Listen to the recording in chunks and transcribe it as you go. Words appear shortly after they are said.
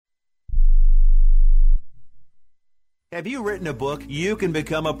Have you written a book? You can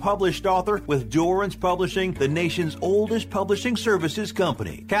become a published author with Dorrance Publishing, the nation's oldest publishing services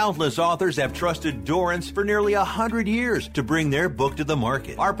company. Countless authors have trusted Dorrance for nearly 100 years to bring their book to the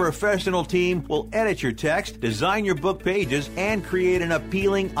market. Our professional team will edit your text, design your book pages, and create an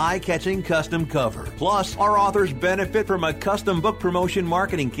appealing, eye-catching custom cover. Plus, our authors benefit from a custom book promotion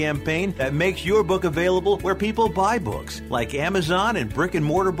marketing campaign that makes your book available where people buy books, like Amazon and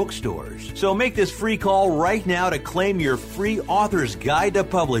brick-and-mortar bookstores. So make this free call right now to claim your free author's guide to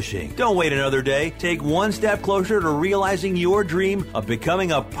publishing. Don't wait another day. Take one step closer to realizing your dream of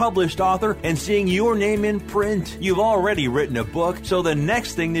becoming a published author and seeing your name in print. You've already written a book, so the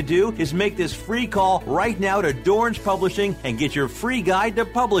next thing to do is make this free call right now to Dorrance Publishing and get your free guide to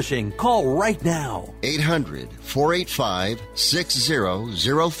publishing. Call right now.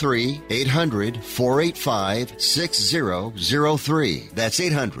 800-485-6003. 800-485-6003. That's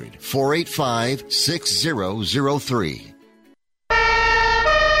 800-485-6003.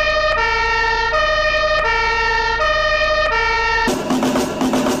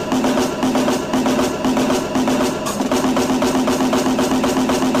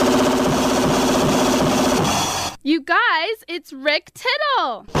 You guys, it's Rick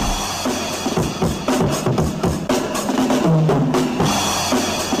Tittle.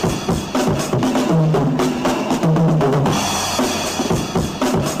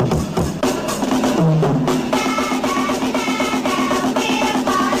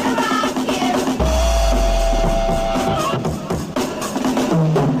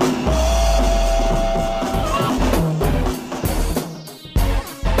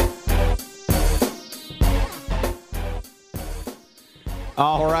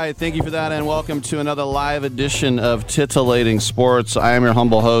 All right, thank you for that, and welcome to another live edition of Titillating Sports. I am your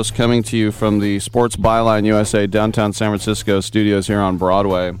humble host, coming to you from the Sports Byline USA downtown San Francisco studios here on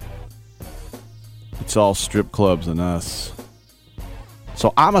Broadway. It's all strip clubs and us.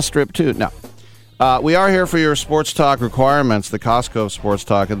 So I'm a strip too. No. We are here for your sports talk requirements, the Costco sports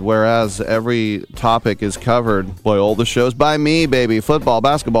talk, whereas every topic is covered. Boy, all the shows by me, baby. Football,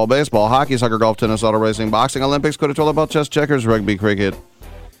 basketball, baseball, hockey, soccer, golf, tennis, auto racing, boxing, Olympics, quidditch, volleyball, chess, checkers, rugby, cricket.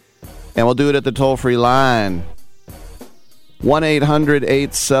 And we'll do it at the toll-free line.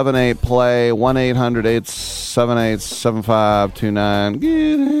 1-800-878-PLAY, 1-800-878-7529. Get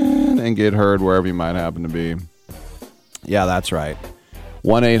in and get heard wherever you might happen to be. Yeah, that's right.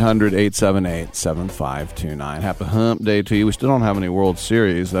 1-800-878-7529. Happy hump day to you. We still don't have any World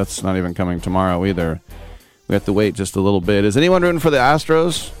Series. That's not even coming tomorrow either. We have to wait just a little bit. Is anyone rooting for the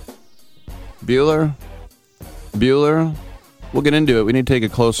Astros? Bueller? We'll get into it. We need to take a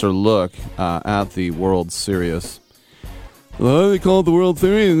closer look at the World Series. Well, they call it the World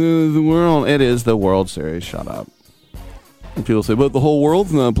Series. It is the World Series. Shut up. And people say, but the whole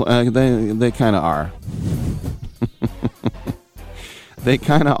world's not playing. They kind of are. They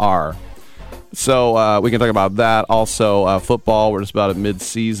kind of are. So we can talk about that. Also, football. We're just about at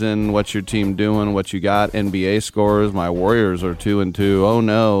mid-season. What's your team doing? What you got? NBA scores. My Warriors are 2-2. Oh,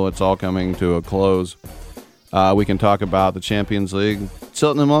 no. It's all coming to a close. We can talk about the Champions League.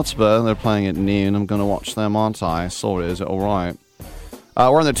 Tottenham Hotspur, they're playing at noon. I'm going to watch them, aren't I? Sorry, is it all right?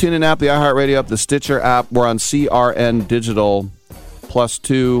 We're on the TuneIn app, the iHeartRadio app, the Stitcher app. We're on CRN Digital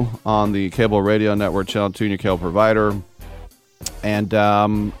 +2 on the cable radio network, Channel 2, your cable provider. And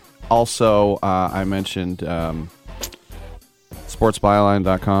also, I mentioned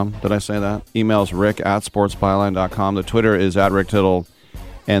sportsbyline.com. Did I say that? Email's rick@sportsbyline.com. The Twitter is @RickTittle.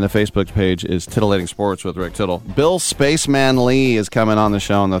 And the Facebook page is Titillating Sports with Rick Tittle. Bill Spaceman Lee is coming on the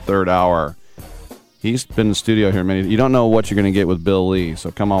show in the third hour. He's been in the studio here many. You don't know what you're going to get with Bill Lee,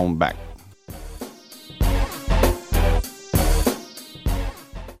 so come on back.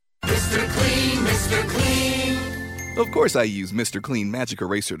 Mr. Clean, Mr. Clean. Of course I use Mr. Clean Magic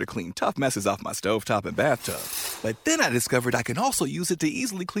Eraser to clean tough messes off my stovetop and bathtub. But then I discovered I can also use it to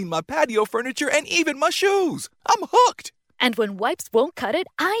easily clean my patio furniture and even my shoes. I'm hooked. And when wipes won't cut it,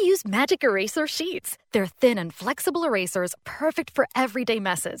 I use Magic Eraser Sheets. They're thin and flexible erasers, perfect for everyday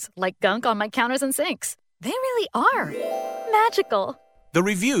messes, like gunk on my counters and sinks. They really are magical. The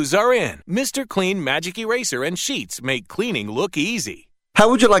reviews are in. Mr. Clean Magic Eraser and Sheets make cleaning look easy.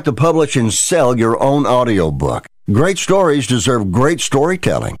 How would you like to publish and sell your own audiobook? Great stories deserve great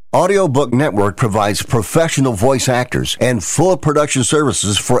storytelling. Audiobook Network provides professional voice actors and full production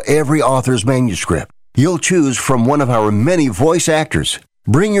services for every author's manuscript. You'll choose from one of our many voice actors.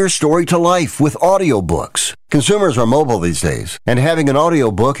 Bring your story to life with audiobooks. Consumers are mobile these days, and having an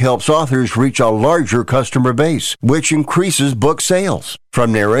audiobook helps authors reach a larger customer base, which increases book sales.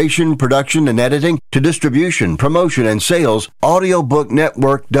 From narration, production, and editing to distribution, promotion, and sales, Audiobook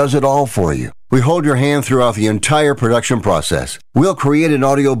Network does it all for you. We hold your hand throughout the entire production process. We'll create an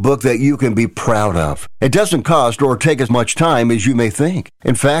audiobook that you can be proud of. It doesn't cost or take as much time as you may think.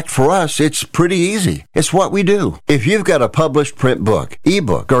 In fact, for us, it's pretty easy. It's what we do. If you've got a published print book,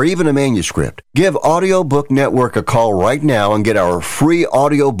 ebook, or even a manuscript, give Audiobook Network a call right now and get our free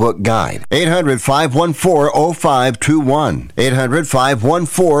audiobook guide. 800-514-0521.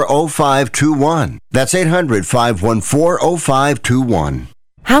 800-514-0521. That's 800-514-0521.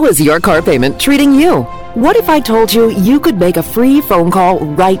 How is your car payment treating you? What if I told you you could make a free phone call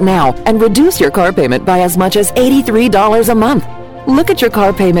right now and reduce your car payment by as much as $83 a month? Look at your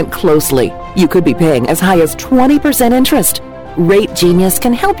car payment closely. You could be paying as high as 20% interest. Rate Genius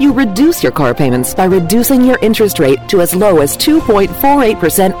can help you reduce your car payments by reducing your interest rate to as low as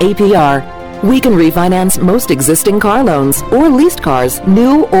 2.48% APR. We can refinance most existing car loans or leased cars,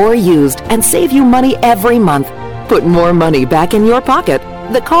 new or used, and save you money every month. Put more money back in your pocket.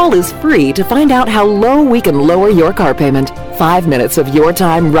 The call is free to find out how low we can lower your car payment. 5 minutes of your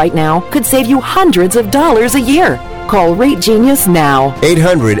time right now could save you hundreds of dollars a year. Call Rate Genius now.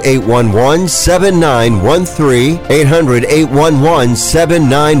 800-811-7913.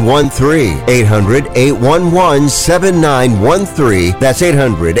 800-811-7913. 800-811-7913. That's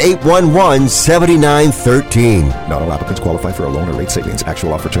 800-811-7913. Not all applicants qualify for a loan or rate savings.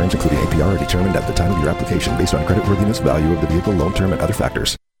 Actual offer terms, including APR, are determined at the time of your application based on creditworthiness, value of the vehicle, loan term, and other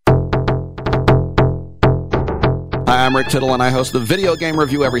factors. Hi, I'm Rick Tittle, and I host the Video Game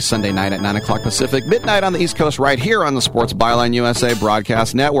Review every Sunday night at 9 o'clock Pacific, midnight on the East Coast, right here on the Sports Byline USA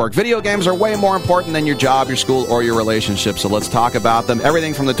Broadcast Network. Video games are way more important than your job, your school, or your relationship, so let's talk about them.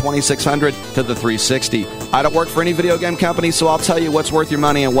 Everything from the 2600 to the 360. I don't work for any video game company, so I'll tell you what's worth your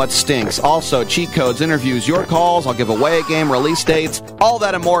money and what stinks. Also, cheat codes, interviews, your calls, I'll give away a game, release dates, all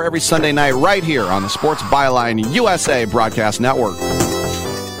that and more every Sunday night right here on the Sports Byline USA Broadcast Network.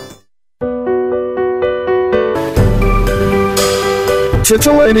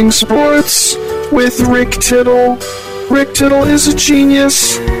 Titillating Sports with Rick Tittle. Rick Tittle is a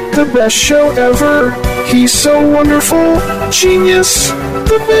genius, the best show ever. He's so wonderful, genius,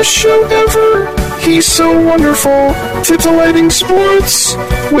 the best show ever. He's so wonderful. Titillating Sports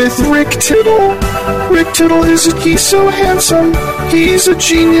with Rick Tittle. Rick Tittle he's so handsome, he's a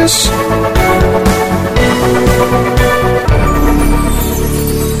genius.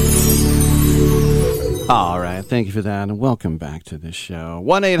 All right, thank you for that, and welcome back to the show.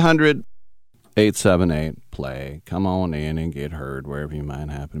 1-800-878-PLAY. Come on in and get heard wherever you might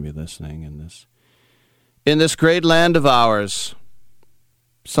happen to be listening in this great land of ours.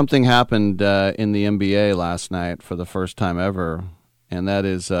 Something happened in the NBA last night for the first time ever, and that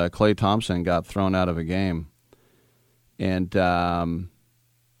is Klay Thompson got thrown out of a game. And, Devin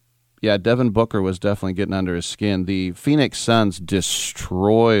Booker was definitely getting under his skin. The Phoenix Suns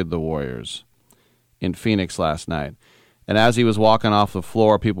destroyed the Warriors in Phoenix last night. And as he was walking off the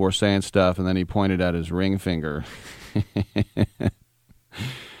floor, people were saying stuff, and then he pointed at his ring finger.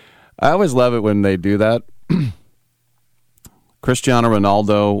 I always love it when they do that. Cristiano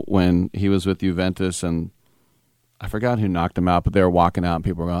Ronaldo, when he was with Juventus, and I forgot who knocked him out, but they were walking out, and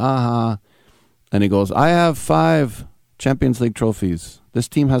people were going, ah. And he goes, I have 5 Champions League trophies. This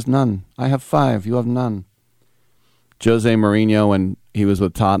team has none. I have 5. You have none. Jose Mourinho, when he was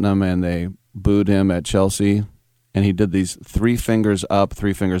with Tottenham, and they booed him at Chelsea, and he did these 3 fingers up,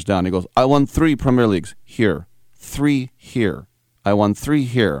 3 fingers down. He goes, I won 3 Premier Leagues here, 3 here. I won 3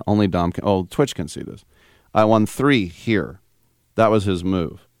 here. Only Dom can, Twitch can see this. I won 3 here. That was his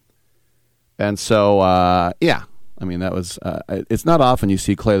move. And so, that was, it's not often you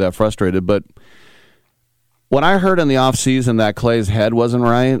see Klay that frustrated, but when I heard in the offseason that Klay's head wasn't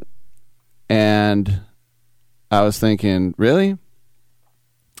right, and I was thinking, really?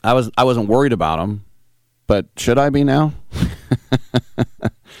 I wasn't worried about him, but should I be now?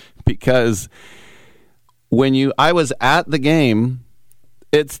 Because I was at the game,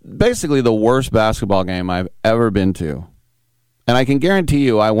 it's basically the worst basketball game I've ever been to. And I can guarantee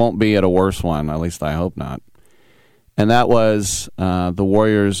you I won't be at a worse one, at least I hope not. And that was the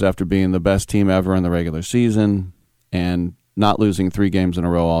Warriors, after being the best team ever in the regular season and not losing 3 games in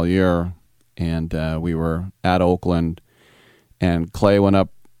a row all year. And we were at Oakland, and Klay went up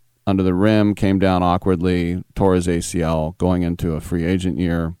under the rim, came down awkwardly, tore his ACL going into a free agent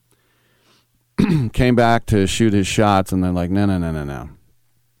year, came back to shoot his shots, and they're like, no.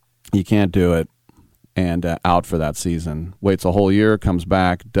 You can't do it, and out for that season. Waits a whole year, comes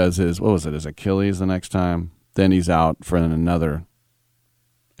back, does his Achilles the next time, then he's out for another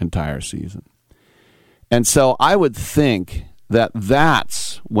entire season. And so I would think that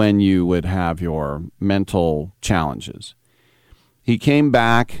that's when you would have your mental challenges. He came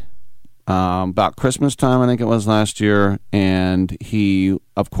back about Christmas time, I think it was last year, and he,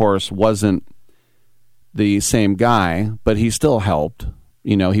 of course, wasn't the same guy, but he still helped.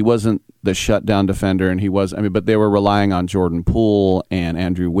 You know, he wasn't the shutdown defender, and he was, but they were relying on Jordan Poole and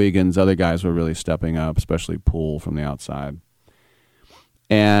Andrew Wiggins. Other guys were really stepping up, especially Poole from the outside.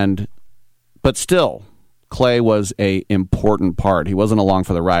 But still, Clay was an important part. He wasn't along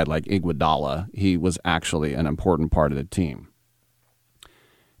for the ride like Iguodala. He was actually an important part of the team.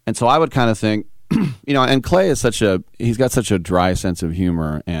 And so I would kind of think, and Clay is he's got such a dry sense of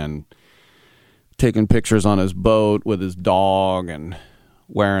humor, and taking pictures on his boat with his dog and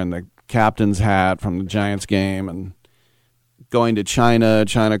wearing the captain's hat from the Giants game and going to China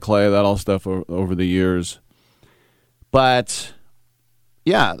Clay, that all stuff over the years. But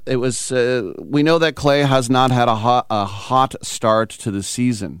yeah, it was. We know that Clay has not had a hot start to the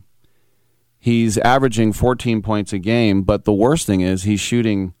season. He's averaging 14 points a game, but the worst thing is he's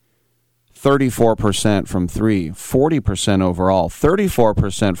shooting 34% from three, 40% overall.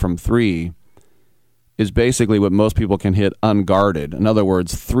 34% from three is basically what most people can hit unguarded. In other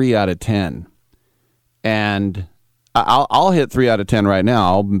words, 3 out of 10. And I'll hit 3 out of 10 right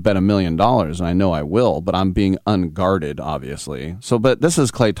now. I'll bet $1 million, and I know I will, but I'm being unguarded, obviously. But this is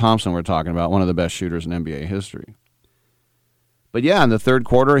Klay Thompson we're talking about, one of the best shooters in NBA history. But yeah, in the third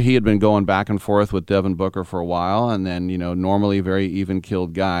quarter, he had been going back and forth with Devin Booker for a while, and then, normally very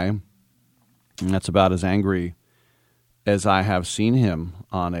even-keeled guy. And that's about as angry as I have seen him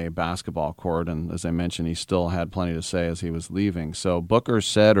on a basketball court. And as I mentioned, he still had plenty to say as he was leaving. So Booker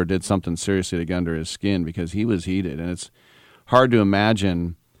said or did something seriously to get under his skin because he was heated. And it's hard to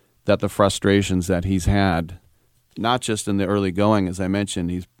imagine that the frustrations that he's had, not just in the early going, as I mentioned,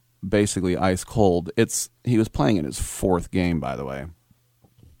 he's basically ice cold. He was playing in his fourth game, by the way.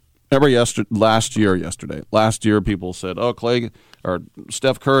 Last year people said, "Oh, Clay or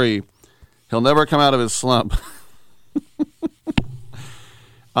Steph Curry, he'll never come out of his slump."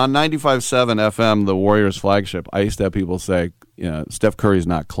 On 95.7 FM, the Warriors flagship, I used to have people say, Steph Curry's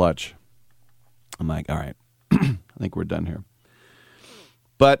not clutch. I'm like, all right, I think we're done here.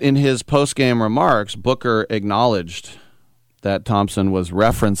 But in his post-game remarks, Booker acknowledged that Thompson was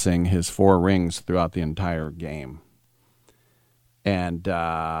referencing his 4 rings throughout the entire game. And,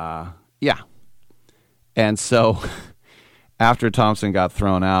 yeah. And so after Thompson got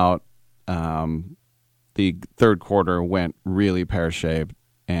thrown out, the third quarter went really pear-shaped,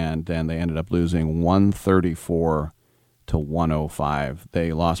 and then they ended up losing 134 to 105.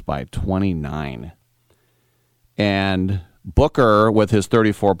 They lost by 29. And Booker, with his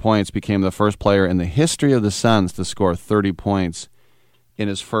 34 points, became the first player in the history of the Suns to score 30 points in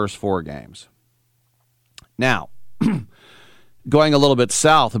his first 4 games. Now, going a little bit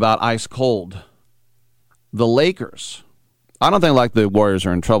south about ice cold, the Lakers. I don't think like the Warriors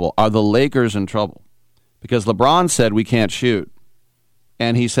are in trouble. Are the Lakers in trouble? Because LeBron said we can't shoot,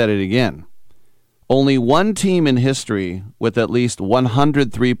 and he said it again. Only one team in history with at least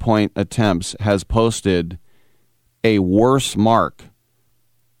 100 three-point attempts has posted a worse mark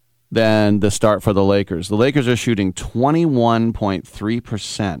than the start for the Lakers. The Lakers are shooting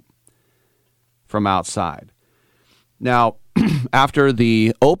 21.3% from outside. Now, after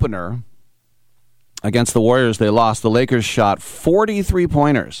the opener against the Warriors, they lost. The Lakers shot 40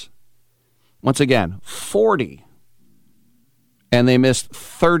 three-pointers. Once again, 40. And they missed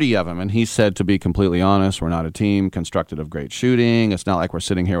 30 of them. And he said, to be completely honest, we're not a team constructed of great shooting. It's not like we're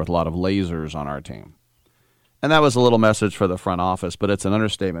sitting here with a lot of lasers on our team. And that was a little message for the front office, but it's an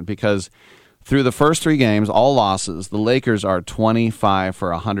understatement because through the first 3 games, all losses, the Lakers are 25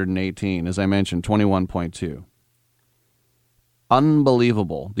 for 118. As I mentioned, 21.2.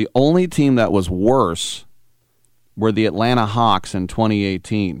 Unbelievable. The only team that was worse were the Atlanta Hawks in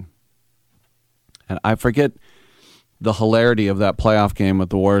 2018. And I forget the hilarity of that playoff game that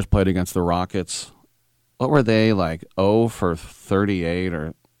the Warriors played against the Rockets. What were they, like 0 for 38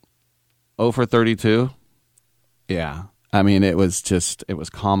 or 0 for 32? Yeah. I mean, it was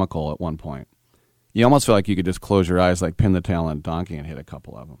comical at one point. You almost feel like you could just close your eyes, like pin the tail on a donkey and hit a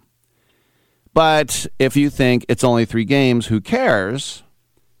couple of them. But if you think it's only 3 games, who cares?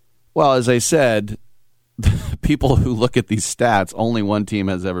 Well, as I said, people who look at these stats, only one team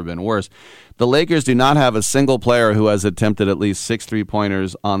has ever been worse. The Lakers do not have a single player who has attempted at least 6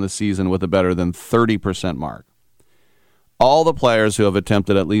 three-pointers on the season with a better than 30% mark. All the players who have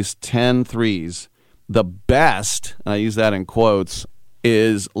attempted at least 10 threes, the best, and I use that in quotes,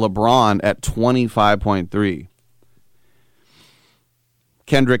 is LeBron at 25.3.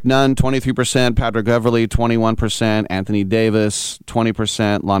 Kendrick Nunn, 23%. Patrick Beverley, 21%. Anthony Davis,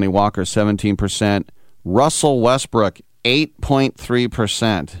 20%. Lonnie Walker, 17%. Russell Westbrook,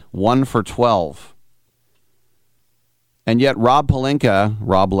 8.3%, 1 for 12. And yet Rob Pelinka,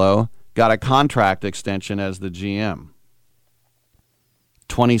 Rob Lowe, got a contract extension as the GM.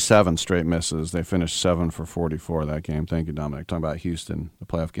 27 straight misses. They finished 7 for 44 that game. Thank you, Dominic. Talking about Houston, the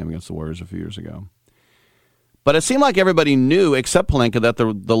playoff game against the Warriors a few years ago. But it seemed like everybody knew, except Pelinka, that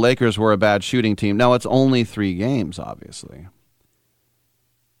the Lakers were a bad shooting team. Now, it's only 3 games, obviously.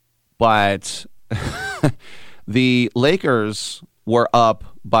 But the Lakers were up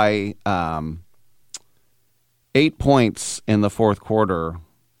by 8 points in the fourth quarter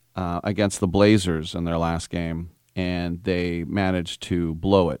against the Blazers in their last game, and they managed to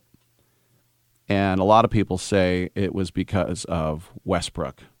blow it. And a lot of people say it was because of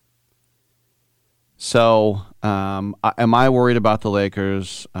Westbrook. So am I worried about the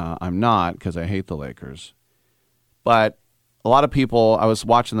Lakers? I'm not, because I hate the Lakers. But a lot of people, I was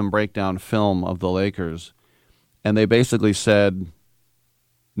watching them break down film of the Lakers, and they basically said,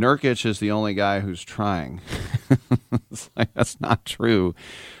 Nurkic is the only guy who's trying. It's like, that's not true.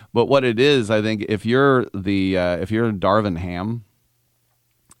 But what it is, I think, if you're Darvin Ham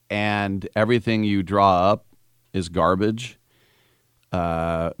and everything you draw up is garbage,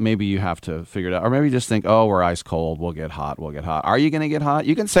 maybe you have to figure it out. Or maybe just think, oh, we're ice cold. We'll get hot. Are you going to get hot?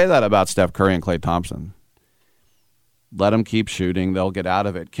 You can say that about Steph Curry and Klay Thompson. Let them keep shooting. They'll get out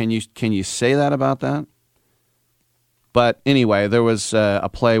of it. Can you say that about that? But anyway, there was a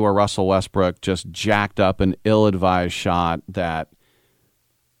play where Russell Westbrook just jacked up an ill-advised shot that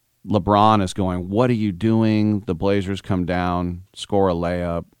LeBron is going, what are you doing? The Blazers come down, score a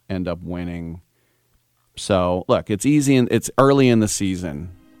layup, end up winning. So, look, it's easy and it's early in the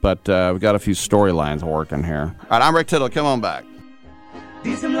season, but we've got a few storylines working here. All right, I'm Rick Tittle. Come on back.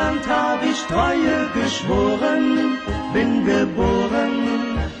 Diesem Land hab ich Treue geschworen, bin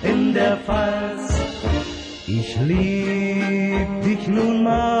geboren in der Pfalz. Ich lieb dich nun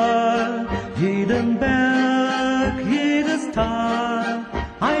mal, jeden Berg, jedes Tal,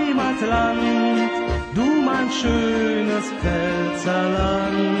 Heimatland, du mein schönes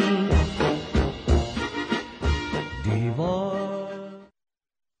Pfälzerland.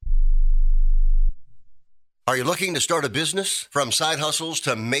 Are you looking to start a business? From side hustles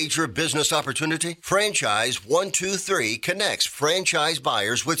to major business opportunity? Franchise 123 connects franchise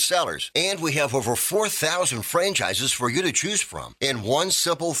buyers with sellers. And we have over 4,000 franchises for you to choose from. In one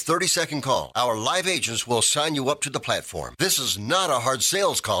simple 30-second call, our live agents will sign you up to the platform. This is not a hard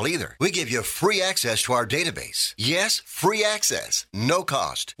sales call either. We give you free access to our database. Yes, free access. No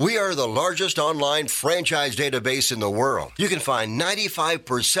cost. We are the largest online franchise database in the world. You can find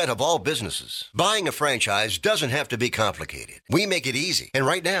 95% of all businesses. Buying a franchise doesn't have to be complicated. We make it easy. And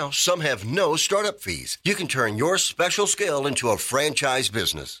right now, some have no startup fees. You can turn your special skill into a franchise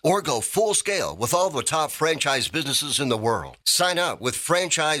business or go full scale with all the top franchise businesses in the world. Sign up with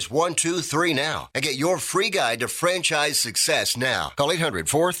Franchise 123 now and get your free guide to franchise success now. Call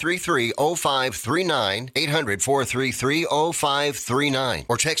 800-433-0539, 800-433-0539,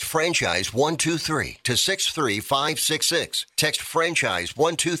 or text Franchise 123 to 63566. Text Franchise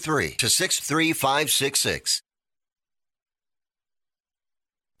 123 to 63566.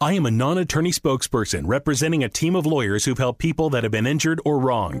 I am a non-attorney spokesperson representing a team of lawyers who've helped people that have been injured or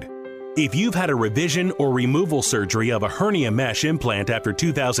wronged. If you've had a revision or removal surgery of a hernia mesh implant after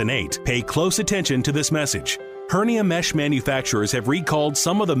 2008, pay close attention to this message. Hernia mesh manufacturers have recalled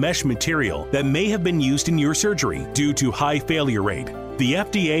some of the mesh material that may have been used in your surgery due to high failure rate. The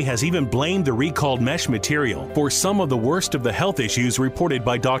FDA has even blamed the recalled mesh material for some of the worst of the health issues reported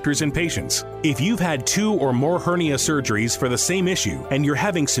by doctors and patients. If you've had 2 or more hernia surgeries for the same issue and you're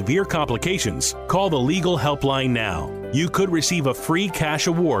having severe complications, call the legal helpline now. You could receive a free cash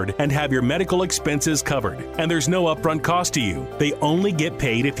award and have your medical expenses covered. And there's no upfront cost to you. They only get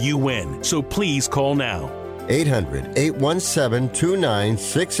paid if you win. So please call now.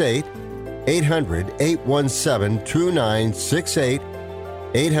 800-817-2968. 800-817-2968.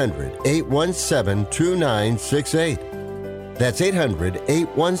 800-817-2968. That's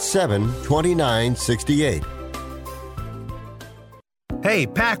 800-817-2968. Hey,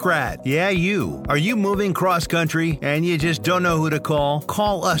 Pack Rat. Yeah, you. Are you moving cross-country and you just don't know who to call?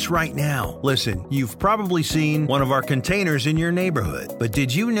 Call us right now. Listen, you've probably seen one of our containers in your neighborhood. But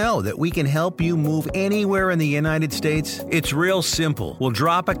did you know that we can help you move anywhere in the United States? It's real simple. We'll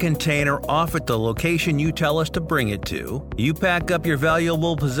drop a container off at the location you tell us to bring it to. You pack up your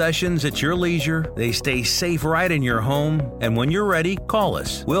valuable possessions at your leisure. They stay safe right in your home. And when you're ready, call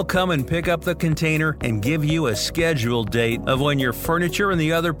us. We'll come and pick up the container and give you a scheduled date of when your furniture furniture and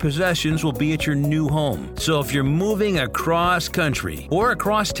the other possessions will be at your new home. So if you're moving across country or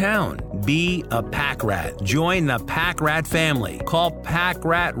across town, be a Pack Rat. Join the Pack Rat family. Call Pack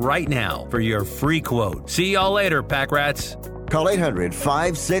Rat right now for your free quote. See y'all later, Pack Rats. Call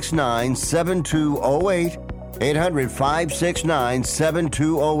 800-569-7208.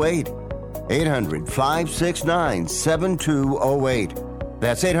 800-569-7208. 800-569-7208.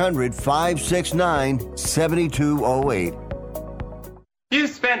 That's 800-569-7208. You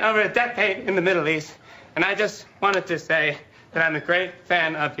spent over a decade in the Middle East, and I just wanted to say that I'm a great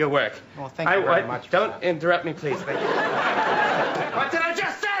fan of your work. Well, thank you very much. Don't interrupt me, please. Thank you. What did I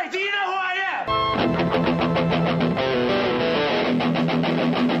just say? Do you know who I am?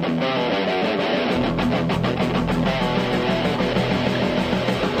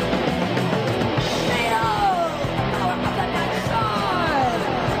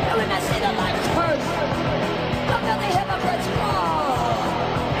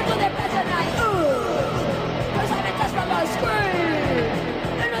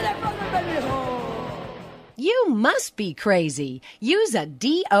 You must be crazy. You's a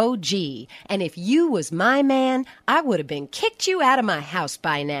DOG. And if you was my man, I would have been kicked you out of my house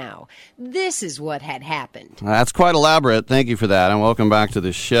by now. This is what had happened. That's quite elaborate. Thank you for that, and welcome back to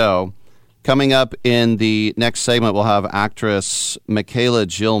the show. Coming up in the next segment, we'll have actress Michaela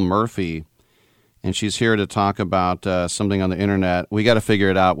Jill Murphy, and she's here to talk about something on the internet. We got to figure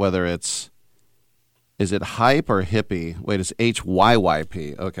it out whether is it hype or hippie? Wait, it's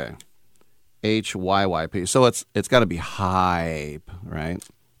HYYP. Okay. HYYP. So it's got to be hype, right?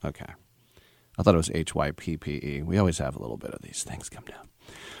 Okay. I thought it was HYPPE. We always have a little bit of these things come down.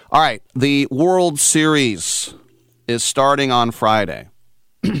 All right. The World Series is starting on Friday,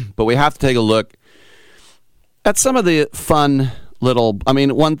 but we have to take a look at some of the fun little,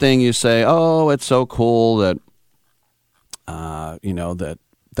 one thing you say, oh, it's so cool that, that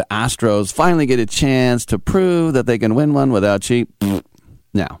the Astros finally get a chance to prove that they can win one without cheat.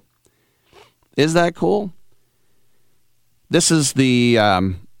 Now, is that cool? This is the,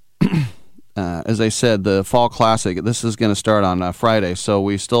 as I said, the Fall Classic. This is going to start on Friday, so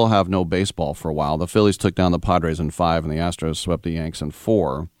we still have no baseball for a while. The Phillies took down the Padres in 5, and the Astros swept the Yanks in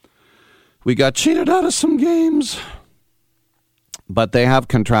 4. We got cheated out of some games, but they have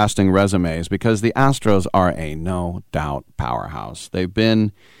contrasting resumes because the Astros are a no-doubt powerhouse. They've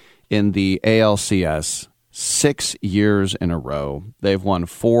been in the ALCS 6 years in a row. They've won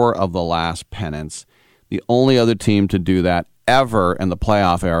 4 of the last pennants. The only other team to do that ever in the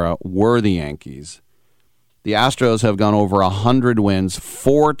playoff era were the Yankees. The Astros have gone over 100 wins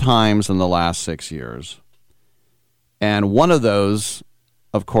 4 times in the last 6 years. And one of those,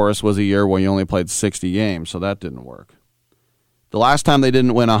 of course, was a year where you only played 60 games, so that didn't work. The last time they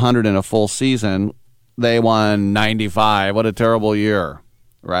didn't win 100 in a full season, they won 95. What a terrible year,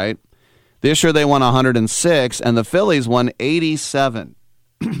 right? This year they won 106, and the Phillies won 87.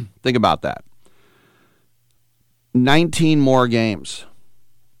 Think about that. 19 more games.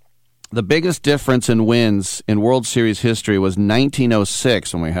 The biggest difference in wins in World Series history was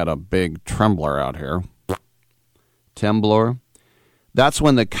 1906 when we had a big trembler out here. Temblor. That's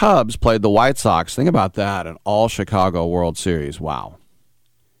when the Cubs played the White Sox. Think about that, an all-Chicago World Series. Wow.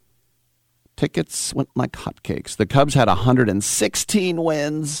 Tickets went like hotcakes. The Cubs had 116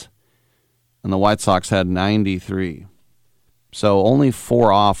 wins, and the White Sox had 93. So only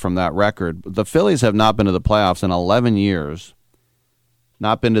 4 off from that record. The Phillies have not been to the playoffs in 11 years,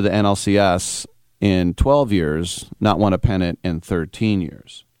 not been to the NLCS in 12 years, not won a pennant in 13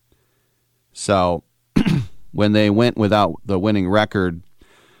 years. So when they went without the winning record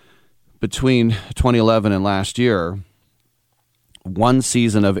between 2011 and last year, one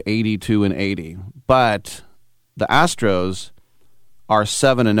season of 82-80. But the Astros are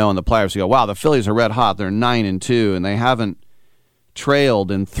 7-0 in the playoffs. You go, wow, the Phillies are red hot. They're 9-2, and they haven't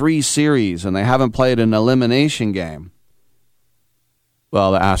trailed in 3 series, and they haven't played an elimination game.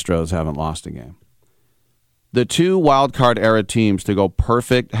 Well, the Astros haven't lost a game. The 2 wildcard era teams to go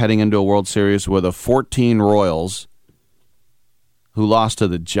perfect heading into a World Series were the 14 Royals, who lost to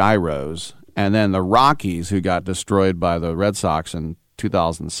the Gyros, and then the Rockies, who got destroyed by the Red Sox in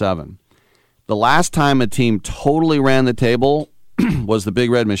 2007. The last time a team totally ran the table was the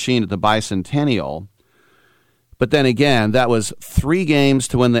Big Red Machine at the Bicentennial. But then again, that was 3 games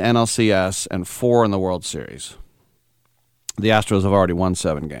to win the NLCS and 4 in the World Series. The Astros have already won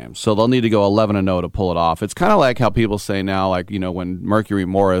 7 games, so they'll need to go 11-0 to pull it off. It's kind of like how people say now, like, when Mercury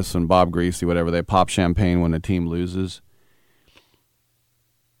Morris and Bob Greasy, whatever, they pop champagne when a team loses.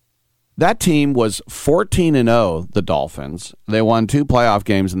 That team was 14-0, the Dolphins. They won 2 playoff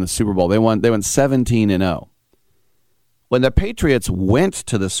games in the Super Bowl. They went 17-0. When the Patriots went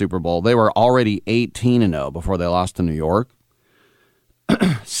to the Super Bowl, they were already 18-0 before they lost to New York.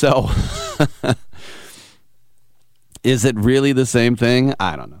 So, is it really the same thing?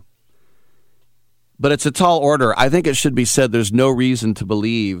 I don't know. But it's a tall order. I think it should be said there's no reason to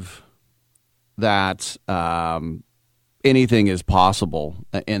believe that anything is possible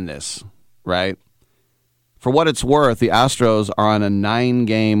in this, right? For what it's worth, the Astros are on a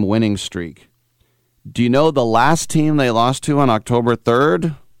 9-game winning streak. Do you know the last team they lost to on October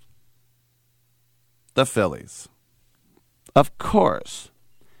 3rd? The Phillies. Of course.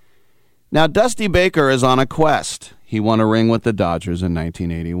 Now, Dusty Baker is on a quest. He won a ring with the Dodgers in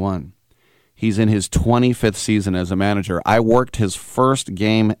 1981. He's in his 25th season as a manager. I worked his first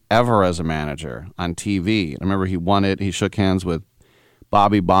game ever as a manager on TV. I remember he won it. He shook hands with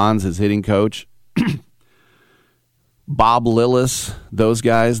Bobby Bonds, his hitting coach. Bob Lillis, those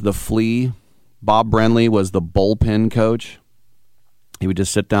guys, the Flea. Bob Brenly was the bullpen coach. He would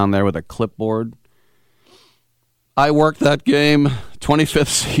just sit down there with a clipboard. I worked that game, 25th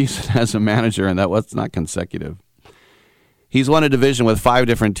season as a manager, and that was not consecutive. He's won a division with 5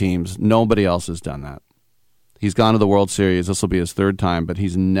 different teams. Nobody else has done that. He's gone to the World Series. This will be his 3rd time, but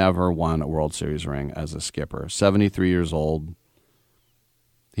he's never won a World Series ring as a skipper. 73 years old.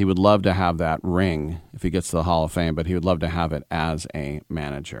 He would love to have that ring if he gets to the Hall of Fame, but he would love to have it as a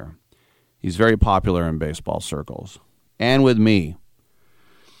manager. He's very popular in baseball circles. And with me.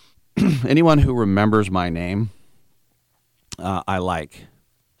 Anyone who remembers my name, I like.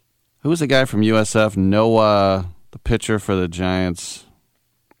 Who was the guy from USF? Noah, the pitcher for the Giants.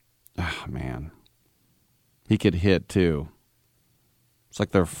 Ah, man. He could hit, too. It's like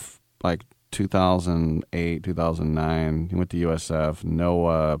they're like 2008, 2009. He went to USF.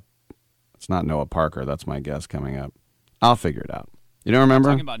 Noah. It's not Noah Parker. That's my guess coming up. I'll figure it out. You don't remember?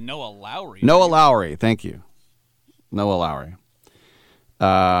 You're talking about Noah Lowry. Noah Lowry. Thank you. Noah Lowry.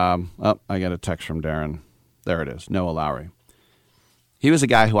 I got a text from Darren. There it is. Noah Lowry. He was a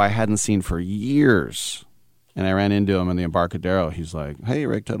guy who I hadn't seen for years. And I ran into him in the Embarcadero. He's like, hey,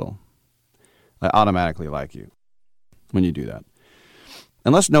 Rick Tittle. I automatically like you when you do that.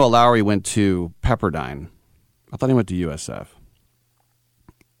 Unless Noah Lowry went to Pepperdine. I thought he went to USF.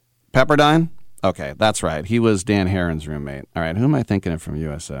 Pepperdine? Okay, that's right. He was Dan Herron's roommate. All right, who am I thinking of from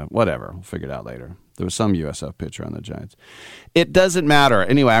USF? Whatever. We'll figure it out later. There was some USF pitcher on the Giants. It doesn't matter.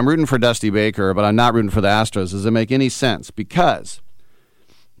 Anyway, I'm rooting for Dusty Baker, but I'm not rooting for the Astros. Does it make any sense? Because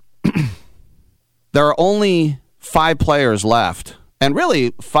there are only 5 players left. And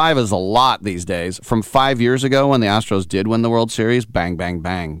really, 5 is a lot these days. From 5 years ago when the Astros did win the World Series, bang, bang,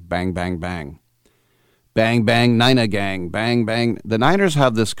 bang, bang, bang, bang. Bang, bang, Nina gang, bang, bang. The Niners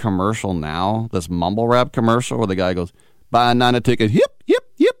have this commercial now, this mumble rap commercial where the guy goes, buy a Nina ticket, yip,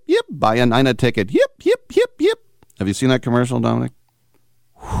 yip, yip, yip. Buy a Nina ticket, yip, yip, yip, yip. Have you seen that commercial, Dominic?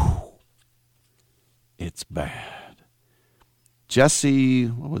 Whew. It's bad. Jesse,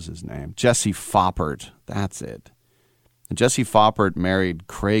 what was his name? Jesse Foppert. That's it. And Jesse Foppert married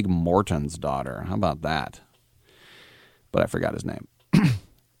Craig Morton's daughter. How about that? But I forgot his name.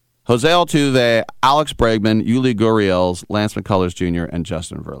 Jose Altuve, Alex Bregman, Yuli Gurriels, Lance McCullers Jr., and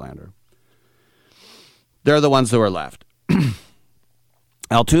Justin Verlander. They're the ones that were left.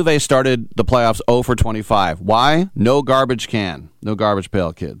 Altuve started the playoffs 0 for 25. Why? No garbage can. No garbage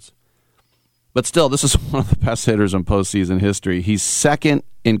pail, kids. But still, this is one of the best hitters in postseason history. He's 2nd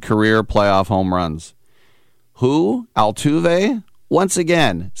in career playoff home runs. Who? Altuve? Once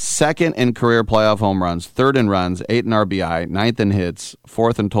again, 2nd in career playoff home runs, 3rd in runs, 8 in RBI, 9th in hits,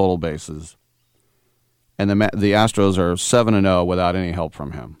 4th in total bases. And the Astros are 7-0 without any help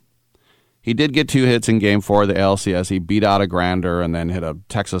from him. He did get 2 hits in Game 4 of the ALCS. He beat out a Grander and then hit a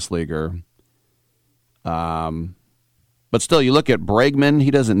Texas leaguer. But still, you look at Bregman,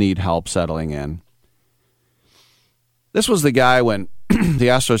 he doesn't need help settling in. This was the guy when the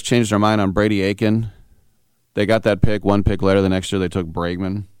Astros changed their mind on Brady Aiken. They got that pick. 1 pick later, the next year, they took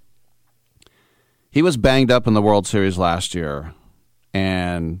Bregman. He was banged up in the World Series last year,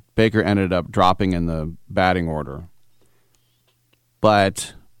 and Baker ended up dropping in the batting order.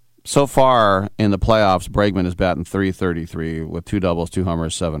 But so far in the playoffs, Bregman is batting .333 with 2 doubles, 2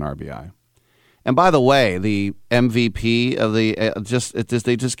 homers, 7 RBI. And by the way, the MVP of the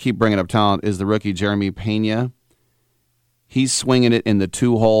they just keep bringing up talent is the rookie Jeremy Pena. He's swinging it in the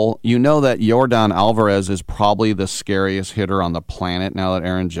 2-hole. You know that Yordan Alvarez is probably the scariest hitter on the planet now that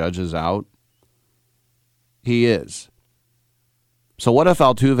Aaron Judge is out. He is. So what if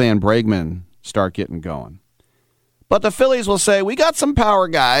Altuve and Bregman start getting going? But the Phillies will say, we got some power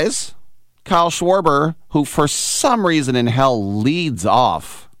guys. Kyle Schwarber, who for some reason in hell leads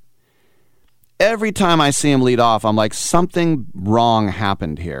off. every time I see him lead off, I'm like, something wrong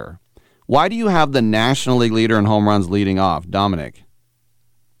happened here. Why do you have the National League leader in home runs leading off, Dominic?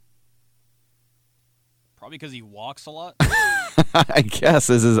 Probably because he walks a lot. I guess.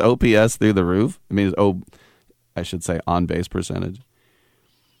 Is his OPS through the roof? I mean, I should say on-base percentage.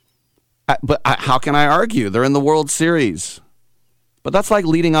 But how can I argue? They're in the World Series. But that's like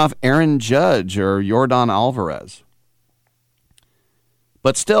leading off Aaron Judge or Yordan Alvarez.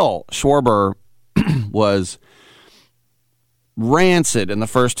 But still, Schwarber was rancid in the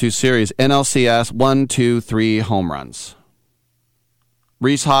first two series. NLCS, 1, 2, 3 home runs.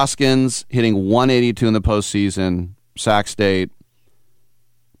 Rhys Hoskins hitting 182 in the postseason, Sac State,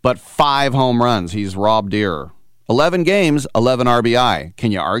 but 5 home runs. He's Rob Deere. 11 games, 11 RBI.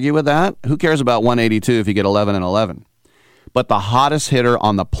 Can you argue with that? Who cares about 182 if you get 11 and 11? But the hottest hitter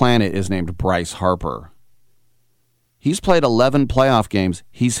on the planet is named Bryce Harper. He's played 11 playoff games.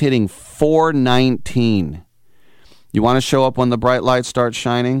 He's hitting .419. You want to show up when the bright lights start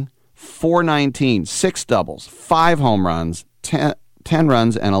shining? .419, 6 doubles, 5 home runs, 10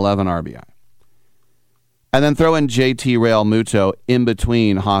 runs, and 11 RBI. And then throw in JT Realmuto in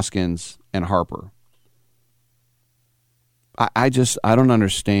between Hoskins and Harper. I don't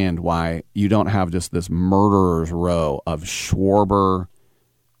understand why you don't have just this murderer's row of Schwarber,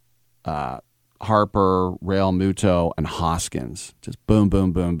 Harper, Realmuto, and Hoskins. Just boom,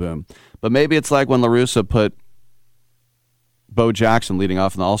 boom, boom, boom. But maybe it's like when La Russa put Bo Jackson leading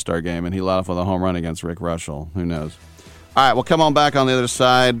off in the All-Star game and he led off with a home run against Rick Russell. Who knows? All right, we'll come on back on the other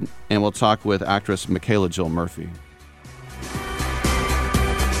side and we'll talk with actress Michaela Jill Murphy.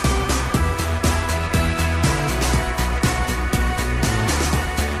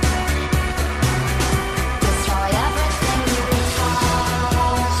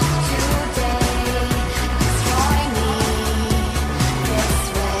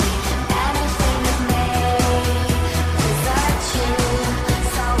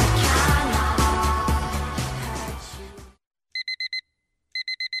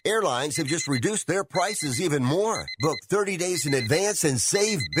 Airlines have just reduced their prices even more. Book 30 days in advance and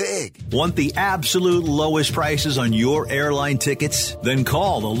save big. Want the absolute lowest prices on your airline tickets? Then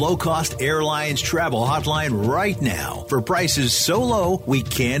call the Low Cost Airlines Travel Hotline right now. For prices so low, we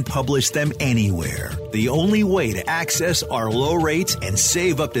can't publish them anywhere. The only way to access our low rates and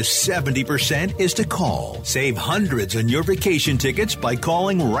save up to 70% is to call. Save hundreds on your vacation tickets by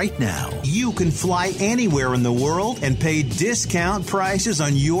calling right now. You can fly anywhere in the world and pay discount prices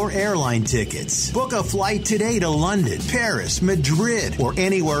on your airline tickets. Book a flight today to London, Paris, Madrid, or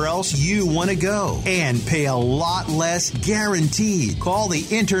anywhere else you want to go. And pay a lot less guaranteed. Call the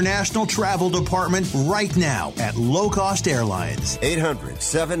International Travel Department right now at Low Cost Airlines.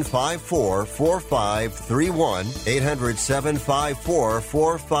 800-754-4531.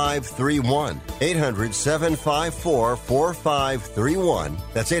 800-754-4531. 800-754-4531.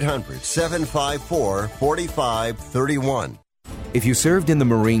 That's 800-754-4531. If you served in the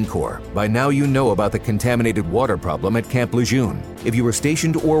Marine Corps, by now you know about the contaminated water problem at Camp Lejeune. If you were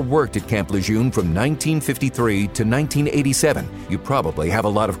stationed or worked at Camp Lejeune from 1953 to 1987, you probably have a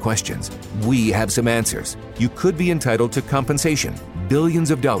lot of questions. We have some answers. You could be entitled to compensation.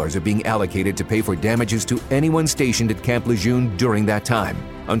 Billions of dollars are being allocated to pay for damages to anyone stationed at Camp Lejeune during that time.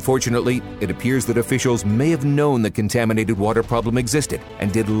 Unfortunately, it appears that officials may have known the contaminated water problem existed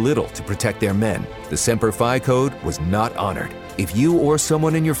and did little to protect their men. The Semper Fi code was not honored. If you or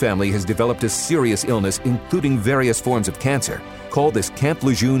someone in your family has developed a serious illness, including various forms of cancer, call this Camp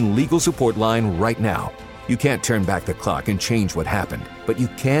Lejeune legal support line right now. You can't turn back the clock and change what happened, but you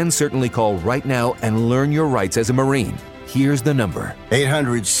can certainly call right now and learn your rights as a Marine. Here's the number.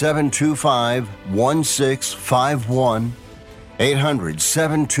 800-725-1651.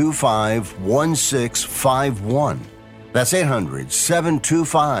 800-725-1651. That's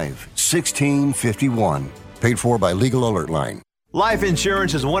 800-725-1651. Paid for by Legal Alert Line. Life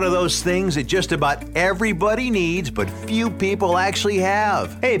insurance is one of those things that just about everybody needs, but few people actually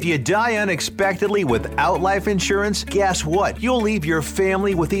have. Hey, if you die unexpectedly without life insurance, guess what? You'll leave your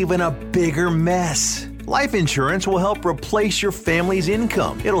family with even a bigger mess. Life insurance will help replace your family's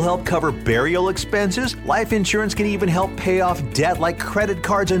income. It'll help cover burial expenses. Life insurance can even help pay off debt like credit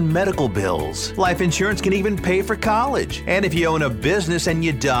cards and medical bills. Life insurance can even pay for college. And if you own a business and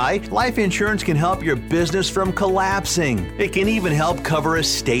you die, life insurance can help your business from collapsing. It can even help cover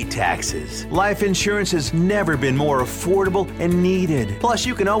estate taxes. Life insurance has never been more affordable and needed. Plus,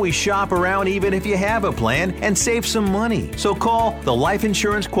 you can always shop around even if you have a plan and save some money. So call the Life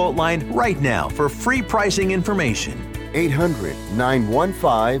Insurance Quote Line right now for free pricing information.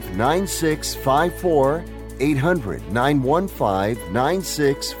 800-915-9654.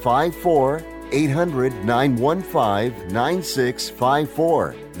 800-915-9654.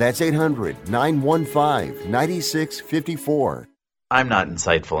 800-915-9654. That's 800-915-9654. I'm not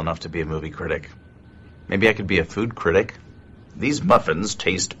insightful enough to be a movie critic. Maybe I could be a food critic. These muffins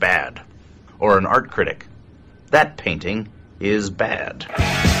taste bad. Or an art critic. That painting is bad.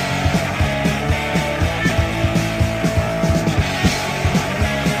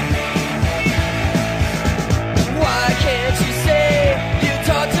 Why can't you say you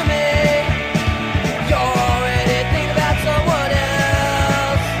talk to me? You're already thinking about someone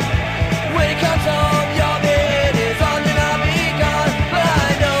else. When it comes home, your bed is on and I'll be gone. But I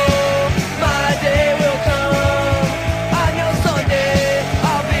know my day will come. I know someday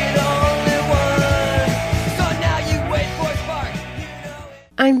I'll be the only one. So now you wait for a spark.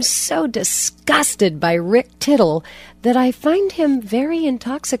 I'm so disgusted by Rick Tittle that I find him very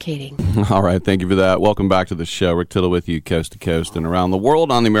intoxicating. All right, thank you for that. Welcome back to the show. Rick Tittle with you coast to coast and around the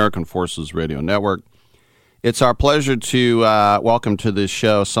world on the American Forces Radio Network. It's our pleasure to welcome to this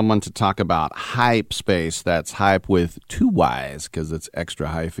show someone to talk about Hype Space. That's hype with two Y's because it's extra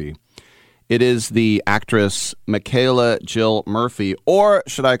hyphy. It is the actress Michaela Jill Murphy, or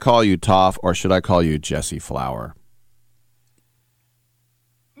should I call you Toph, or should I call you Jessie Flower?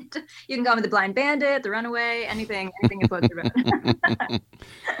 You can call me the Blind Bandit, the Runaway, anything you floats your boat.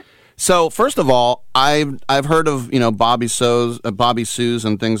 So first of all, I've heard of Bobby Sue's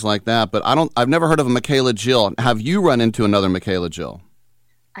and things like that, but I've never heard of a Michaela Jill. Have you run into another Michaela Jill?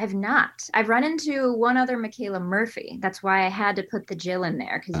 I've not. I've run into one other Michaela Murphy. That's why I had to put the Jill in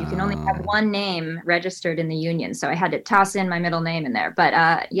there, because you can only have one name registered in the union. So I had to toss in my middle name in there. But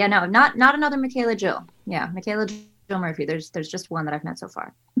not another Michaela Jill. Yeah, Michaela Jill Murphy. There's just one that I've met so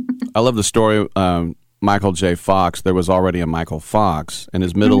far. I love the story. Michael J. Fox. There was already a Michael Fox, and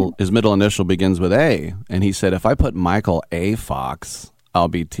his middle initial begins with A. And he said, "If I put Michael A. Fox, I'll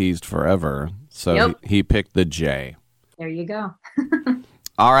be teased forever." So he picked the J. There you go.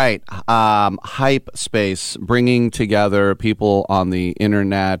 All right. Hype Space, bringing together people on the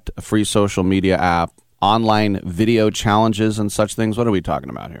internet, a free social media app, online video challenges and such things. What are we talking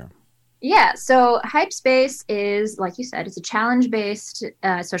about here? Yeah, so Hypespace is, like you said, it's a challenge-based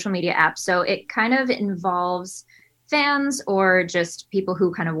social media app. So it kind of involves fans or just people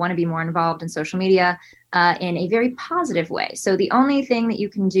who kind of want to be more involved in social media in a very positive way. So the only thing that you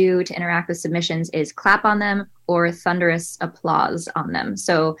can do to interact with submissions is clap on them or thunderous applause on them.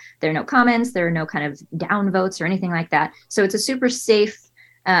 So there are no comments, there are no kind of downvotes or anything like that. So it's a super safe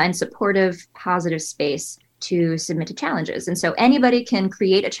and supportive, positive space to submit to challenges. And so anybody can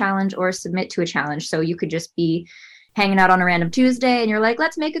create a challenge or submit to a challenge. So you could just be hanging out on a random Tuesday and you're like,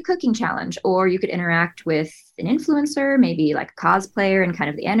 let's make a cooking challenge. Or you could interact with an influencer, maybe like a cosplayer in kind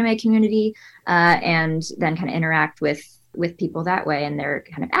of the anime community, and then kind of interact with people that way. And they're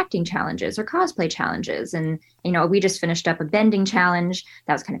kind of acting challenges or cosplay challenges. And, we just finished up a bending challenge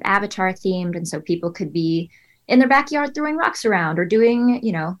that was kind of Avatar themed. And so people could be in their backyard throwing rocks around or doing,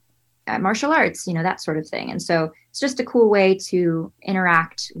 martial arts, that sort of thing. And so it's just a cool way to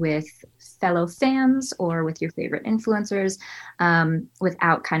interact with fellow fans or with your favorite influencers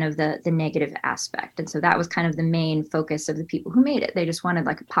without kind of the negative aspect. And so that was kind of the main focus of the people who made it. They just wanted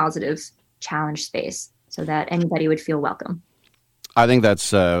like a positive challenge space so that anybody would feel welcome. I think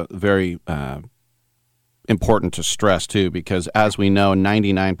that's very important to stress, too, because as we know,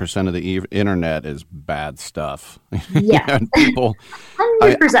 99% of the internet is bad stuff. Yeah. People,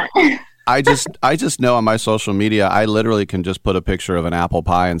 100%. I just know on my social media, I literally can just put a picture of an apple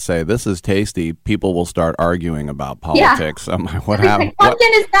pie and say, "This is tasty." People will start arguing about politics. Yeah. I'm like, what happened?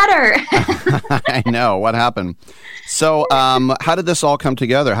 Pumpkin is better. I know. What happened? So how did this all come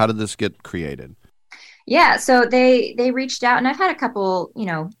together? How did this get created? Yeah, so they reached out, and I've had a couple,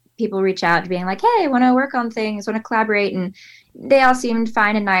 people reach out being like, hey, I want to work on things, want to collaborate. And they all seemed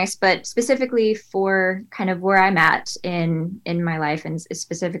fine and nice, but specifically for kind of where I'm at in my life, and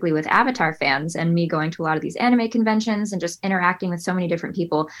specifically with Avatar fans and me going to a lot of these anime conventions and just interacting with so many different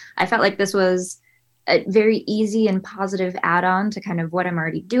people, I felt like this was a very easy and positive add-on to kind of what I'm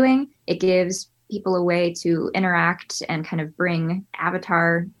already doing. It gives people a way to interact and kind of bring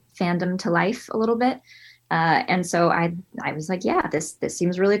Avatar fandom to life a little bit. And so I was like, yeah, this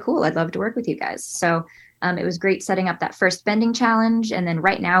seems really cool. I'd love to work with you guys. So it was great setting up that first bending challenge. And then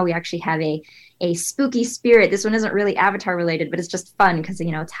right now we actually have a spooky spirit. This one isn't really Avatar related, but it's just fun because,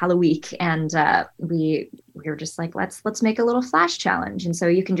 it's Halloween. And we were just like, let's make a little flash challenge. And so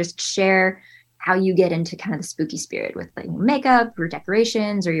you can just share how you get into kind of the spooky spirit with like makeup or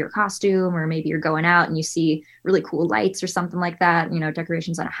decorations or your costume, or maybe you're going out and you see really cool lights or something like that,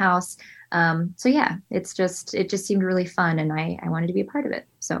 decorations on a house. So yeah, it just seemed really fun, and I wanted to be a part of it.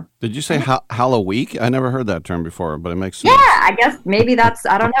 So did you say Halloweek? I never heard that term before, but it makes sense. Yeah, I guess maybe that's,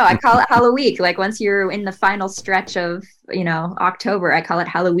 I don't know. I call it Halloweek. Like once you're in the final stretch of, October, I call it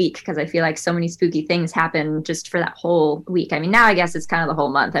Halloweek because I feel like so many spooky things happen just for that whole week. I mean, now I guess it's kind of the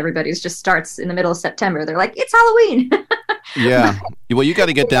whole month. Everybody's just starts in the middle of September. They're like, it's Halloween. Yeah. Well, you got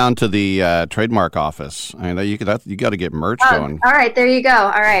to get down to the trademark office. I mean, you got to get merch going. All right, there you go.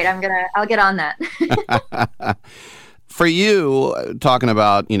 All right, I'll get on that. For you, talking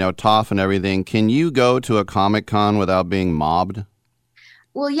about, TOF and everything, can you go to a Comic-Con without being mobbed?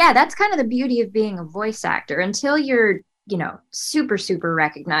 Well, yeah, that's kind of the beauty of being a voice actor. Until you're, super, super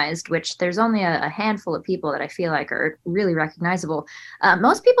recognized, which there's only a handful of people that I feel like are really recognizable.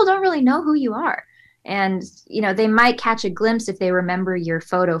 Most people don't really know who you are. And, they might catch a glimpse if they remember your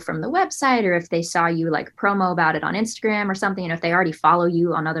photo from the website, or if they saw you like promo about it on Instagram or something. If they already follow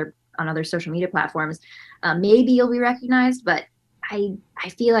you on other social media platforms, maybe you'll be recognized, but I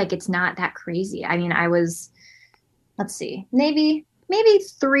feel like it's not that crazy. I mean, I was, let's see, maybe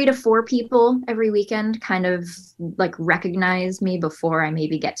 3 to 4 people every weekend kind of like recognize me before I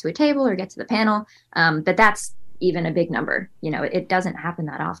maybe get to a table or get to the panel. But that's even a big number. It doesn't happen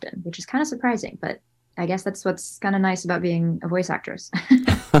that often, which is kind of surprising, but I guess that's what's kind of nice about being a voice actress.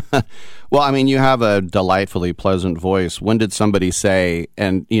 Well, I mean, you have a delightfully pleasant voice. When did somebody say,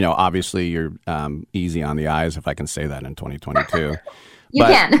 and, obviously you're easy on the eyes, if I can say that in 2022. You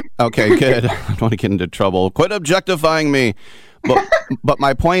can. Okay, good. I don't want to get into trouble. Quit objectifying me. But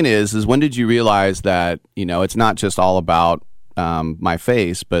my point is when did you realize that, it's not just all about my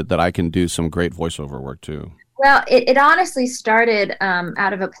face, but that I can do some great voiceover work too? Well, it honestly started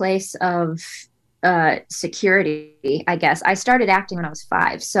out of a place of security, I guess. I started acting when I was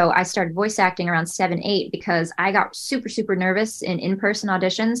 5. So I started voice acting around 7, 8 because I got super, super nervous in-person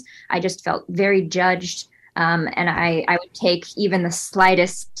auditions. I just felt very judged. And I would take even the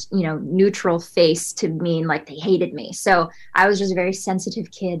slightest, neutral face to mean like they hated me. So I was just a very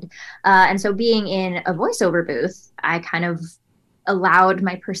sensitive kid. And so being in a voiceover booth, I kind of allowed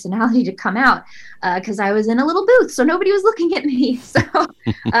my personality to come out because I was in a little booth, so nobody was looking at me. So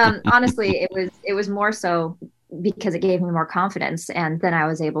honestly, it was more so because it gave me more confidence, and then I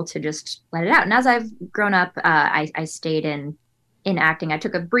was able to just let it out. And as I've grown up, I stayed in acting. I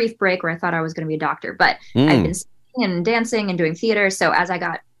took a brief break where I thought I was going to be a doctor, but I've been singing and dancing and doing theater. So as I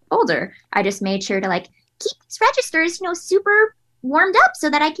got older, I just made sure to like keep these registers, super warmed up so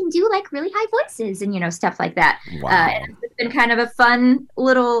that I can do like really high voices and, stuff like that. Wow. It's been kind of a fun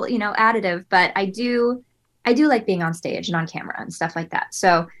little, additive, but I do like being on stage and on camera and stuff like that.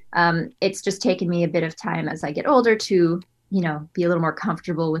 So it's just taken me a bit of time as I get older to, be a little more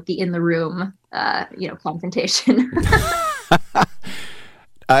comfortable with the in the room, confrontation.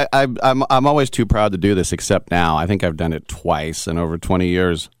 I'm always too proud to do this, except now. I think I've done it twice in over 20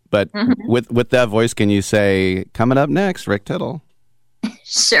 years. But with that voice, can you say, coming up next, Rick Tittle?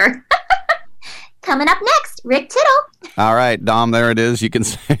 Sure. Coming up next, Rick Tittle. All right, Dom, there it is. You can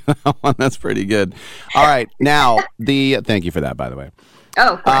say that one. That's pretty good. All right, now, thank you for that, by the way.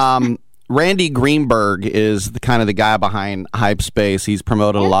 Oh, of course. Randy Greenberg is kind of the guy behind Hype Space. He's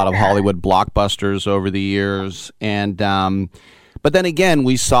promoted a lot of Hollywood blockbusters over the years. And but then again,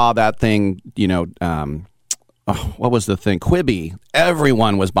 we saw that thing, what was the thing? Quibi.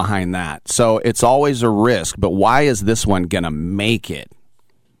 Everyone was behind that. So it's always a risk. But why is this one going to make it?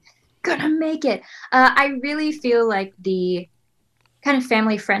 Gonna make it. I really feel like the kind of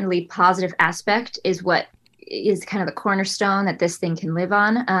family-friendly positive aspect is what is kind of the cornerstone that this thing can live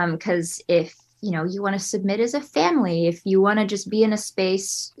on. Because if you want to submit as a family, if you want to just be in a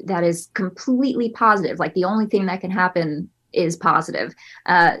space that is completely positive, like the only thing that can happen is positive,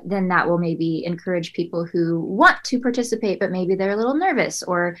 then that will maybe encourage people who want to participate, but maybe they're a little nervous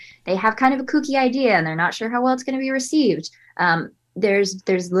or they have kind of a kooky idea and they're not sure how well it's going to be received.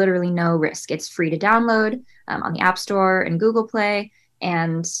 There's literally no risk. It's free to download on the App Store and Google Play,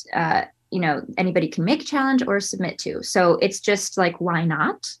 and anybody can make a challenge or submit to. So it's just like, why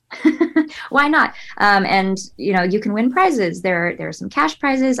not? Why not? And you can win prizes. There are some cash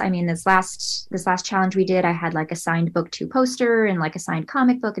prizes. I mean, this last challenge we did, I had like a signed book 2 poster and like a signed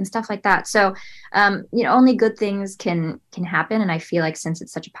comic book and stuff like that. So only good things can happen. And I feel like since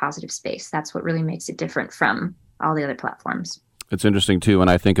it's such a positive space, that's what really makes it different from all the other platforms. It's interesting too when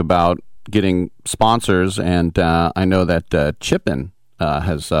I think about getting sponsors, and I know that Chippin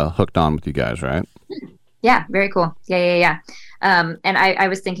has hooked on with you guys, right? Yeah, very cool. Yeah. And I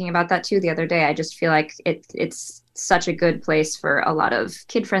was thinking about that too the other day. I just feel like it's such a good place for a lot of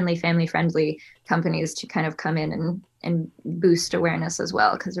kid-friendly, family-friendly companies to kind of come in and boost awareness as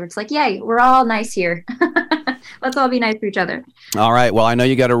well. Because it's like, yay, we're all nice here. Let's all be nice to each other. All right. Well, I know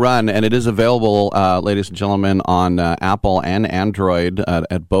you got to run, and it is available, ladies and gentlemen, on Apple and Android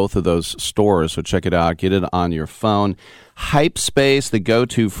at both of those stores. So check it out. Get it on your phone. Hypespace, the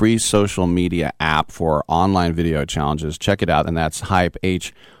go-to free social media app for online video challenges. Check it out, and that's Hype,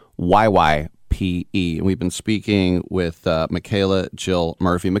 HYYPE. And we've been speaking with Michaela Jill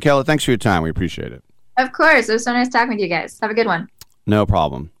Murphy. Michaela, thanks for your time. We appreciate it. Of course. It was so nice talking with you guys. Have a good one. No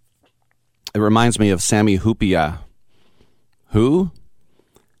problem. It reminds me of Sami Hyypiä. Who?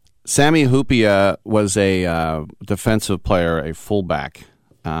 Sami Hyypiä was a defensive player, a fullback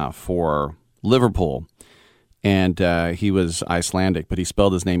for Liverpool. And he was Icelandic, but he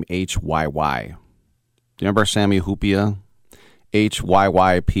spelled his name H-Y-Y. Do you remember Sami Hyypiä?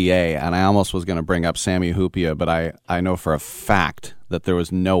 H-Y-Y-P-A. And I almost was going to bring up Sami Hyypiä, but I know for a fact that there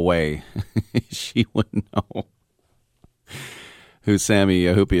was no way she would know who Sami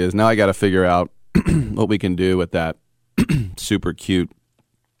Hyypiä is. Now I got to figure out what we can do with that super cute.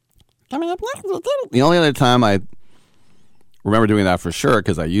 The only other time I remember doing that for sure,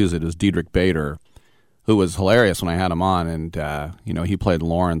 because I use it, is Diedrich Bader, who was hilarious when I had him on. And, he played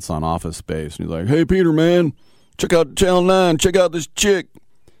Lawrence on Office Space. And he's like, hey, Peter, man, check out Channel 9. Check out this chick.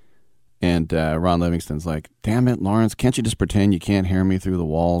 And Ron Livingston's like, damn it, Lawrence, can't you just pretend you can't hear me through the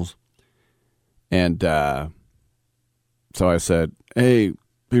walls? And so I said, hey,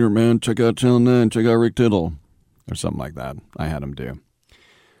 Peter, man, check out Channel 9, check out Rick Tittle, or something like that. I had him do.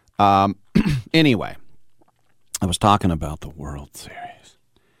 Anyway, I was talking about the World Series.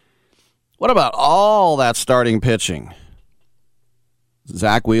 What about all that starting pitching?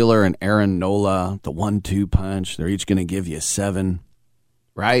 Zach Wheeler and Aaron Nola, the 1-2 punch. They're each going to give you 7,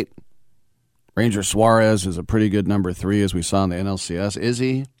 right? Ranger Suarez is a pretty good number 3, as we saw in the NLCS. Is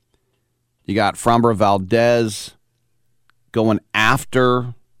he? You got Framber Valdez going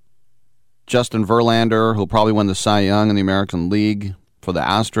after Justin Verlander, who'll probably win the Cy Young in the American League for the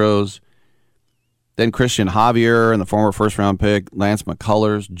Astros. Then Christian Javier and the former first-round pick, Lance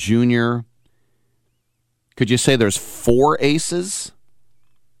McCullers Jr. Could you say there's 4 aces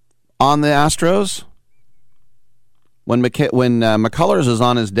on the Astros? When McCullers is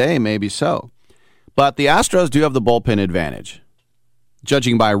on his day, maybe so. But the Astros do have the bullpen advantage,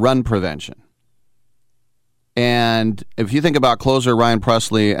 judging by run prevention. And if you think about closer Ryan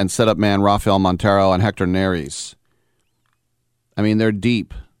Presley and setup man Rafael Montero and Hector Neris, I mean, they're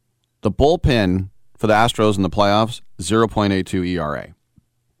deep. The bullpen for the Astros in the playoffs, 0.82 ERA.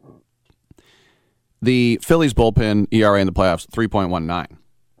 The Phillies bullpen ERA in the playoffs, 3.19.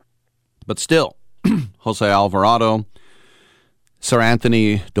 But still, Jose Alvarado, Sir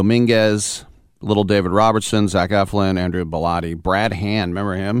Anthony Dominguez, little David Robertson, Zach Eflin, Andrew Bellotti, Brad Hand,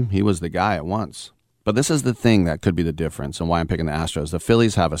 remember him? He was the guy at once. But this is the thing that could be the difference and why I'm picking the Astros. The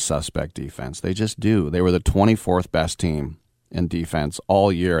Phillies have a suspect defense. They just do. They were the 24th best team in defense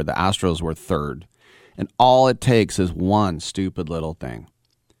all year. The Astros were 3rd. And all it takes is one stupid little thing.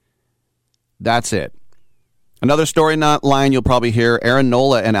 That's it. Another storyline you'll probably hear, Aaron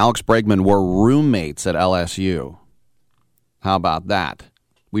Nola and Alex Bregman were roommates at LSU. How about that?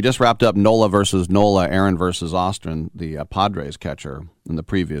 We just wrapped up Nola versus Nola, Aaron versus Austin, the Padres catcher, in the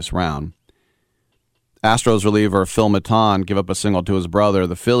previous round. Astros reliever Phil Maton gave up a single to his brother,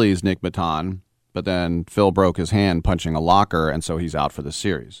 the Phillies' Nick Maton, but then Phil broke his hand punching a locker, and so he's out for the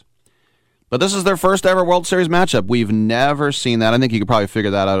series. But this is their first ever World Series matchup. We've never seen that. I think you could probably figure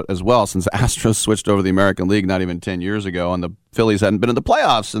that out as well, since the Astros switched over to the American League not even 10 years ago, and the Phillies hadn't been in the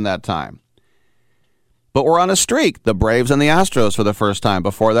playoffs in that time. But we're on a streak. The Braves and the Astros for the first time.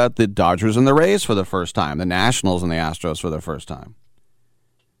 Before that, the Dodgers and the Rays for the first time. The Nationals and the Astros for the first time.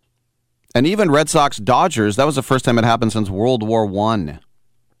 And even Red Sox-Dodgers, that was the first time it happened since World War I.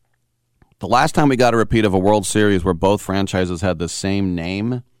 The last time we got a repeat of a World Series where both franchises had the same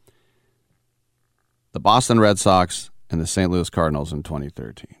name, the Boston Red Sox and the St. Louis Cardinals in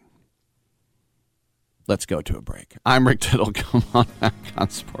 2013. Let's go to a break. I'm Rick Tittle. Come on back on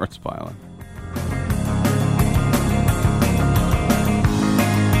Sports Byline.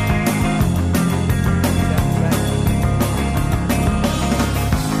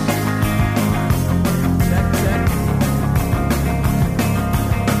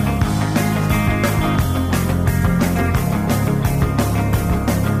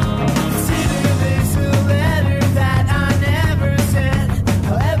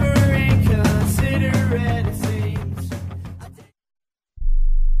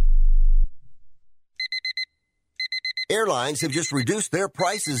 Airlines have just reduced their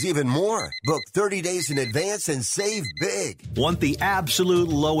prices even more. Book 30 days in advance and save big. Want the absolute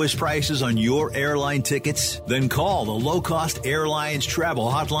lowest prices on your airline tickets? Then call the Low Cost Airlines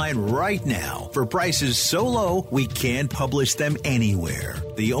Travel Hotline right now for prices so low we can't publish them anywhere.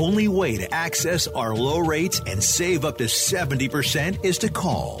 The only way to access our low rates and save up to 70% is to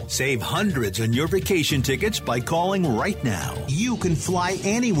call. Save hundreds on your vacation tickets by calling right now. You can fly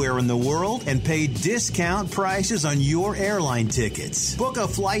anywhere in the world and pay discount prices on your airline tickets. Book a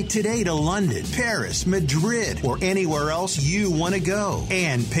flight today to London, Paris, Madrid, or anywhere else you want to go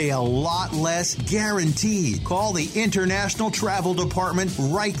and pay a lot less guaranteed. Call the International Travel Department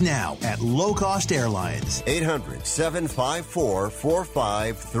right now at Low Cost Airlines.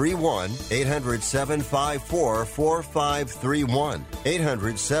 800-754-4531. 800-754-4531.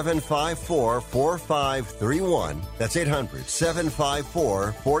 800-754-4531. That's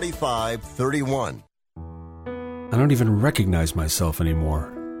 800-754-4531. I don't even recognize myself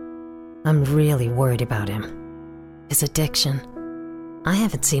anymore. I'm really worried about him. His addiction. I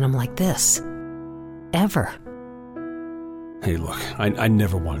haven't seen him like this. Ever. Hey, look, I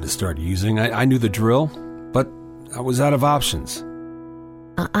never wanted to start using. I knew the drill, but I was out of options.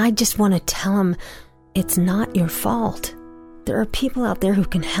 I just want to tell him it's not your fault. There are people out there who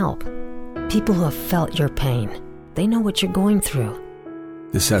can help. People who have felt your pain. They know what you're going through.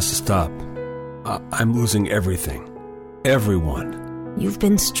 This has to stop. I'm losing everything. Everyone. You've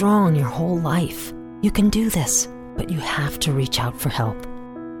been strong your whole life. You can do this, but you have to reach out for help.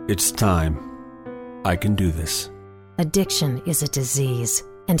 It's time. I can do this. Addiction is a disease,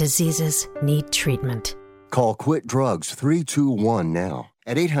 and diseases need treatment. Call Quit Drugs 321 now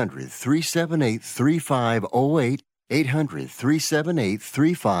at 800-378-3508.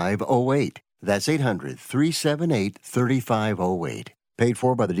 800-378-3508. That's 800-378-3508. Paid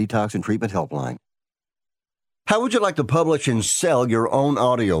for by the Detox and Treatment Helpline. How would you like to publish and sell your own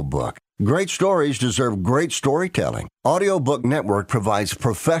audiobook? Great stories deserve great storytelling. Audiobook Network provides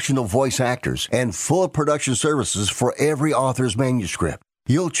professional voice actors and full production services for every author's manuscript.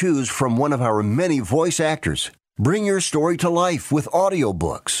 You'll choose from one of our many voice actors. Bring your story to life with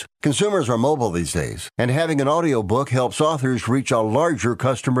audiobooks. Consumers are mobile these days, and having an audiobook helps authors reach a larger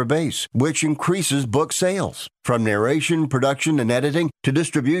customer base, which increases book sales. From narration, production, and editing to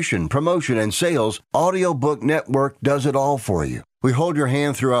distribution, promotion, and sales, Audiobook Network does it all for you. We hold your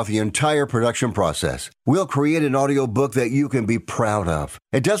hand throughout the entire production process. We'll create an audiobook that you can be proud of.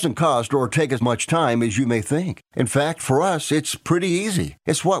 It doesn't cost or take as much time as you may think. In fact, for us, it's pretty easy.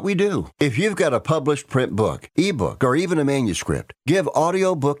 It's what we do. If you've got a published print book, ebook, or even a manuscript, give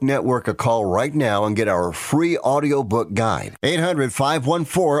Audiobook Network a call right now and get our free audiobook guide.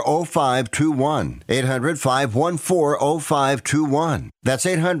 800-514-0521. 800-514-0521. That's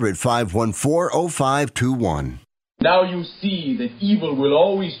 800-514-0521. Now you see that evil will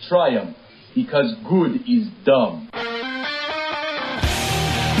always triumph because good is dumb.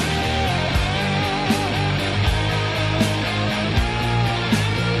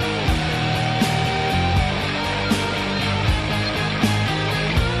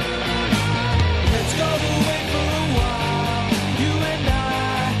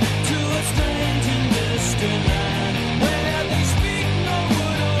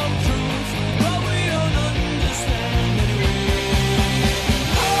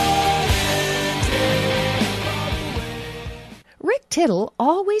 Rick Tittle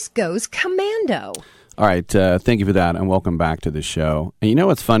always goes commando. All right, thank you for that, and welcome back to the show. And you know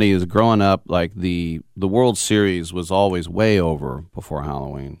what's funny is growing up, like the World Series was always way over before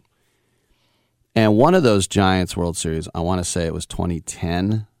Halloween. And one of those Giants World Series, I want to say it was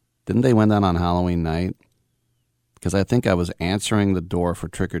 2010. Didn't they win that on Halloween night? Because I think I was answering the door for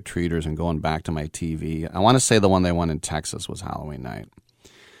trick-or-treaters and going back to my TV. I want to say the one they won in Texas was Halloween night.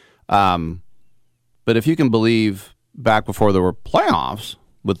 But if you can believe, back before there were playoffs,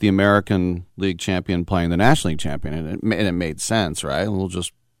 with the American League champion playing the National League champion, and it made sense, right? We'll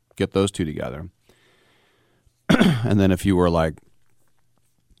just get those two together. And then if you were like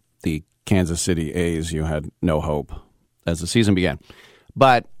the Kansas City A's, you had no hope as the season began.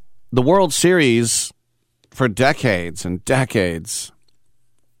 But the World Series, for decades and decades,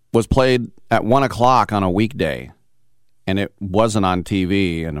 was played at 1 o'clock on a weekday. And it wasn't on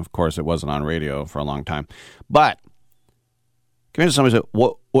TV, and of course it wasn't on radio for a long time. But come here, somebody said,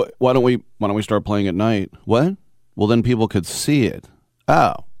 why don't we start playing at night? What? Well, then people could see it.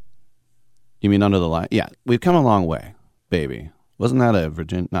 Oh. You mean under the light? Yeah, we've come a long way, baby. Wasn't that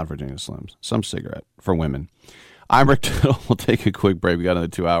not Virginia Slims, some cigarette for women. I'm Rick Tittle. We'll take a quick break. We got another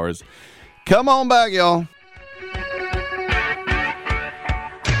 2 hours. Come on back, y'all.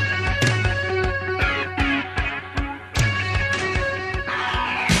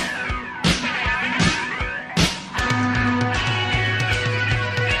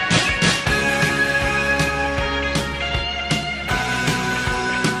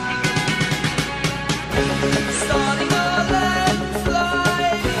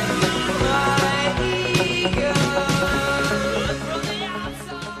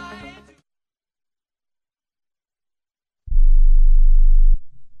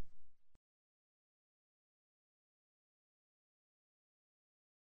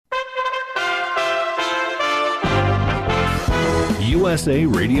 USA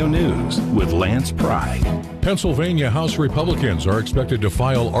Radio News with Lance Pry. Pennsylvania House Republicans are expected to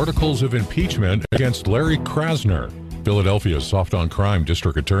file articles of impeachment against Larry Krasner, Philadelphia's soft-on-crime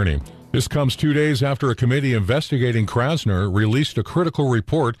district attorney. This comes 2 days after a committee investigating Krasner released a critical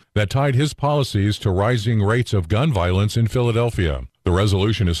report that tied his policies to rising rates of gun violence in Philadelphia. The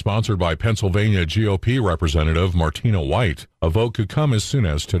resolution is sponsored by Pennsylvania GOP Representative Martina White. A vote could come as soon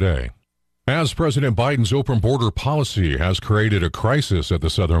as today. As President Biden's open border policy has created a crisis at the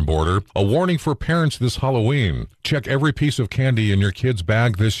southern border, a warning for parents this Halloween. Check every piece of candy in your kid's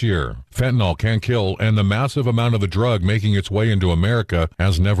bag this year. Fentanyl can kill, and the massive amount of the drug making its way into America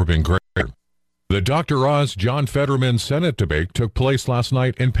has never been greater. The Dr. Oz John Fetterman Senate debate took place last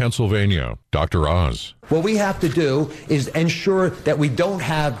night in Pennsylvania. Dr. Oz. What we have to do is ensure that we don't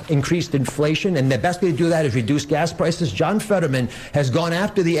have increased inflation, and the best way to do that is reduce gas prices. John Fetterman has gone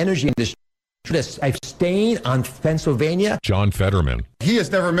after the energy industry. I've stayed on Pennsylvania. John Fetterman. He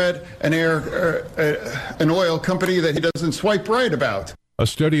has never met an oil company that he doesn't swipe right about. A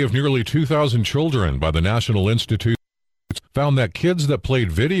study of nearly 2,000 children by the National Institute found that kids that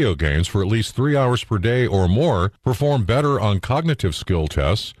played video games for at least 3 hours per day or more performed better on cognitive skill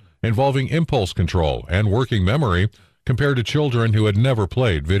tests involving impulse control and working memory compared to children who had never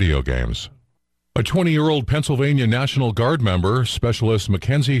played video games. A 20-year-old Pennsylvania National Guard member, Specialist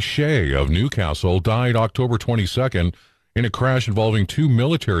Mackenzie Shea of Newcastle, died October 22nd in a crash involving 2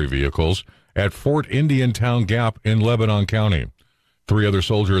 military vehicles at Fort Indiantown Gap in Lebanon County. 3 other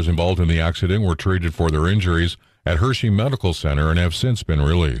soldiers involved in the accident were treated for their injuries at Hershey Medical Center and have since been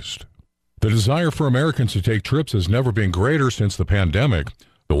released. The desire for Americans to take trips has never been greater since the pandemic.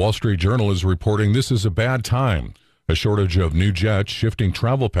 The Wall Street Journal is reporting this is a bad time. A shortage of new jets, shifting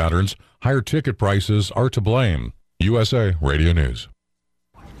travel patterns, higher ticket prices are to blame. USA Radio News.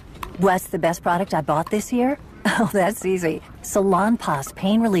 What's the best product I bought this year? Oh, that's easy. Salonpas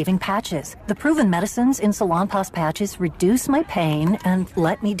pain-relieving patches. The proven medicines in Salonpas patches reduce my pain and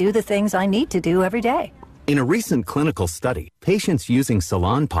let me do the things I need to do every day. In a recent clinical study, patients using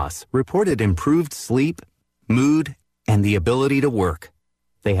Salonpas reported improved sleep, mood, and the ability to work.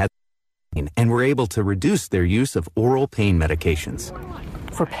 They had and were able to reduce their use of oral pain medications.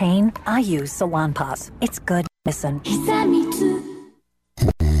 For pain, I use Salonpas. It's good medicine.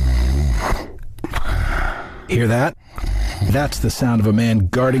 Hear that? That's the sound of a man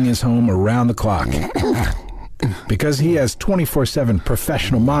guarding his home around the clock. Because he has 24/7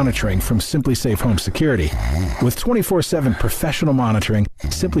 professional monitoring from SimpliSafe Home Security. With 24/7 professional monitoring,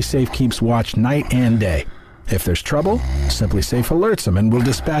 SimpliSafe keeps watch night and day. If there's trouble, SimpliSafe alerts them and will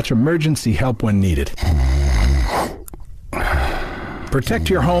dispatch emergency help when needed. Protect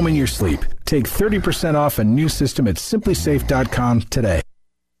your home and your sleep. Take 30% off a new system at SimpliSafe.com today.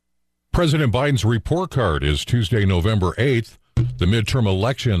 President Biden's report card is Tuesday, November 8th. The midterm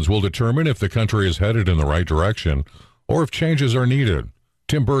elections will determine if the country is headed in the right direction or if changes are needed.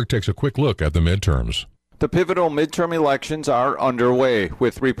 Tim Berg takes a quick look at the midterms. The pivotal midterm elections are underway,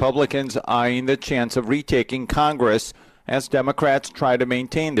 with Republicans eyeing the chance of retaking Congress as Democrats try to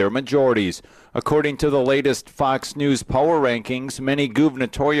maintain their majorities. According to the latest Fox News power rankings, many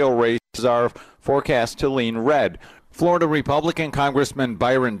gubernatorial races are forecast to lean red. Florida Republican Congressman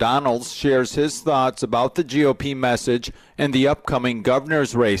Byron Donalds shares his thoughts about the GOP message and the upcoming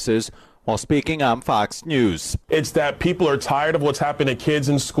governor's races while speaking on Fox News. It's that people are tired of what's happening to kids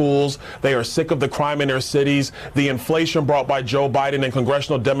in schools. They are sick of the crime in their cities. The inflation brought by Joe Biden and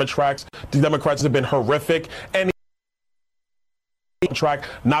congressional Democrats have been horrific. And track,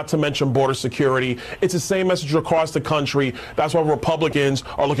 not to mention border security. It's the same message across the country. That's why Republicans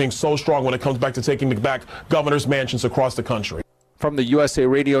are looking so strong when it comes back to taking back governor's mansions across the country. From the USA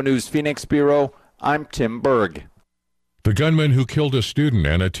Radio News Phoenix Bureau, I'm Tim Berg. The gunman who killed a student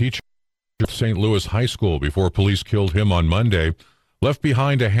and a teacher at St. Louis High School before police killed him on Monday left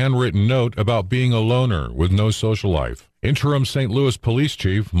behind a handwritten note about being a loner with no social life. Interim St. Louis Police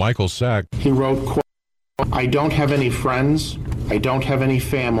Chief Michael Sack. He wrote, quote, "I don't have any friends. I don't have any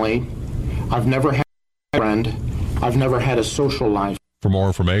family. I've never had a friend. I've never had a social life." For more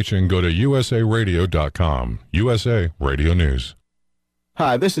information, go to usaradio.com. USA Radio News.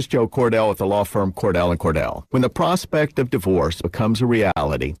 Hi, this is Joe Cordell with the law firm Cordell & Cordell. When the prospect of divorce becomes a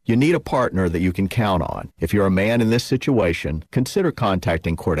reality, you need a partner that you can count on. If you're a man in this situation, consider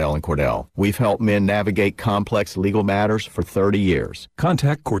contacting Cordell & Cordell. We've helped men navigate complex legal matters for 30 years.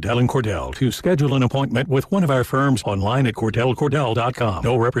 Contact Cordell & Cordell to schedule an appointment with one of our firms online at CordellCordell.com.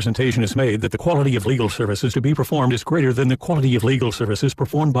 No representation is made that the quality of legal services to be performed is greater than the quality of legal services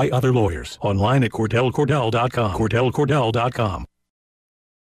performed by other lawyers. Online at CordellCordell.com. CordellCordell.com.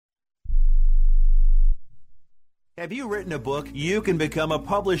 Have you written a book? You can become a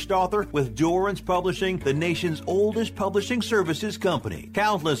published author with Dorrance Publishing, the nation's oldest publishing services company.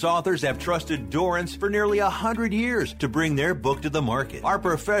 Countless authors have trusted Dorrance for nearly 100 years to bring their book to the market. Our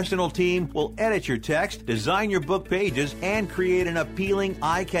professional team will edit your text, design your book pages, and create an appealing,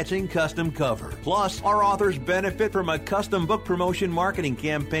 eye-catching custom cover. Plus, our authors benefit from a custom book promotion marketing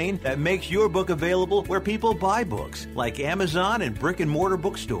campaign that makes your book available where people buy books, like Amazon and brick-and-mortar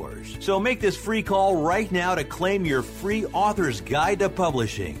bookstores. So make this free call right now to claim your free author's guide to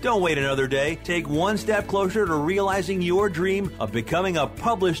publishing. Don't wait another day. Take one step closer to realizing your dream of becoming a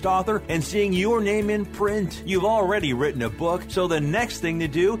published author and seeing your name in print. You've already written a book, so the next thing to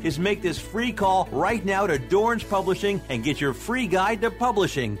do is make this free call right now to Dorrance Publishing and get your free guide to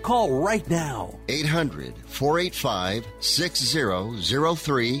publishing. Call right now.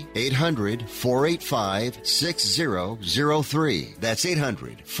 800-485-6003. 800-485-6003. That's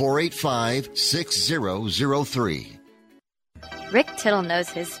 800-485-6003. Rick Tittle knows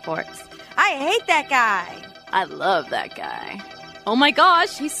his sports. I hate that guy. I love that guy. Oh my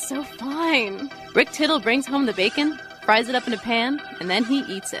gosh, he's so fine. Rick Tittle brings home the bacon, fries it up in a pan, and then he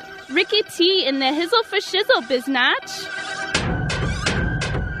eats it. Ricky T in the hizzle for shizzle, biznatch.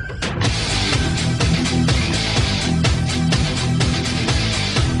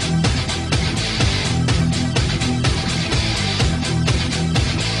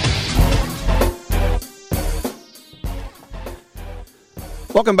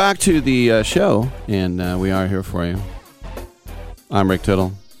 Welcome back to the show, and we are here for you. I'm Rick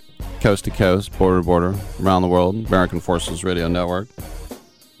Tittle, coast to coast, border to border, around the world, American Forces Radio Network.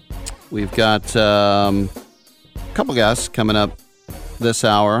 We've got a couple guests coming up this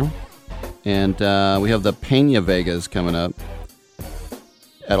hour, and we have the Pena Vegas coming up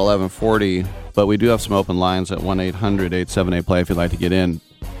at 11:40, but we do have some open lines at 1-800-878-PLAY if you'd like to get in.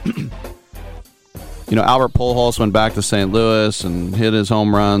 You know, Albert Pujols went back to St. Louis and hit his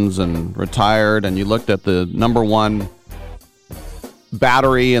home runs and retired, and you looked at the number one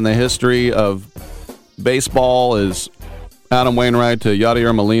battery in the history of baseball is Adam Wainwright to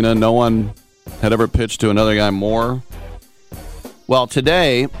Yadier Molina. No one had ever pitched to another guy more. Well,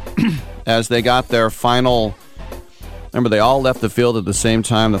 today, as they got their final, remember they all left the field at the same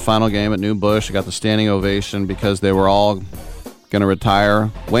time, the final game at New Busch, they got the standing ovation because they were all going to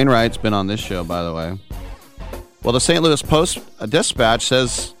retire. Wainwright's been on this show, by the way. Well, the St. Louis Post-Dispatch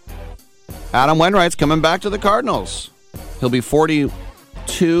says Adam Wainwright's coming back to the Cardinals. He'll be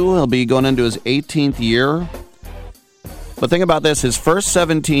 42. He'll be going into his 18th year. But think about this. His first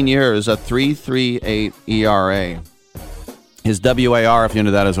 17 years, a 3.38 ERA. His WAR, if you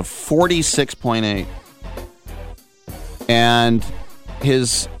know that, is a 46.8. And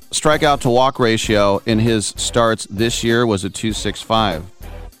his strikeout to walk ratio in his starts this year was a 2.65.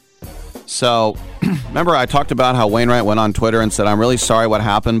 So, remember I talked about how Wainwright went on Twitter and said, I'm really sorry what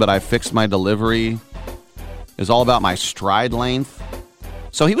happened, but I fixed my delivery. It's all about my stride length.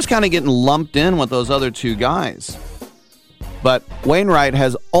 So he was kind of getting lumped in with those other two guys. But Wainwright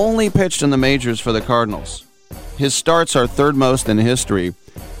has only pitched in the majors for the Cardinals. His starts are third most in history.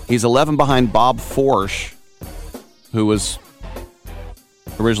 He's 11 behind Bob Forsch, who was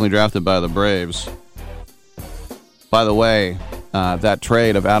originally drafted by the Braves. By the way, that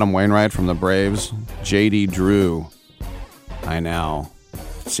trade of Adam Wainwright from the Braves, J.D. Drew, I know.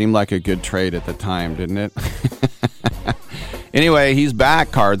 Seemed like a good trade at the time, didn't it? Anyway, he's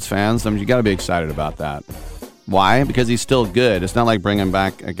back, Cards fans. I mean, you got to be excited about that. Why? Because he's still good. It's not like bringing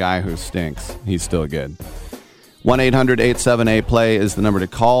back a guy who stinks. He's still good. 1-800-878-PLAY is the number to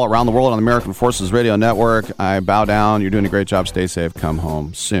call. Around the world on the American Forces Radio Network. I bow down. You're doing a great job. Stay safe. Come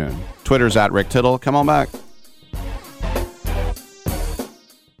home soon. Twitter's at Rick Tittle. Come on back.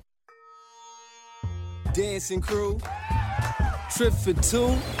 Dancing crew, trip for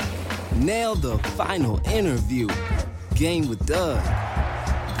two, nailed the final interview. Game with Doug,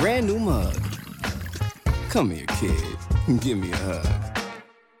 brand new mug. Come here, kid, give me a hug.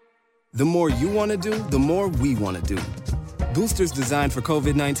 The more you want to do, the more we want to do. Boosters designed for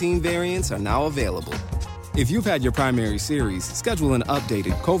COVID-19 variants are now available. If you've had your primary series, schedule an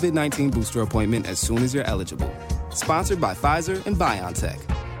updated COVID-19 booster appointment as soon as you're eligible. Sponsored by Pfizer and BioNTech.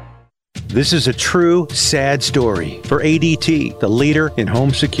 This is a true, sad story for ADT, the leader in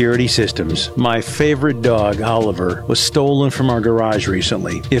home security systems. My favorite dog, Oliver, was stolen from our garage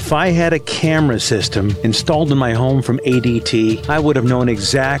recently. If I had a camera system installed in my home from ADT, I would have known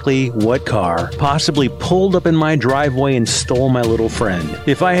exactly what car possibly pulled up in my driveway and stole my little friend.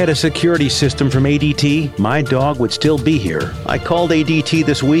 If I had a security system from ADT, my dog would still be here. I called ADT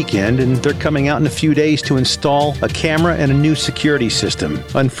this weekend, and they're coming out in a few days to install a camera and a new security system.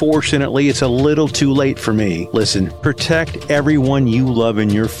 Unfortunately, Unfortunately, it's a little too late for me. Listen, protect everyone you love in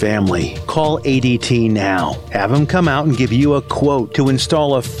your family. Call ADT now. Have them come out and give you a quote to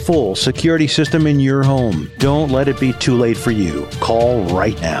install a full security system in your home. Don't let it be too late for you. Call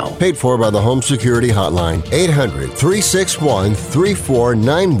right now. Paid for by the Home Security Hotline.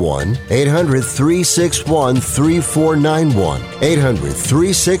 800-361-3491. 800-361-3491.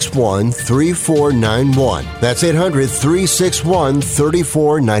 800-361-3491. That's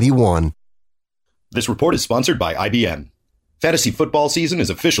 800-361-3491. This report is sponsored by IBM. Fantasy football season is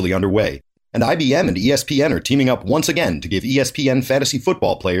officially underway, and IBM and ESPN are teaming up once again to give ESPN fantasy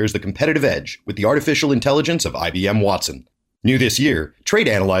football players the competitive edge with the artificial intelligence of IBM Watson. New this year, Trade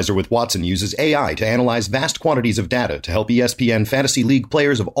Analyzer with Watson uses AI to analyze vast quantities of data to help ESPN Fantasy League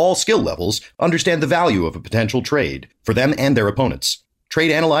players of all skill levels understand the value of a potential trade for them and their opponents.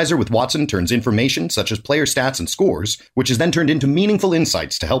 Trade Analyzer with Watson turns information such as player stats and scores, which is then turned into meaningful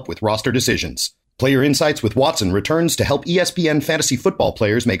insights to help with roster decisions. Player Insights with Watson returns to help ESPN fantasy football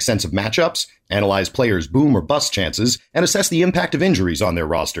players make sense of matchups, analyze players' boom or bust chances, and assess the impact of injuries on their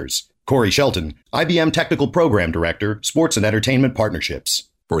rosters. Corey Shelton, IBM Technical Program Director, Sports and Entertainment Partnerships.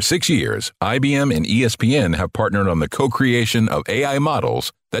 For 6 years, IBM and ESPN have partnered on the co-creation of AI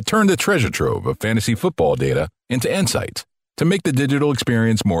models that turn the treasure trove of fantasy football data into insights to make the digital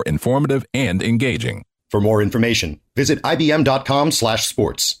experience more informative and engaging. For more information, visit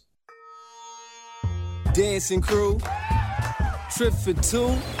ibm.com/sports. Dancing crew, trip for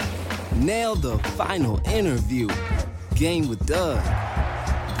two, nail the final interview. Game with Doug,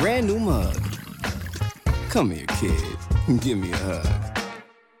 brand new mug. Come here, kid, give me a hug.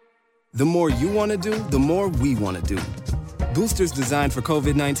 The more you want to do, the more we want to do. Boosters designed for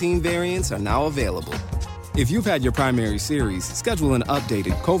COVID-19 variants are now available. If you've had your primary series, schedule an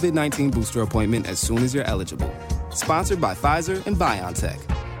updated COVID-19 booster appointment as soon as you're eligible. Sponsored by Pfizer and BioNTech.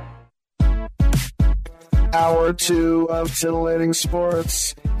 Hour 2 of titillating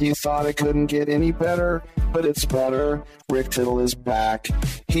sports. You thought it couldn't get any better, but it's better. Rick Tittle is back.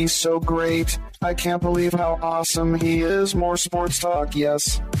 He's so great. I can't believe how awesome he is. More sports talk,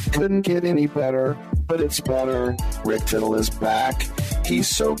 yes. Couldn't get any better, but it's better. Rick Tittle is back. He's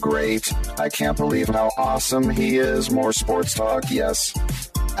so great. I can't believe how awesome he is. More sports talk, yes.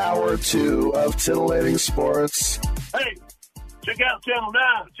 Hour 2 of titillating sports. Hey, check out Channel 9.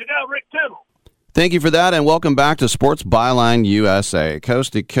 Check out Rick Tittle. Thank you for that, and welcome back to Sports Byline USA,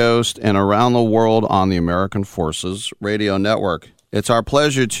 coast to coast and around the world on the American Forces Radio Network. It's our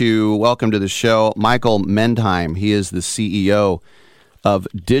pleasure to welcome to the show Michael Mendheim. He is the CEO of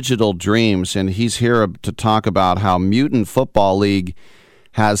Digital Dreams, and he's here to talk about how Mutant Football League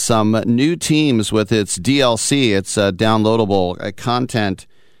has some new teams with its DLC, its downloadable content.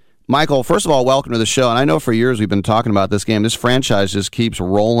 Michael, first of all, welcome to the show. And I know for years we've been talking about this game. This franchise just keeps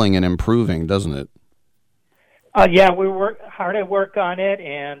rolling and improving, doesn't it? Yeah, we work hard at work on it,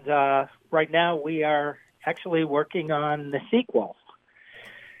 and right now we are actually working on the sequel.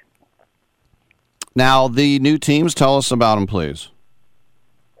 Now, the new teams, tell us about them, please.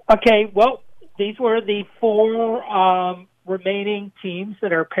 Okay, well, these were the 4 remaining teams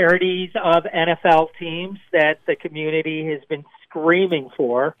that are parodies of NFL teams that the community has been screaming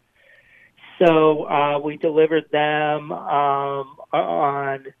for. So we delivered them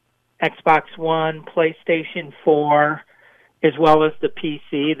on Xbox One, PlayStation 4, as well as the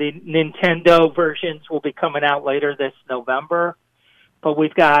PC. The Nintendo versions will be coming out later this November. But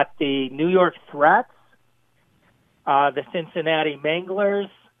we've got the New York Threats, the Cincinnati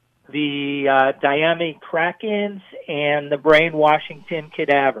Manglers, the Miami Krakens, and the Brain Washington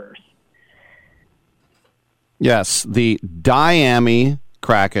Cadavers. Yes, the Miami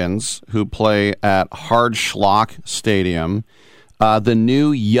Krakens, who play at Hard Schlock Stadium. The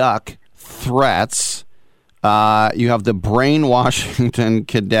new Yuck Threats. You have the Brain Washington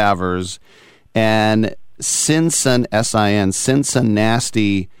Cadavers. And Cincinnati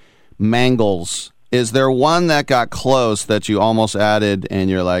Mangles. Is there one that got close that you almost added and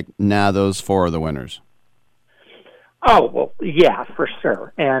you're like, nah, those 4 are the winners? Oh, well, yeah, for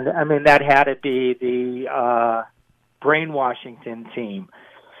sure. And, I mean, that had to be the Brain Washington team.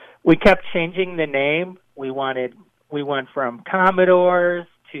 We kept changing the name. We went from Commodores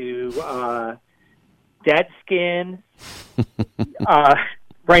to Deadskins,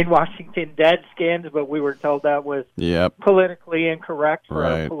 Brain Washington Deadskins, but we were told that was politically incorrect for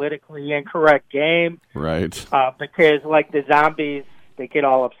a politically incorrect game. Right. Because, like the zombies, they get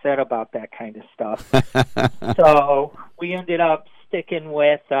all upset about that kind of stuff. So we ended up sticking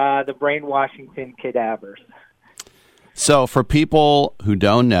with the Brain Washington Cadavers. So for people who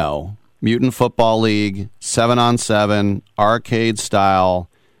don't know, Mutant Football League, 7-on-7, arcade style,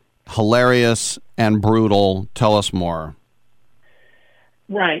 hilarious and brutal. Tell us more.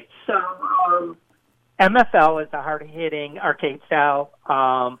 Right. So MFL is a hard-hitting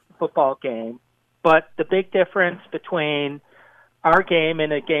arcade-style football game, but the big difference between our game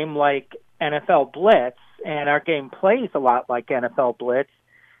and a game like NFL Blitz, and our game plays a lot like NFL Blitz,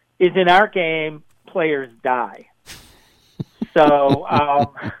 is in our game, players die. So,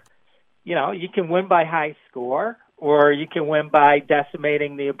 you can win by high score, or you can win by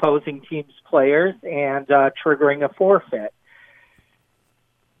decimating the opposing team's players and triggering a forfeit.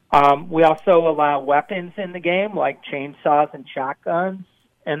 We also allow weapons in the game, like chainsaws and shotguns.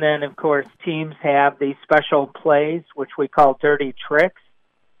 And then, of course, teams have these special plays, which we call dirty tricks.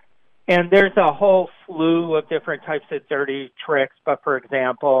 And there's a whole slew of different types of dirty tricks. But, for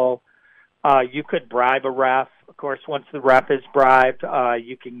example, you could bribe a ref. Of course, once the ref is bribed,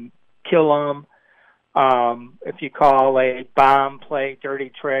 you can kill him. If you call a bomb play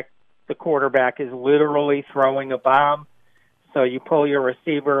dirty trick, the quarterback is literally throwing a bomb. So you pull your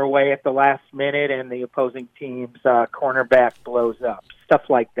receiver away at the last minute, and the opposing team's cornerback blows up. Stuff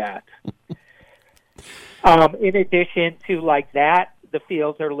like that. In addition to like that, the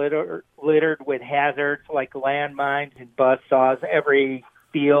fields are littered with hazards like landmines and buzzsaws. Every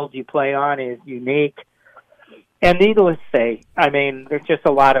field you play on is unique. And needless to say, there's just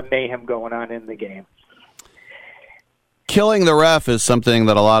a lot of mayhem going on in the game. Killing the ref is something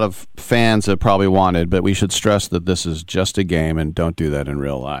that a lot of fans have probably wanted, but we should stress that this is just a game and don't do that in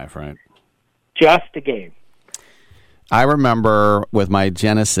real life, right? Just a game. I remember with my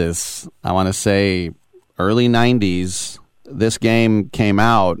Genesis, I want to say early 90s, this game came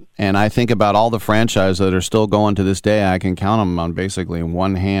out, and I think about all the franchises that are still going to this day. I can count them on basically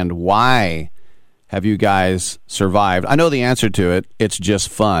one hand. Why have you guys survived? I know the answer to it. It's just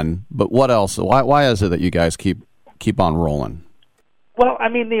fun. But what else? Why is it that you guys keep on rolling? Well,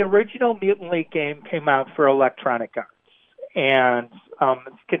 the original Mutant League game came out for Electronic Arts, and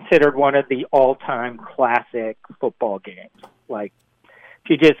it's considered one of the all-time classic football games. Like,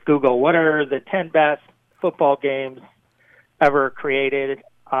 if you just Google what are the 10 best football games ever created,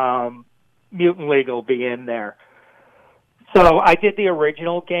 Mutant League will be in there. So I did the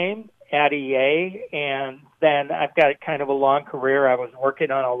original game at EA, and then I've got kind of a long career. I was working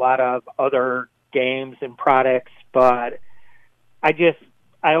on a lot of other games and products, but I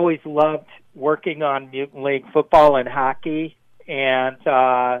always loved working on Mutant League football and hockey, and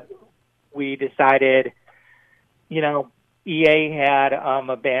we decided, EA had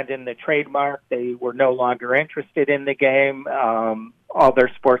abandoned the trademark. They were no longer interested in the game. All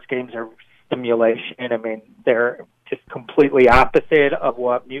their sports games are simulation. They're just completely opposite of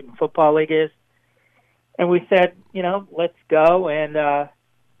what Mutant Football League is. And we said, let's go and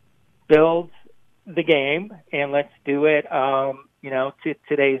build the game, and let's do it, to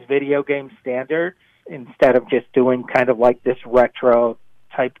today's video game standards instead of just doing kind of like this retro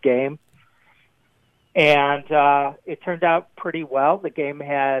type game. And it turned out pretty well. The game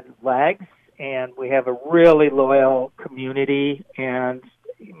had legs, and we have a really loyal community. And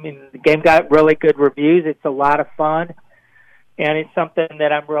the game got really good reviews. It's a lot of fun, and it's something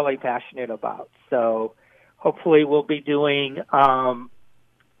that I'm really passionate about. So hopefully we'll be doing a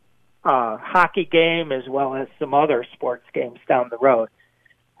hockey game as well as some other sports games down the road.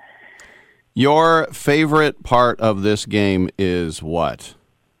 Your favorite part of this game is what?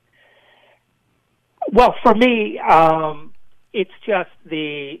 Well, for me, it's just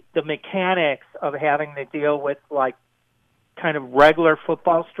the mechanics of having to deal with like kind of regular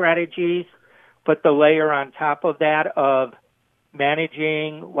football strategies, but the layer on top of that of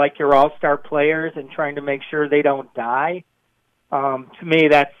managing like your all-star players and trying to make sure they don't die. To me,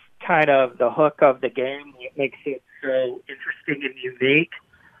 that's kind of the hook of the game. It makes it so interesting and unique.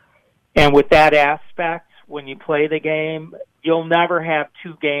 And with that aspect, when you play the game, you'll never have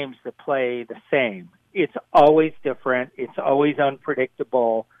two games that play the same. It's always different, it's always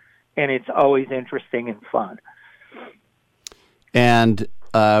unpredictable, and it's always interesting and fun. And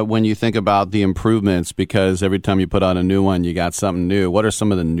when you think about the improvements, because every time you put out a new one, you got something new, what are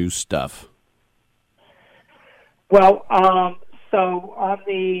some of the new stuff? Well, so on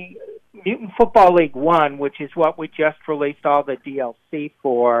the Mutant Football League 1, which is what we just released all the DLC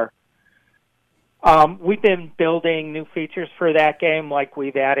for, we've been building new features for that game. Like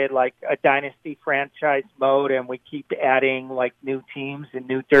we've added like a Dynasty franchise mode, and we keep adding like new teams and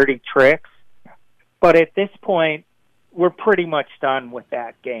new dirty tricks. But at this point, we're pretty much done with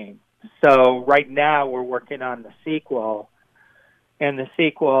that game. So right now we're working on the sequel, and the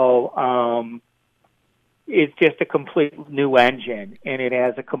sequel is just a complete new engine, and it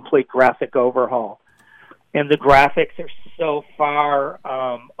has a complete graphic overhaul. and the graphics are so far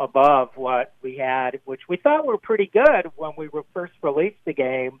above what we had, which we thought were pretty good when we first released the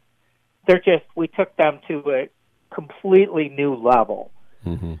game. We took them to a completely new level.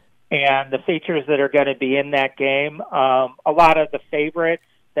 Mm-hmm. And the features that are going to be in that game, a lot of the favorites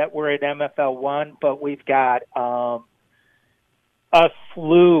that were in MFL 1, but we've got a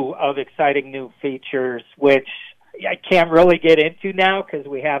slew of exciting new features, which I can't really get into now because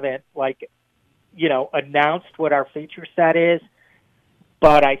we haven't, announced what our feature set is.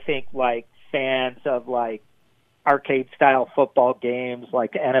 But I think, fans of, arcade-style football games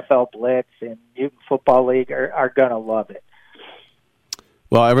like NFL Blitz and Mutant Football League are going to love it.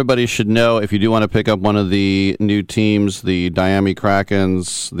 Well, everybody should know, if you do want to pick up one of the new teams, the Miami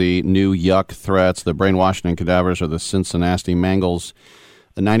Krakens, the new Yuck Threats, the Brain Washington Cadavers, or the Cincinnati Mangles,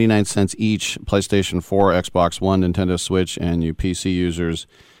 99 cents each, PlayStation 4, Xbox One, Nintendo Switch, and you PC users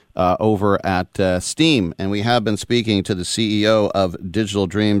over at Steam. And we have been speaking to the CEO of Digital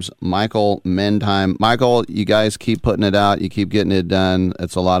Dreams, Michael Mendheim. Michael, you guys keep putting it out. You keep getting it done.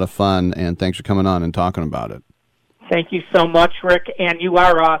 It's a lot of fun, and thanks for coming on and talking about it. Thank you so much, Rick, and you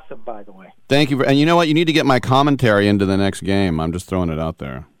are awesome, by the way. Thank you. And you know what? You need to get my commentary into the next game. I'm just throwing it out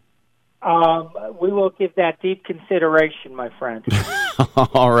there. We will give that deep consideration, my friend.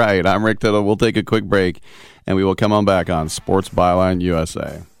 All right. I'm Rick Tittle. We'll take a quick break, and we will come on back on Sports Byline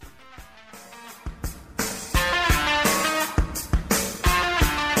USA.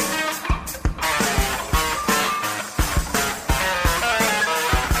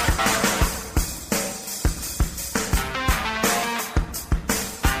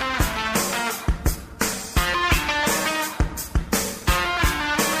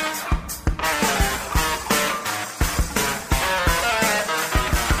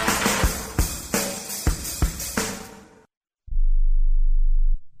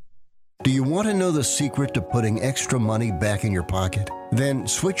 Want to know the secret to putting extra money back in your pocket? Then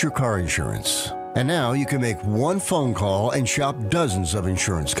switch your car insurance. And now you can make one phone call and shop dozens of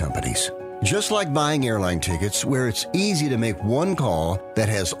insurance companies. Just like buying airline tickets, where it's easy to make one call that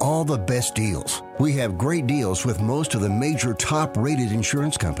has all the best deals. We have great deals with most of the major top-rated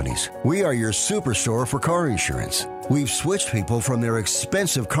insurance companies. We are your superstore for car insurance. We've switched people from their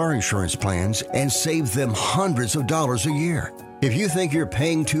expensive car insurance plans and saved them hundreds of dollars a year. If you think you're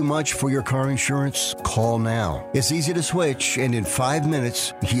paying too much for your car insurance, call now. It's easy to switch, and in 5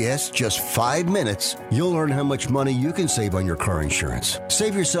 minutes, yes, just 5 minutes, you'll learn how much money you can save on your car insurance.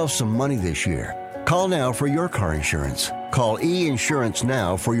 Save yourself some money this year. Call now for your car insurance. Call E-Insurance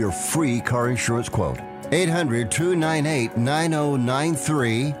now for your free car insurance quote.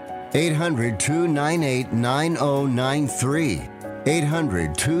 800-298-9093. 800-298-9093.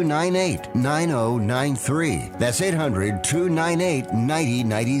 800-298-9093. That's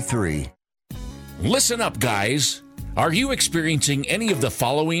 800-298-9093. Listen up, guys. Are you experiencing any of the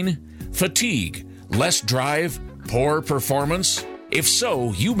following? Fatigue, less drive, poor performance? If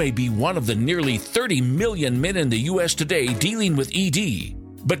so, you may be one of the nearly 30 million men in the U.S. today dealing with ED.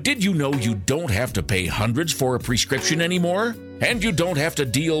 But did you know you don't have to pay hundreds for a prescription anymore? And you don't have to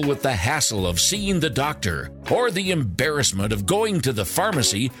deal with the hassle of seeing the doctor or the embarrassment of going to the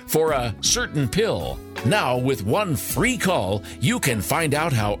pharmacy for a certain pill. Now, with one free call, you can find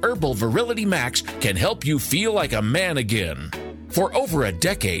out how Herbal Virility Max can help you feel like a man again. For over a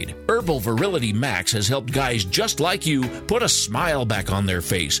decade, Herbal Virility Max has helped guys just like you put a smile back on their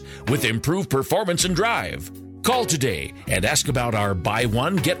face with improved performance and drive. Call today and ask about our buy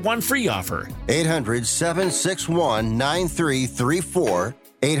one, get one free offer. 800-761-9334.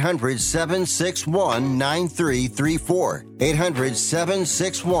 800-761-9334.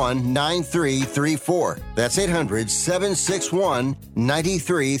 800-761-9334. That's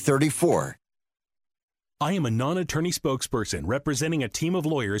 800-761-9334. I am a non-attorney spokesperson representing a team of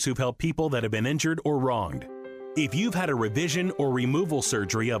lawyers who've helped people that have been injured or wronged. If you've had a revision or removal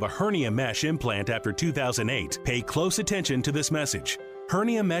surgery of a hernia mesh implant after 2008, pay close attention to this message.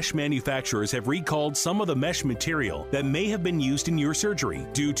 Hernia mesh manufacturers have recalled some of the mesh material that may have been used in your surgery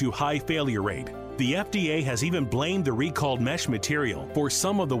due to high failure rate. The FDA has even blamed the recalled mesh material for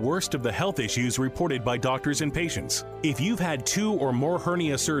some of the worst of the health issues reported by doctors and patients. If you've had 2 or more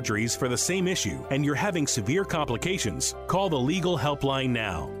hernia surgeries for the same issue and you're having severe complications, call the legal helpline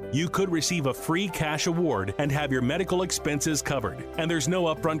now. You could receive a free cash award and have your medical expenses covered. And there's no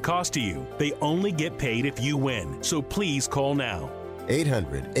upfront cost to you. They only get paid if you win. So please call now.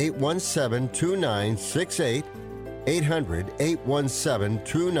 800-817-2968.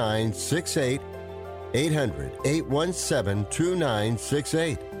 800-817-2968.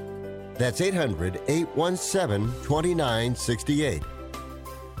 800-817-2968. That's 800-817-2968.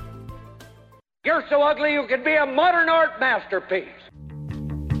 You're so ugly you could be a modern art masterpiece.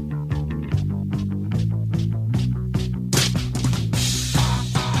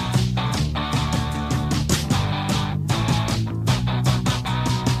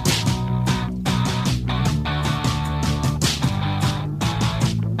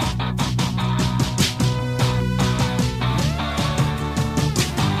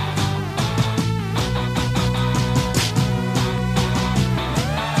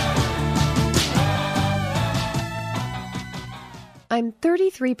 I'm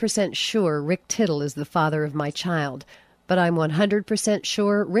 33% sure Rick Tittle is the father of my child, but I'm 100%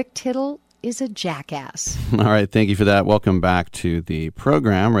 sure Rick Tittle is a jackass. All right, thank you for that. Welcome back to the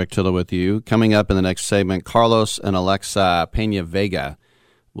program. Rick Tittle with you. Coming up in the next segment, Carlos and Alexa Pena-Vega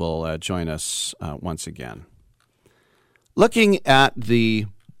will join us once again. Looking at I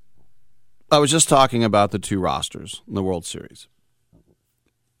was just talking about the two rosters in the World Series.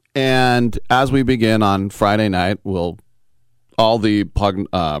 And as we begin on Friday night, all the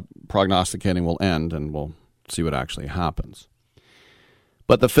prognosticating will end, and we'll see what actually happens.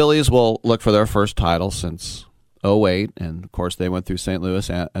 But the Phillies will look for their first title since 2008, and of course they went through St. Louis,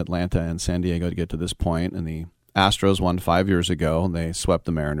 Atlanta, and San Diego to get to this point, and the Astros won 5 years ago, and they swept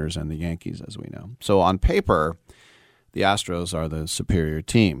the Mariners and the Yankees, as we know. So on paper, the Astros are the superior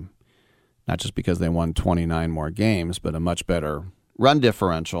team, not just because they won 29 more games, but a much better run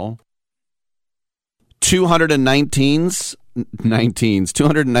differential. 219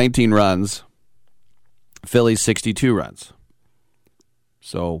 runs, Phillies 62 runs.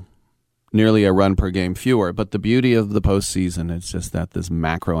 So nearly a run per game fewer. But the beauty of the postseason is just that this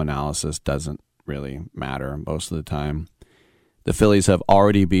macro analysis doesn't really matter most of the time. The Phillies have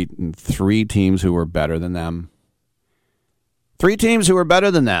already beaten 3 teams who were better than them. 3 teams who were better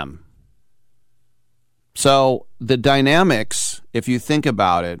than them. So the dynamics, if you think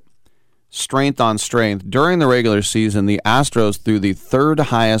about it, strength on strength. During the regular season, the Astros threw the 3rd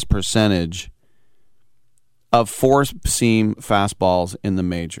highest percentage of four-seam fastballs in the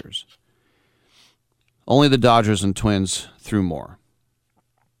majors. Only the Dodgers and Twins threw more.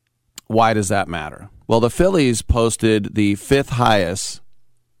 Why does that matter? Well, the Phillies posted the 5th highest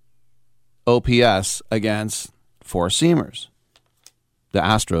OPS against four-seamers. The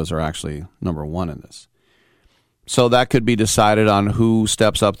Astros are actually number 1 in this. So that could be decided on who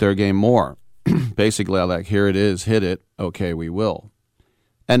steps up their game more. Basically, like, here it is, hit it, okay, we will.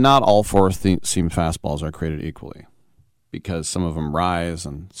 And not all four-seam fastballs are created equally, because some of them rise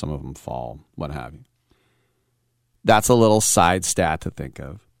and some of them fall, what have you. That's a little side stat to think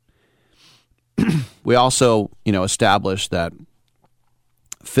of. We also, established that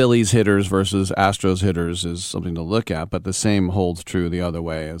Phillies hitters versus Astros hitters is something to look at, but the same holds true the other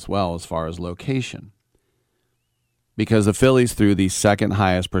way as well as far as location. Because the Phillies threw the 2nd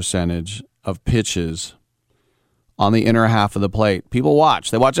highest percentage of pitches on the inner half of the plate. People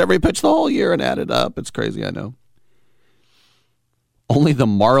watch. They watch every pitch the whole year and add it up. It's crazy, I know. Only the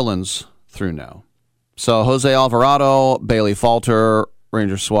Marlins threw no. So Jose Alvarado, Bailey Falter,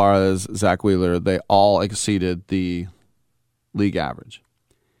 Ranger Suarez, Zach Wheeler, they all exceeded the league average.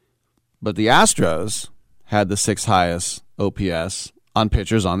 But the Astros had the 6th highest OPS on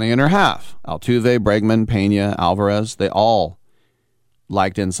pitchers on the inner half. Altuve, Bregman, Pena, Alvarez, they all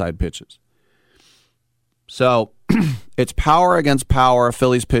liked inside pitches. So it's power against power,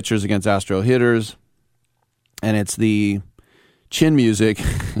 Phillies pitchers against Astro hitters, and it's the chin music.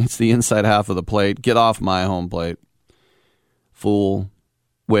 It's the inside half of the plate. Get off my home plate, fool,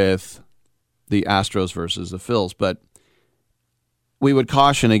 with the Astros versus the Phils. But we would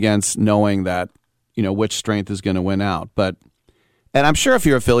caution against knowing that, which strength is going to win out. And I'm sure if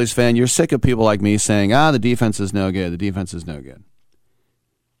you're a Phillies fan, you're sick of people like me saying, the defense is no good. The defense is no good.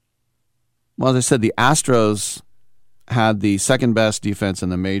 Well, as I said, the Astros had the 2nd best defense in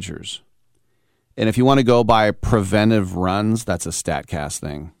the majors. And if you want to go by preventive runs, that's a StatCast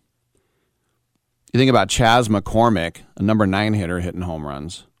thing. You think about Chas McCormick, a number 9 hitter hitting home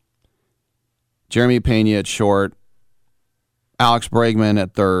runs. Jeremy Pena at short. Alex Bregman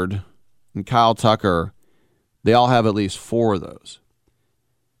at 3rd. And Kyle Tucker. They all have at least 4 of those.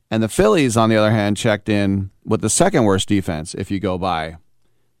 And the Phillies, on the other hand, checked in with the 2nd worst defense if you go by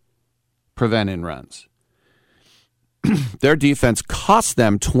preventing runs. Their defense cost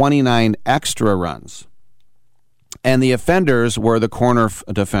them 29 extra runs. And the offenders were the corner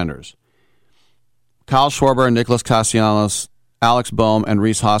defenders. Kyle Schwarber, Nicholas Castellanos, Alex Bohm, and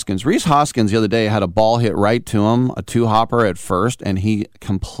Rhys Hoskins. Rhys Hoskins the other day had a ball hit right to him, a 2-hopper at first, and he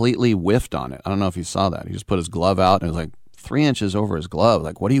completely whiffed on it. I don't know if you saw that. He just put his glove out, and it was like 3 inches over his glove.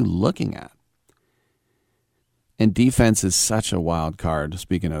 Like, what are you looking at? And defense is such a wild card,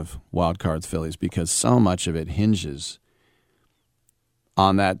 speaking of wild cards, Phillies, because so much of it hinges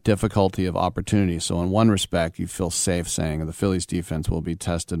on that difficulty of opportunity. So in one respect, you feel safe saying the Phillies defense will be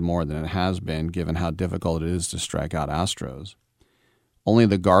tested more than it has been, given how difficult it is to strike out Astros. Only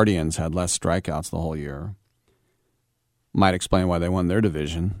the Guardians had less strikeouts the whole year. Might explain why they won their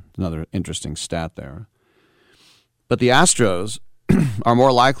division. Another interesting stat there. But the Astros are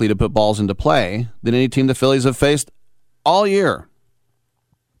more likely to put balls into play than any team the Phillies have faced all year.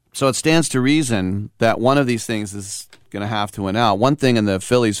 So it stands to reason that one of these things is going to have to win out. One thing in the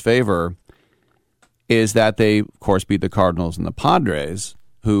Phillies' favor is that they, of course, beat the Cardinals and the Padres,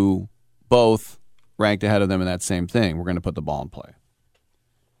 who both ranked ahead of them in that same thing. We're going to put the ball in play.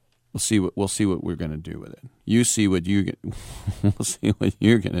 We'll see what we're going to do with it. You see what we'll see what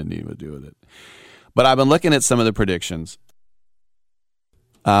you're going to need to do with it. But I've been looking at some of the predictions.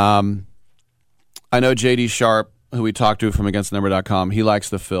 I know J.D. Sharp, who we talked to from AgainstTheNumber.com, he likes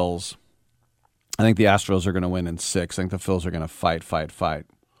the Phils. I think the Astros are going to win in 6. I think the Phils are going to fight.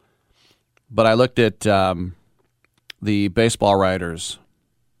 But I looked at the baseball writers.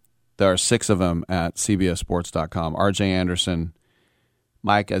 There are 6 of them at CBSSports.com. R.J. Anderson,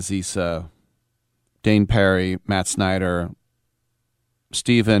 Mike Azisa, Dane Perry, Matt Snyder,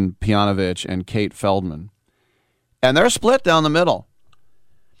 Stephen Pianovich, and Kate Feldman. And they're split down the middle.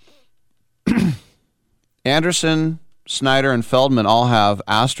 Anderson, Snyder, and Feldman all have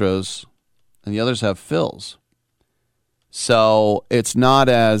Astros, and the others have Phils. So it's not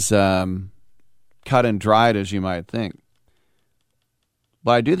as cut and dried as you might think.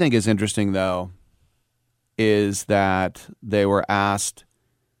 What I do think is interesting, though, is that they were asked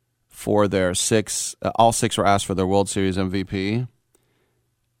for their 6, all 6 were asked for their World Series MVP,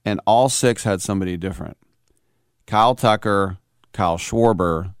 and all 6 had somebody different. Kyle Tucker, Kyle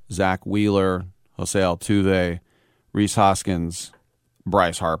Schwarber, Zach Wheeler, Jose Altuve, Rhys Hoskins,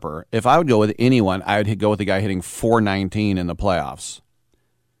 Bryce Harper. If I would go with anyone, I would go with the guy hitting .419 in the playoffs.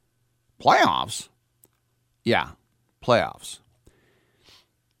 Playoffs? Yeah, playoffs.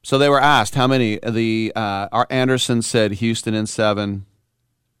 So they were asked how many. Anderson said Houston in 7.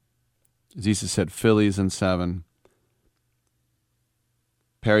 Zisa said Phillies in 7.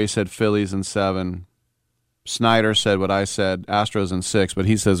 Perry said Phillies in 7. Snyder said what I said, Astros in 6, but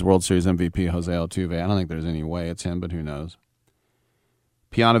he says World Series MVP Jose Altuve. I don't think there's any way it's him, but who knows.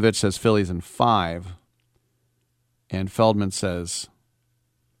 Pianovich says Phillies in 5, and Feldman says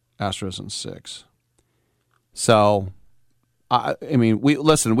Astros in 6. So, I mean,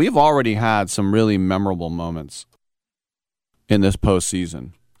 we've already had some really memorable moments in this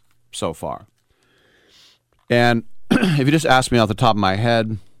postseason so far. And if you just ask me off the top of my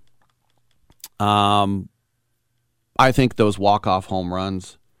head, I think those walk-off home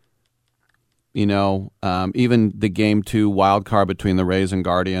runs, even the Game 2 wild card between the Rays and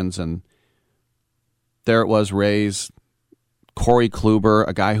Guardians, and there it was, Rays, Corey Kluber,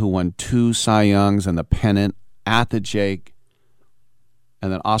 a guy who won 2 Cy Youngs and the pennant at the Jake,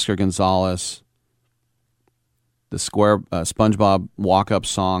 and then Oscar Gonzalez, the square SpongeBob walk-up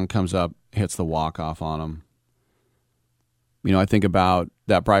song comes up, hits the walk-off on him. I think about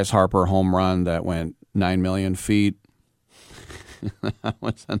that Bryce Harper home run that went 9 million feet. That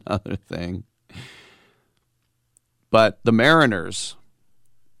was another thing. But the Mariners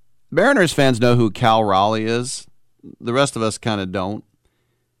fans know who Cal Raleigh is. The rest of us kind of don't.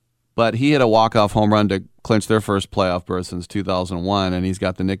 But he hit a walk-off home run to clinch their first playoff berth since 2001, and he's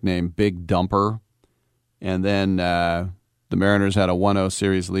got the nickname Big Dumper. And then the Mariners had a 1-0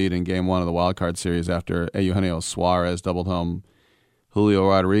 series lead in Game 1 of the Wild Card Series after Eugenio Suarez doubled home Julio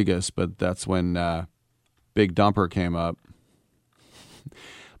Rodriguez, but that's when Big Dumper came up.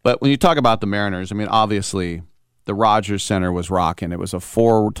 But when you talk about the Mariners, I mean, obviously the Rogers Center was rocking. It was a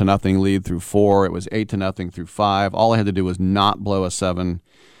 4-0 lead through 4. It was 8-0 through 5. All they had to do was not blow a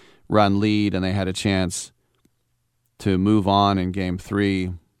 7-run lead, and they had a chance to move on in Game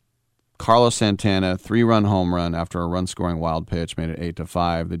 3. Carlos Santana, 3-run home run after a run-scoring wild pitch, made it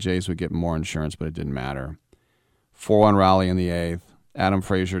 8-5. The Jays would get more insurance, but it didn't matter. 4-1 rally in the 8th. Adam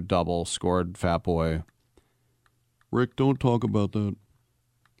Frazier double, scored Fat Boy. Rick, don't talk about that.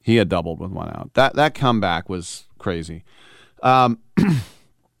 He had doubled with 1 out. That comeback was crazy. Joe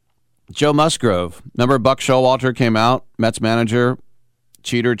Musgrove. Remember Buck Showalter came out, Mets manager,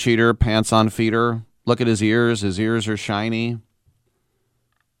 cheater, pants on feeder. Look at his ears. His ears are shiny.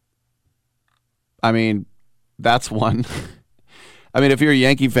 I mean, that's one. I mean, if you're a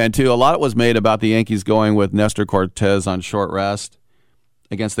Yankee fan, too, a lot was made about the Yankees going with Nestor Cortez on short rest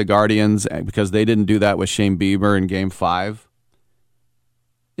against the Guardians because they didn't do that with Shane Bieber in Game 5.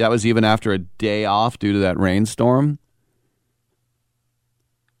 That was even after a day off due to that rainstorm.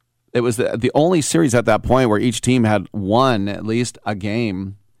 It was the only series at that point where each team had won at least a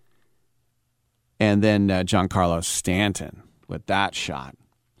game. And then Giancarlo Stanton with that shot.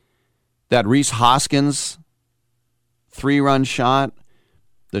 That Rhys Hoskins 3-run shot.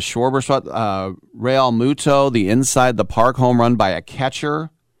 The Schwarber shot. Real Muto, the inside the park home run by a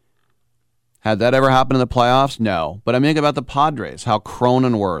catcher. Had that ever happened in the playoffs? No. But I mean about the Padres, how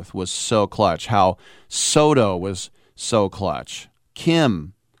Cronenworth was so clutch, how Soto was so clutch.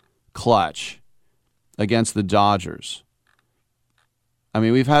 Kim, clutch against the Dodgers. I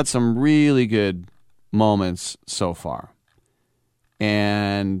mean, we've had some really good moments so far.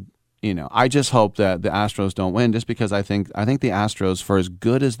 And, you know, I just hope that the Astros don't win just because I think the Astros, for as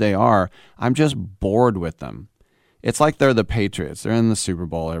good as they are, I'm just bored with them. It's like they're the Patriots. They're in the Super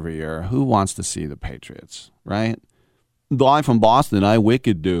Bowl every year. Who wants to see the Patriots, right? The guy from Boston, I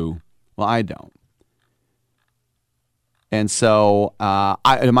wicked do. Well, I don't. And so,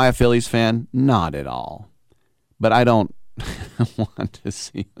 am I a Phillies fan? Not at all. But I don't want to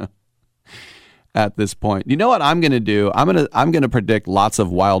see them at this point. You know what I'm going to do? I'm going to predict lots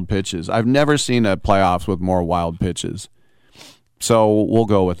of wild pitches. I've never seen a playoffs with more wild pitches. So we'll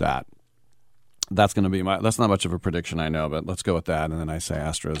go with that. That's going to be that's not much of a prediction, I know, but let's go with that. And then I say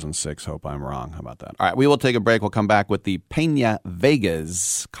Astros in 6. Hope I'm wrong. How about that? All right, we will take a break. We'll come back with the Peña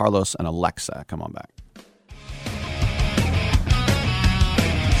Vegas. Carlos and Alexa, come on back.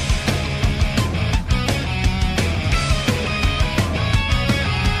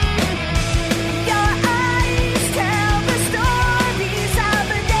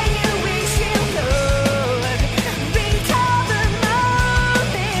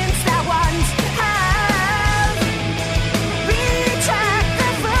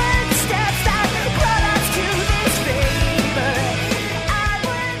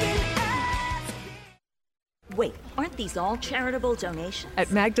 Wait, aren't these all charitable donations?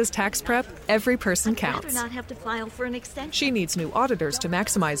 At Magda's Tax Prep, every person counts. I'd rather not have to file for an extension. She needs new auditors to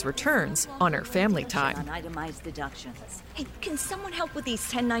maximize returns on her family time. On itemized deductions. Hey, can someone help with these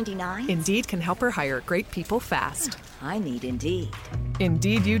 1099s? Indeed can help her hire great people fast. I need Indeed.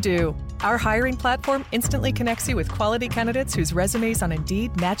 Indeed you do. Our hiring platform instantly connects you with quality candidates whose resumes on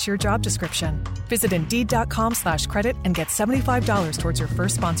Indeed match your job description. Visit Indeed.com/credit and get $75 towards your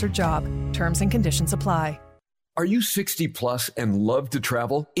first sponsored job. Terms and conditions apply. Are you 60 plus and love to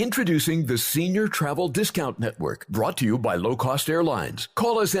travel? Introducing the Senior Travel Discount Network, brought to you by Low Cost Airlines.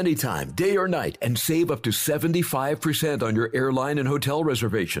 Call us anytime, day or night, and save up to 75% on your airline and hotel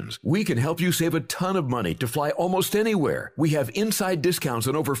reservations. We can help you save a ton of money to fly almost anywhere. We have inside discounts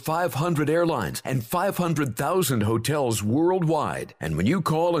on over 500 airlines and 500,000 hotels worldwide. And when you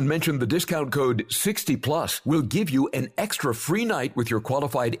call and mention the discount code 60 plus, we'll give you an extra free night with your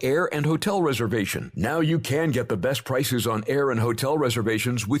qualified air and hotel reservation. Now you can get the best prices on air and hotel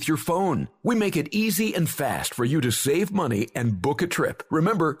reservations with your phone. We make it easy and fast for you to save money and book a trip.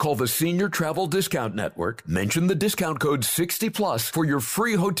 Remember, call the Senior Travel Discount Network, mention the discount code 60+ for your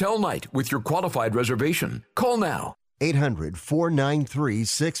free hotel night with your qualified reservation. Call now.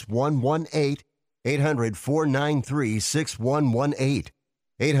 800-493-6118. 800-493-6118.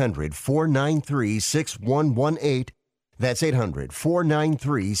 800-493-6118. That's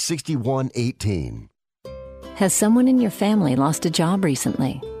 800-493-6118. Has someone in your family lost a job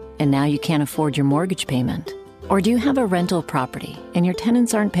recently, and now you can't afford your mortgage payment? Or do you have a rental property and your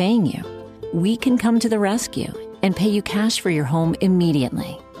tenants aren't paying you? We can come to the rescue and pay you cash for your home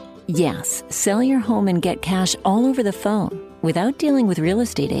immediately. Yes, sell your home and get cash all over the phone without dealing with real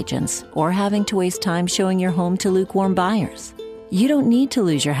estate agents or having to waste time showing your home to lukewarm buyers. You don't need to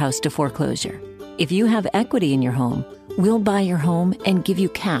lose your house to foreclosure. If you have equity in your home, we'll buy your home and give you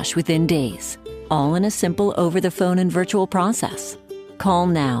cash within days. All in a simple over-the-phone and virtual process. Call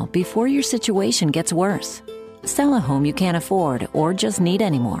now before your situation gets worse. Sell a home you can't afford or just need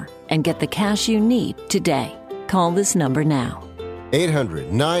anymore and get the cash you need today. Call this number now.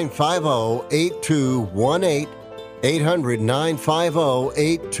 800-950-8218.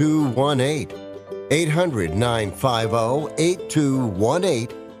 800-950-8218.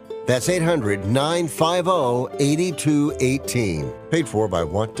 800-950-8218. That's 800-950-8218. Paid for by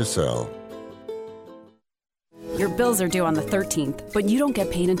Want to Sell. Your bills are due on the 13th, but you don't get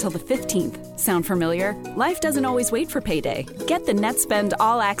paid until the 15th. Sound familiar? Life doesn't always wait for payday. Get the NetSpend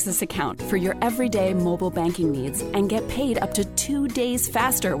All Access account for your everyday mobile banking needs and get paid up to 2 days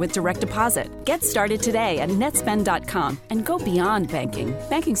faster with direct deposit. Get started today at netspend.com and go beyond banking.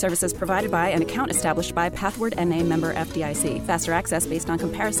 Banking services provided by an account established by Pathward NA member FDIC. Faster access based on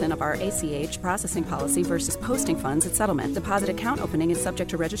comparison of our ACH processing policy versus posting funds at settlement. Deposit account opening is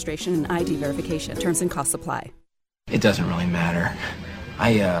subject to registration and ID verification. Terms and costs apply. It doesn't really matter.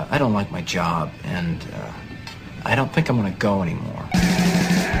 I don't like my job, and I don't think I'm going to go anymore.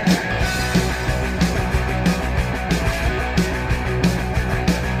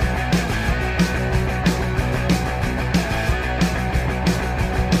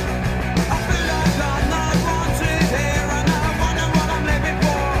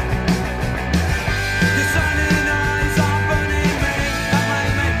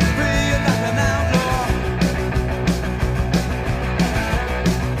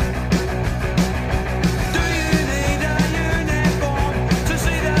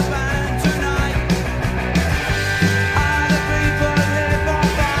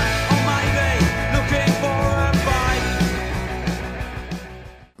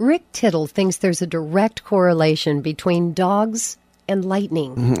 Rick Tittle thinks there's a direct correlation between dogs and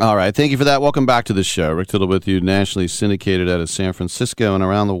lightning. All right. Thank you for that. Welcome back to the show. Rick Tittle with you, nationally syndicated out of San Francisco and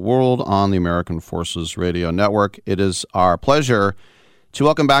around the world on the American Forces Radio Network. It is our pleasure to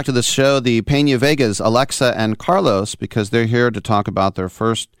welcome back to the show the Peña Vegas, Alexa and Carlos, because they're here to talk about their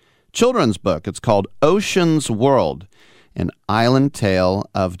first children's book. It's called Ocean's World, an island tale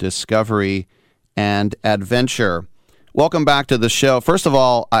of discovery and adventure. Welcome back to the show. First of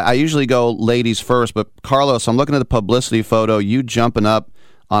all, I usually go ladies first, but Carlos, I'm looking at the publicity photo, you jumping up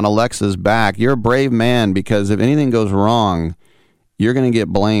on Alexa's back. You're a brave man, because if anything goes wrong, you're going to get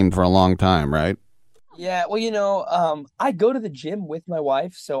blamed for a long time, right? Yeah, well, I go to the gym with my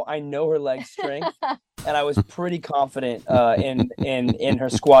wife, so I know her leg strength, and I was pretty confident in her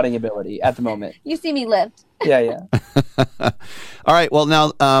squatting ability at the moment. You see me lift. Yeah. All right, well,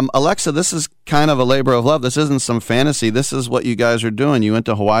 now, Alexa, this is kind of a labor of love. This isn't some fantasy. This is what you guys are doing. You went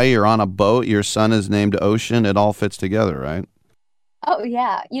to Hawaii, you're on a boat, your son is named Ocean. It all fits together, right? Oh,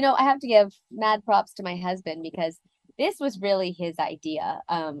 yeah. I have to give mad props to my husband, because this was really his idea.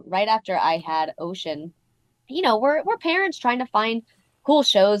 Right after I had Ocean, we're parents trying to find cool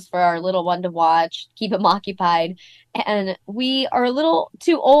shows for our little one to watch, keep him occupied. And we are a little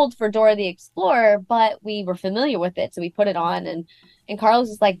too old for Dora the Explorer, but we were familiar with it. So we put it on, and Carlos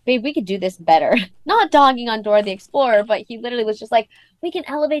was like, babe, we could do this better. Not dogging on Dora the Explorer, but he literally was just like, we can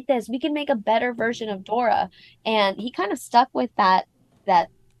elevate this. We can make a better version of Dora. And he kind of stuck with that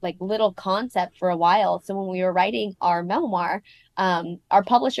like little concept for a while. So when we were writing our memoir, our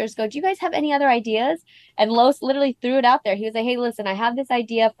publishers go, do you guys have any other ideas? And Los literally threw it out there. He was like, hey, listen, I have this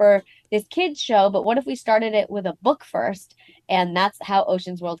idea for this kids show, but what if we started it with a book first? And that's how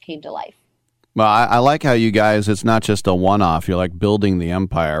Ocean's World came to life. Well, I like how you guys, it's not just a one-off. You're like building the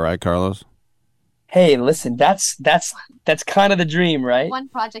empire, right, Carlos? Hey, listen, that's kind of the dream, right? One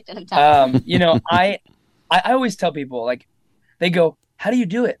project at a time. I always tell people, like, they go, how do you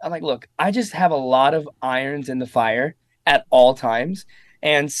do it? I'm like, look, I just have a lot of irons in the fire at all times,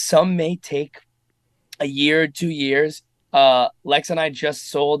 and some may take a year, 2 years. Lex and I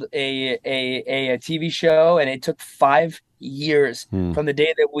just sold a TV show, and it took 5 years from the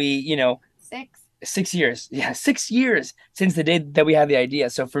day that we, 6 years. Yeah, 6 years since the day that we had the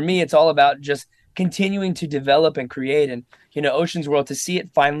idea. So for me, it's all about just continuing to develop and create. And, Ocean's World, to see it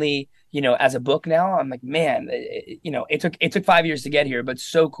finally, as a book now, I'm like, man, it took 5 years to get here, but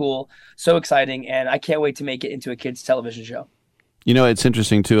so cool, so exciting. And I can't wait to make it into a kids television show. It's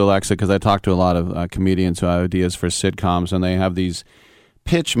interesting too, Alexa, because I talk to a lot of comedians who have ideas for sitcoms, and they have these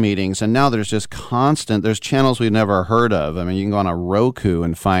pitch meetings, and now there's just there's channels we've never heard of. I mean, you can go on a Roku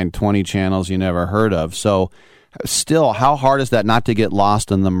and find 20 channels you never heard of. So still, how hard is that not to get lost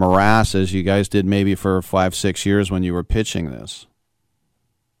in the morass as you guys did maybe for 5-6 years when you were pitching this?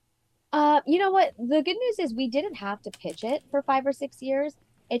 You know what? The good news is we didn't have to pitch it for 5 or 6 years.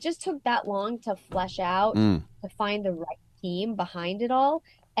 It just took that long to flesh out, to find the right team behind it all.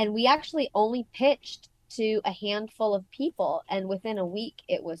 And we actually only pitched to a handful of people, and within a week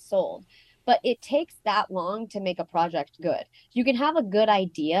it was sold. But it takes that long to make a project good. You can have a good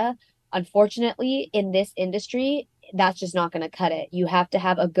idea. Unfortunately, in this industry, that's just not going to cut it. You have to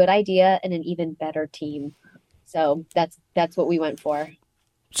have a good idea and an even better team. So that's what we went for.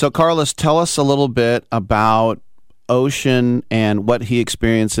 So, Carlos, tell us a little bit about Ocean and what he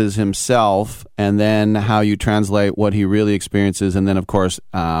experiences himself, and then how you translate what he really experiences, and then, of course,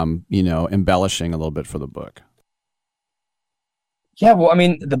 embellishing a little bit for the book. Yeah, well, I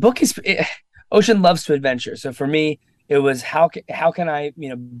mean, the book is Ocean loves to adventure. So for me, it was how can I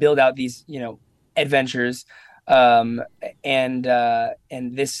build out these adventures, and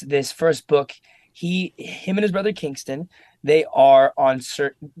this first book, him and his brother Kingston, they are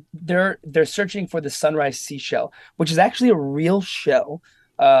they're searching for the sunrise seashell, which is actually a real shell,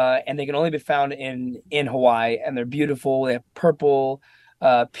 and they can only be found in Hawaii, and they're beautiful. They have purple,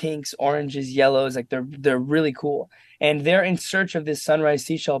 pinks, oranges, yellows, like they're really cool. And they're in search of this sunrise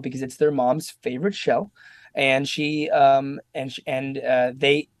seashell because it's their mom's favorite shell, and they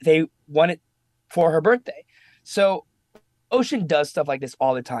want it for her birthday. So Ocean does stuff like this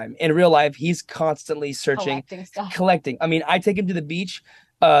all the time. In real life, he's constantly searching, collecting. I mean, I take him to the beach,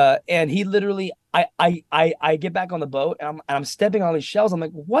 and he literally, I get back on the boat, and I'm stepping on these shells. I'm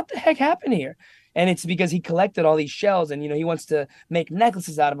like, what the heck happened here? And it's because he collected all these shells, and he wants to make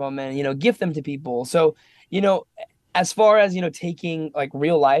necklaces out of them and gift them to people. So as far as taking like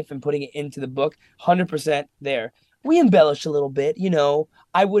real life and putting it into the book, 100% there. We embellish a little bit.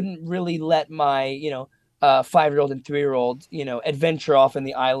 I wouldn't really let my 5-year-old and 3-year-old adventure off in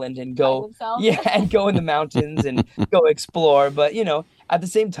the island and go and go in the mountains and go explore. But at the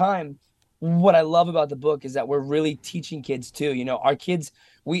same time, what I love about the book is that we're really teaching kids too. Our kids,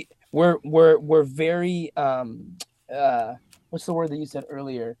 we're very what's the word that you said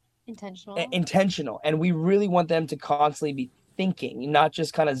earlier? Intentional. And we really want them to constantly be thinking, not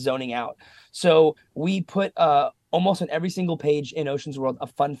just kind of zoning out. So we put almost on every single page in Ocean's World a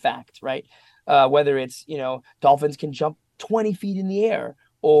fun fact, right? Whether it's, dolphins can jump 20 feet in the air,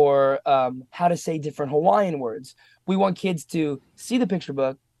 or how to say different Hawaiian words. We want kids to see the picture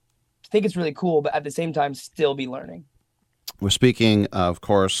book, think it's really cool, but at the same time still be learning. We're speaking, of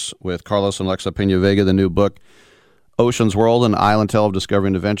course, with Carlos and Alexa Pena-Vega, the new book, Ocean's World, An Island Tale of Discovery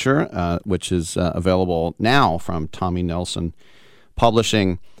and Adventure, which is available now from Tommy Nelson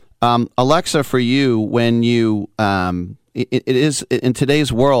Publishing. Alexa, for you, when you, it is in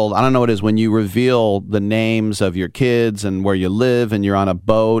today's world, I don't know what it is, when you reveal the names of your kids and where you live and you're on a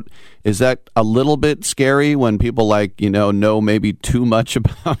boat, is that a little bit scary when people know maybe too much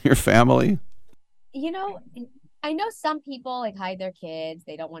about your family? I know some people hide their kids.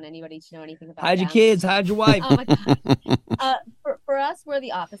 They don't want anybody to know anything about hide them. Your kids, hide your wife. Oh my God. For us, we're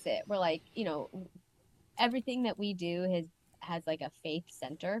the opposite. We're everything that we do has like a faith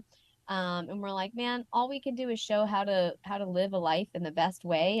center. And we're like, man, all we can do is show how to live a life in the best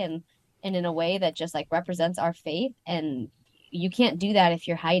way and in a way that just represents our faith. And you can't do that if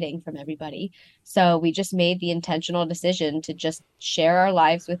you're hiding from everybody. So we just made the intentional decision to just share our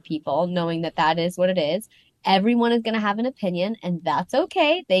lives with people, knowing that is what it is. Everyone is going to have an opinion, and that's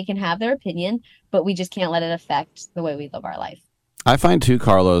okay. They can have their opinion, but we just can't let it affect the way we live our life. I find too,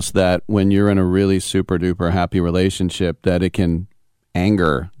 Carlos, that when you're in a really super duper happy relationship, that it can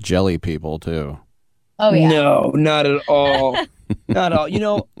anger jelly people too. Oh yeah. No, not at all. Not at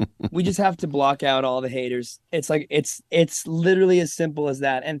all. We just have to block out all the haters. It's it's literally as simple as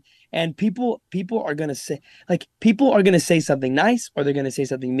that. And people are gonna say something nice, or they're gonna say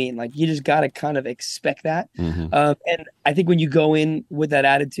something mean. You just gotta kind of expect that. Mm-hmm. And I think when you go in with that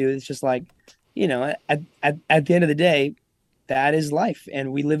attitude, it's just at the end of the day, that is life.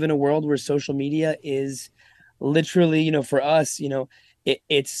 And we live in a world where social media is literally, for us,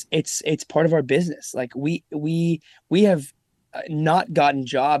 it's part of our business. We have not gotten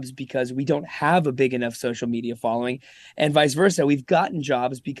jobs because we don't have a big enough social media following, and vice versa. We've gotten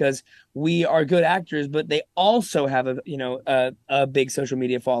jobs because we are good actors, but they also have a big social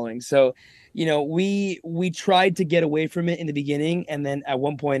media following. So, we tried to get away from it in the beginning, and then at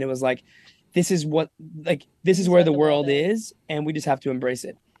one point it was this is where the world is, and we just have to embrace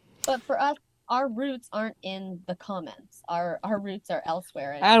it. But for us, our roots aren't in the comments. Our roots are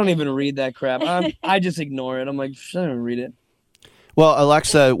elsewhere. I don't even read that crap. I just ignore it. I'm like, I don't read it. Well,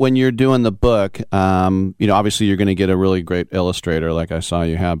 Alexa, when you're doing the book, obviously you're going to get a really great illustrator like I saw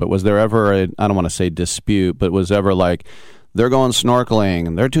you have, but was there ever I don't want to say dispute, but was ever they're going snorkeling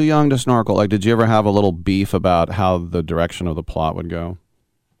and they're too young to snorkel? Did you ever have a little beef about how the direction of the plot would go?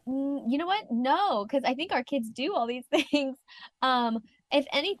 You know what? No, because I think our kids do all these things. If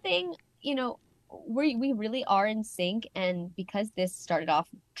anything, we really are in sync. And because this started off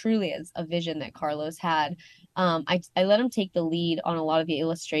truly as a vision that Carlos had, I let him take the lead on a lot of the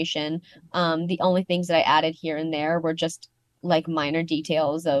illustration. The only things that I added here and there were just minor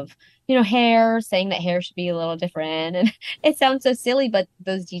details of, hair, saying that hair should be a little different. And it sounds so silly, but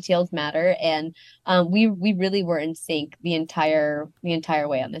those details matter. And we really were in sync the entire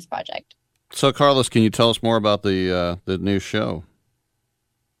way on this project. So, Carlos, can you tell us more about the new show?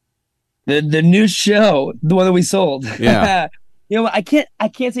 The new show, the one that we sold. Yeah. You know, I can't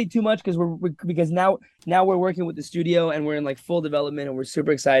say too much because because now we're working with the studio and we're in like full development and we're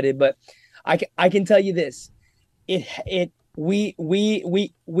super excited. But I can tell you this,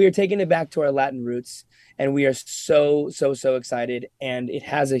 we're taking it back to our Latin roots, and we are so excited, and it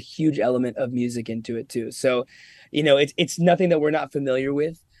has a huge element of music into it too. So, you know, it's nothing that we're not familiar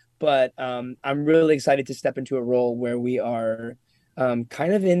with, but I'm really excited to step into a role where we are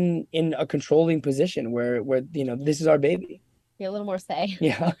kind of in a controlling position where you know, this is our baby. A little more say.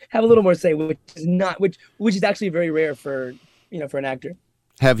 Yeah, have a little more say, which is actually very rare for an actor.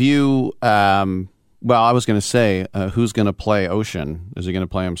 Have you? Well, I was going to say, who's going to play Ocean? Is he going to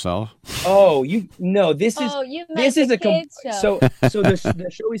play himself? Oh, this is a kids show. So the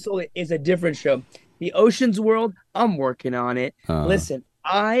show we sold is a different show. The Ocean's World, I'm working on it. Listen,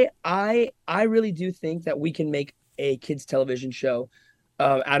 I really do think that we can make a kids television show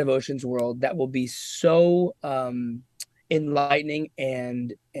out of Ocean's World that will be so enlightening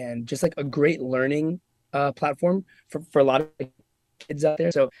and just like a great learning platform for a lot of kids out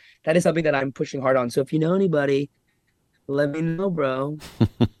there. So that is something that I'm pushing hard on. So if you know anybody, let me know, bro.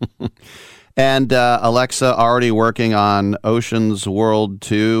 And Alexa already working on Ocean's World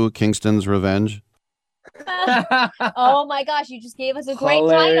 2, Kingston's Revenge. Oh my gosh, you just gave us a great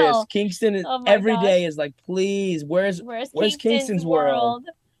Hilarious. title. Kingston every day is like, please, where's Kingston's World?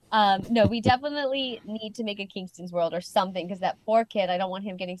 No, we definitely need to make a Kingston's World or something, because that poor kid, I don't want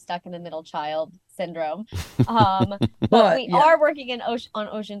him getting stuck in the middle child syndrome. But we are working on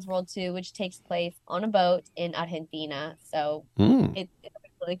Ocean's World 2, which takes place on a boat in Argentina. So it's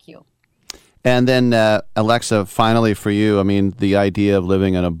really cute. And then, Alexa, finally for you, I mean, the idea of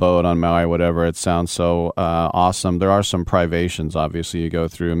living in a boat on Maui, whatever, it sounds so awesome. There are some privations, obviously, you go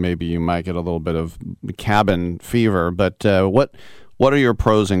through, and maybe you might get a little bit of cabin fever. But what are your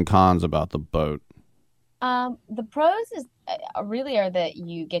pros and cons about the boat? The pros really are that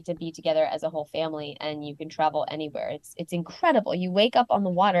you get to be together as a whole family, and you can travel anywhere. It's incredible. You wake up on the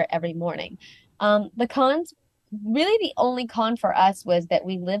water every morning. The cons, really the only con for us was that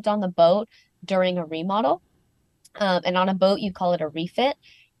we lived on the boat during a remodel. And on a boat, you call it a refit.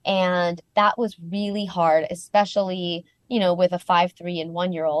 And that was really hard, especially, you know, with a 5, 3, and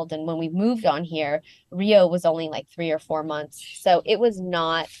 1-year-old. And when we moved on here, Rio was only like 3 or 4 months. So it was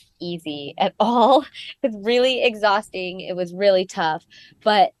not easy at all. It was really exhausting. It was really tough.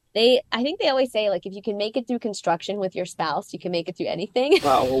 But I think they always say, like, if you can make it through construction with your spouse, you can make it through anything.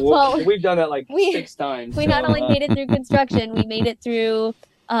 Wow, well, we've done that like 6 times. We not only made it through construction, we made it through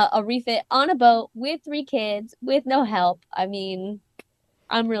a refit on a boat with 3 kids with no help. I mean,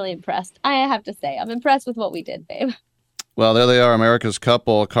 I'm really impressed. I have to say, I'm impressed with what we did, babe. Well, there they are, America's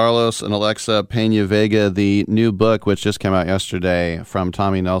couple, Carlos and Alexa Pena Vega. The new book, which just came out yesterday from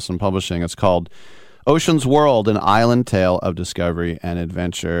Tommy Nelson Publishing, it's called Ocean's World, an island tale of discovery and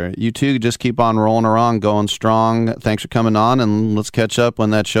adventure. You two just keep on rolling around, going strong. Thanks for coming on, and let's catch up when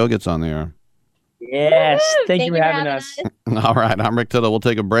that show gets on the air. Yes, thank you for having us. All right, I'm Rick Tittle. We'll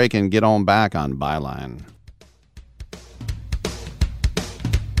take a break and get on back on Byline.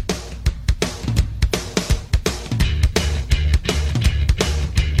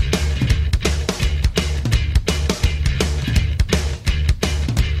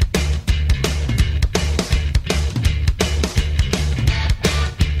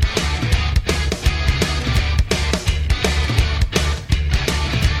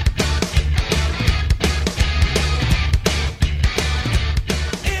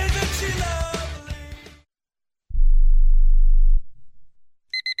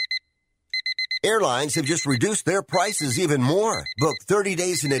 Airlines have just reduced their prices even more. Book 30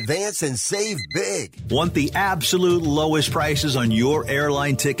 days in advance and save big. Want the absolute lowest prices on your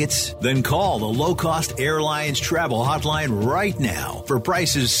airline tickets? Then call the Low Cost Airlines Travel Hotline right now for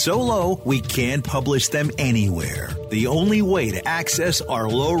prices so low we can't publish them anywhere. The only way to access our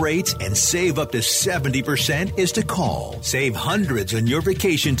low rates and save up to 70% is to call. Save hundreds on your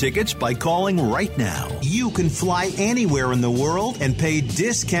vacation tickets by calling right now. You can fly anywhere in the world and pay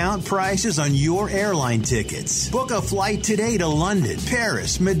discount prices on your airline tickets. Book a flight today to London,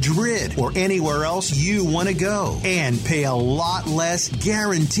 Paris, Madrid, or anywhere else you want to go and pay a lot less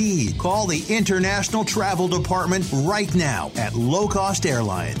guaranteed. Call the International Travel Department right now at Low Cost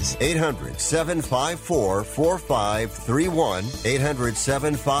Airlines. 800-754-4531.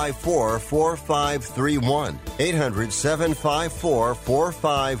 800-754-4531.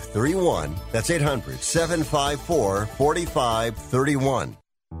 800-754-4531. That's 800-754-4531.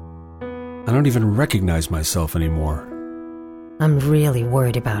 I don't even recognize myself anymore. I'm really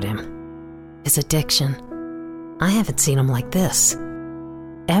worried about him. His addiction. I haven't seen him like this.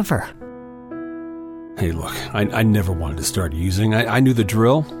 Ever. Hey, look, I never wanted to start using. I knew the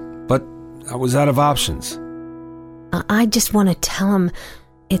drill, but I was out of options. I just want to tell him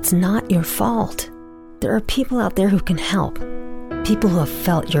it's not your fault. There are people out there who can help. People who have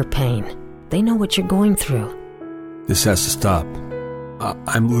felt your pain. They know what you're going through. This has to stop.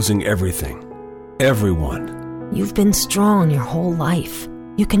 I'm losing everything. Everyone. You've been strong your whole life.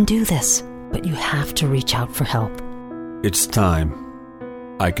 You can do this, but you have to reach out for help. It's time.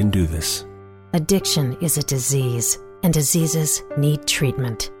 I can do this. Addiction is a disease, and diseases need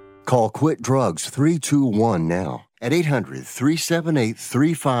treatment. Call Quit Drugs 321 now at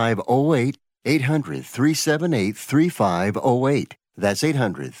 800-378-3508, 800-378-3508. That's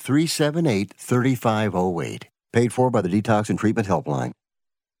 800-378-3508. Paid for by the Detox and Treatment Helpline.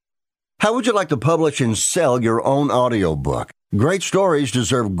 How would you like to publish and sell your own audiobook? Great stories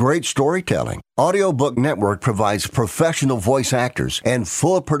deserve great storytelling. Audiobook Network provides professional voice actors and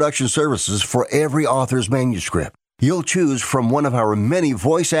full production services for every author's manuscript. You'll choose from one of our many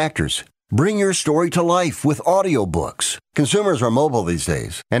voice actors. Bring your story to life with audiobooks. Consumers are mobile these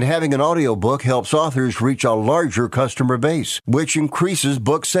days, and having an audiobook helps authors reach a larger customer base, which increases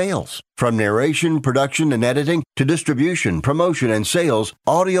book sales. From narration, production, and editing to distribution, promotion, and sales,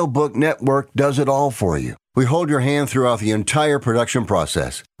 Audiobook Network does it all for you. We hold your hand throughout the entire production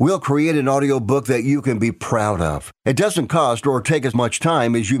process. We'll create an audiobook that you can be proud of. It doesn't cost or take as much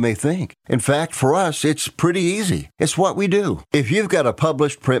time as you may think. In fact, for us, it's pretty easy. It's what we do. If you've got a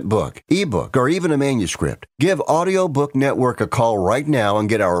published print book, ebook, or even a manuscript, give Audiobook Network a call right now and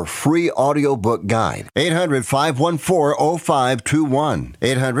get our free audiobook guide. 800-514-0521.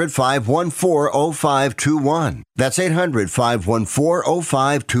 800-514-0521. That's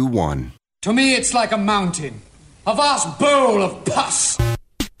 800-514-0521. To me, it's like a mountain, a vast bowl of pus.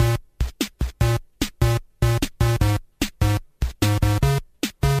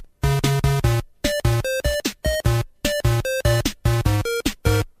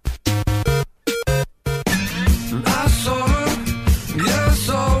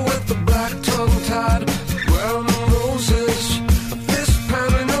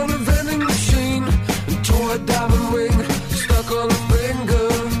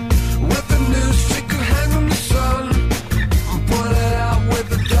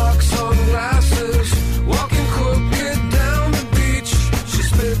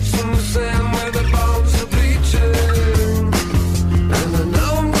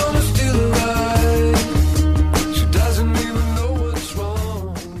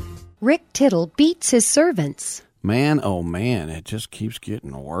 Rick Tittle beats his servants. Man, oh man, it just keeps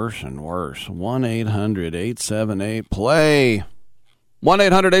getting worse and worse. 1-800-878-PLAY.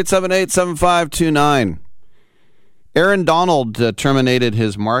 1-800-878-7529. Aaron Donald terminated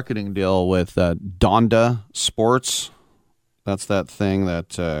his marketing deal with Donda Sports. That's that thing that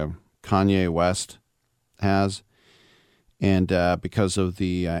Kanye West has. And because of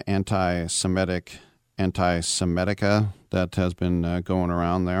the anti-Semitica that has been going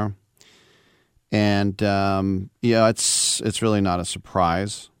around there. And, it's really not a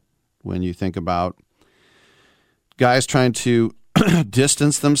surprise when you think about guys trying to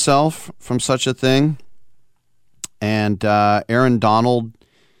distance themselves from such a thing. And Aaron Donald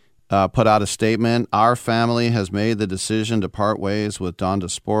put out a statement. Our family has made the decision to part ways with Donda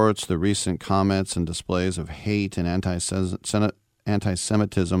Sports. The recent comments and displays of hate and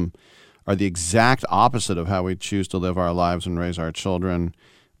anti-Semitism are the exact opposite of how we choose to live our lives and raise our children.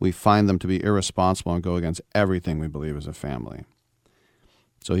 We find them to be irresponsible and go against everything we believe as a family.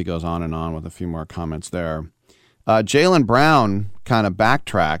 So he goes on and on with a few more comments there. Jaylen Brown kind of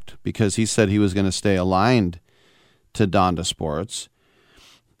backtracked because he said he was going to stay aligned to Donda Sports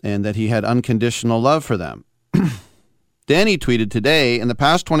and that he had unconditional love for them. Danny tweeted today, in the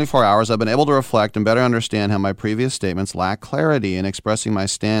past 24 hours, I've been able to reflect and better understand how my previous statements lack clarity in expressing my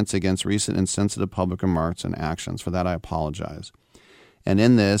stance against recent insensitive public remarks and actions. For that, I apologize. And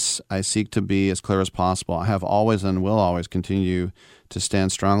in this, I seek to be as clear as possible. I have always and will always continue to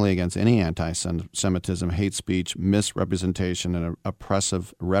stand strongly against any anti-Semitism, hate speech, misrepresentation, and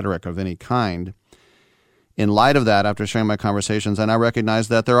oppressive rhetoric of any kind. In light of that, after sharing my conversations, I now recognize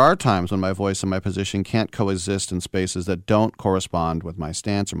that there are times when my voice and my position can't coexist in spaces that don't correspond with my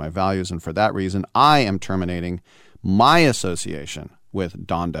stance or my values, and for that reason, I am terminating my association with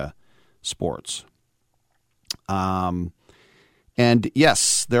Donda Sports. And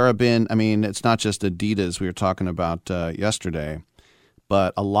yes, there have been, it's not just Adidas we were talking about yesterday,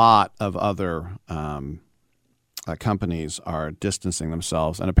 but a lot of other companies are distancing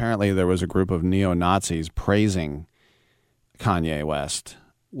themselves. And apparently there was a group of neo-Nazis praising Kanye West.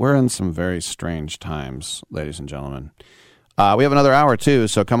 We're in some very strange times, ladies and gentlemen. We have another hour, too,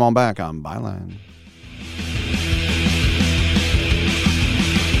 so come on back on Byline.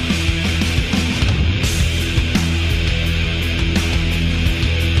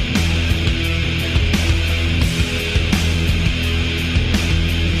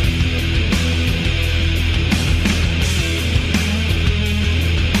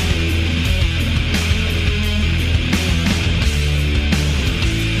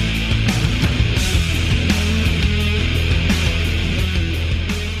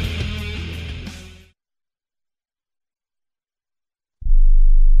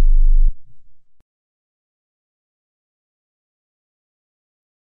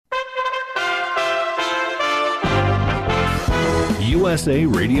 USA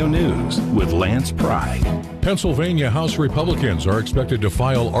Radio News with Lance Pry. Pennsylvania House Republicans are expected to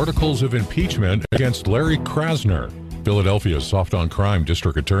file articles of impeachment against Larry Krasner, Philadelphia's soft-on-crime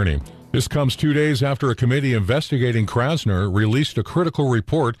district attorney. This comes 2 days after a committee investigating Krasner released a critical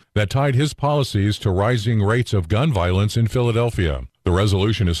report that tied his policies to rising rates of gun violence in Philadelphia. The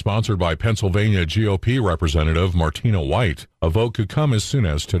resolution is sponsored by Pennsylvania GOP Representative Martina White. A vote could come as soon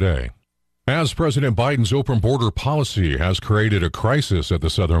as today. As President Biden's open border policy has created a crisis at the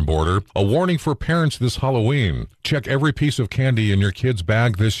southern border, a warning for parents this Halloween. Check every piece of candy in your kid's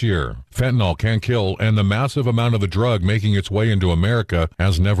bag this year. Fentanyl can kill, and the massive amount of the drug making its way into America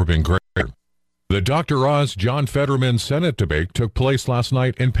has never been greater. The Dr. Oz John Fetterman Senate debate took place last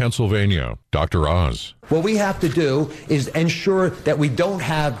night in Pennsylvania. Dr. Oz. What we have to do is ensure that we don't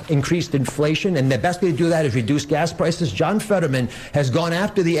have increased inflation, and the best way to do that is reduce gas prices. John Fetterman has gone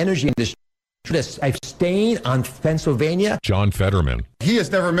after the energy industry. I've stayed on Pennsylvania. John Fetterman. He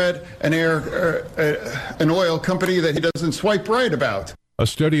has never met an oil company that he doesn't swipe right about. A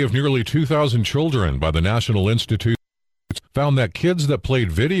study of nearly 2,000 children by the National Institute found that kids that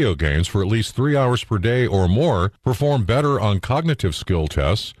played video games for at least 3 hours per day or more performed better on cognitive skill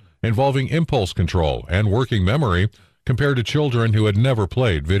tests involving impulse control and working memory compared to children who had never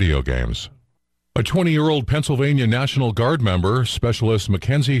played video games. A 20-year-old Pennsylvania National Guard member, Specialist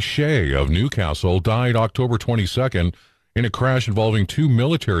Mackenzie Shea of Newcastle, died October 22nd in a crash involving 2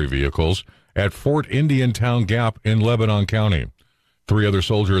 military vehicles at Fort Indiantown Gap in Lebanon County. 3 other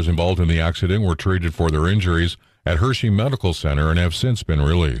soldiers involved in the accident were treated for their injuries at Hershey Medical Center and have since been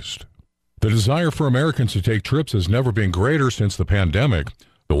released. The desire for Americans to take trips has never been greater since the pandemic.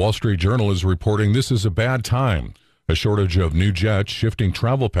 The Wall Street Journal is reporting this is a bad time. A shortage of new jets, shifting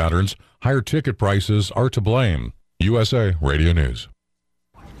travel patterns, higher ticket prices are to blame. USA Radio News.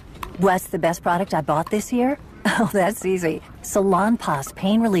 What's the best product I bought this year? Oh, that's easy. Salonpas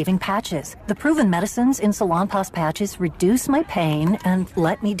pain-relieving patches. The proven medicines in Salonpas patches reduce my pain and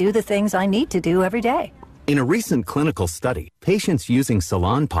let me do the things I need to do every day. In a recent clinical study, patients using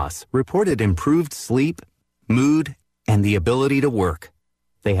Salonpas reported improved sleep, mood, and the ability to work.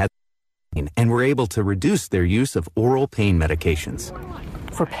 They had and were able to reduce their use of oral pain medications.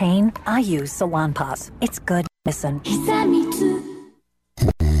 For pain, I use Salonpas. It's good medicine.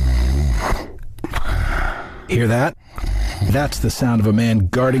 Hear that? That's the sound of a man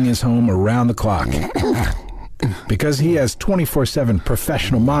guarding his home around the clock. Because he has 24/7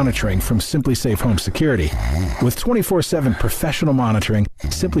 professional monitoring from SimpliSafe Home Security. With 24/7 professional monitoring,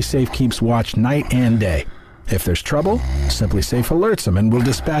 SimpliSafe keeps watch night and day. If there's trouble, SimpliSafe alerts them and will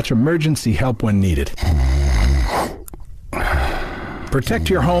dispatch emergency help when needed. Protect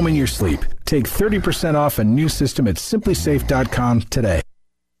your home and your sleep. Take 30% off a new system at SimpliSafe.com today.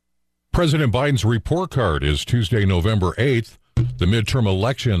 President Biden's report card is Tuesday, November 8th. The midterm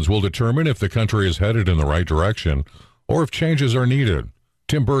elections will determine if the country is headed in the right direction or if changes are needed.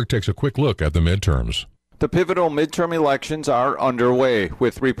 Tim Berg takes a quick look at the midterms. The pivotal midterm elections are underway,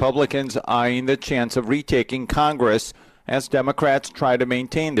 with Republicans eyeing the chance of retaking Congress as Democrats try to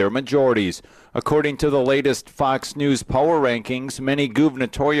maintain their majorities. According to the latest Fox News power rankings, many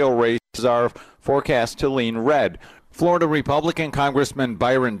gubernatorial races are forecast to lean red. Florida Republican Congressman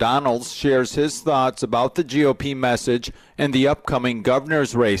Byron Donalds shares his thoughts about the GOP message and the upcoming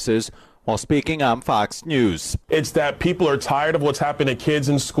governor's races while speaking on Fox News. It's that people are tired of what's happening to kids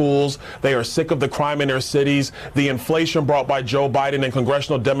in schools. They are sick of the crime in their cities. The inflation brought by Joe Biden and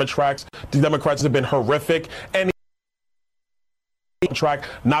congressional Democrats have been horrific. And track,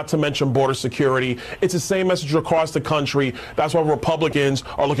 not to mention border security. It's the same message across the country. That's why Republicans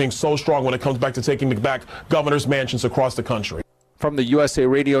are looking so strong when it comes back to taking back governor's mansions across the country. From the USA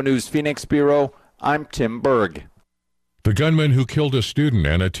Radio News Phoenix Bureau, I'm Tim Berg. The gunman who killed a student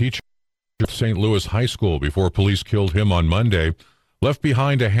and a teacher at St. Louis High School before police killed him on Monday left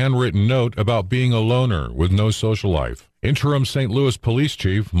behind a handwritten note about being a loner with no social life. Interim St. Louis Police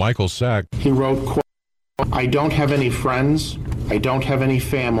Chief Michael Sack. He wrote, quote, "I don't have any friends. I don't have any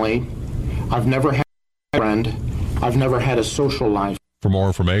family. I've never had a friend. I've never had a social life." For more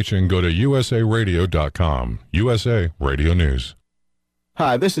information, go to usaradio.com. USA Radio News.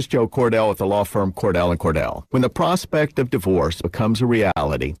 Hi, this is Joe Cordell with the law firm Cordell & Cordell. When the prospect of divorce becomes a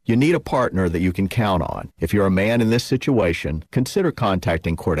reality, you need a partner that you can count on. If you're a man in this situation, consider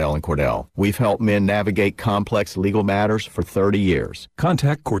contacting Cordell & Cordell. We've helped men navigate complex legal matters for 30 years.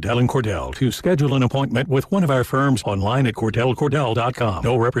 Contact Cordell & Cordell to schedule an appointment with one of our firms online at CordellCordell.com.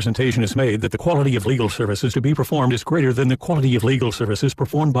 No representation is made that the quality of legal services to be performed is greater than the quality of legal services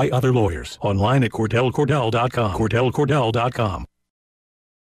performed by other lawyers. Online at CordellCordell.com. CordellCordell.com.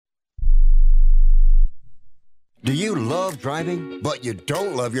 Do you love driving, but you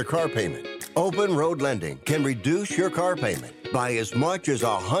don't love your car payment? Open Road Lending can reduce your car payment by as much as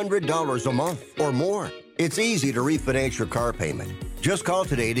 $100 a month or more. It's easy to refinance your car payment. Just call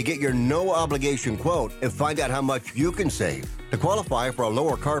today to get your no-obligation quote and find out how much you can save. To qualify for a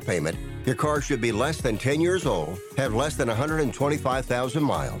lower car payment, your car should be less than 10 years old, have less than 125,000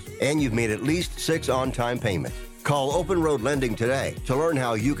 miles, and you've made at least 6 on-time payments. Call Open Road Lending today to learn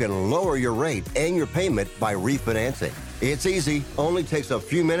how you can lower your rate and your payment by refinancing. It's easy, only takes a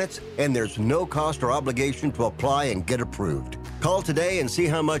few minutes, and there's no cost or obligation to apply and get approved. Call today and see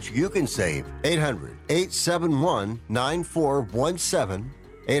how much you can save. 800-871-9417.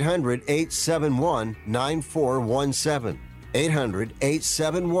 800-871-9417.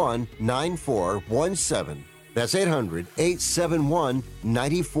 800-871-9417. That's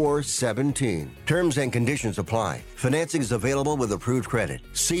 800-871-9417. Terms and conditions apply. Financing is available with approved credit.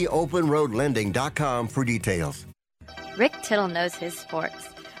 See openroadlending.com for details. Rick Tittle knows his sports.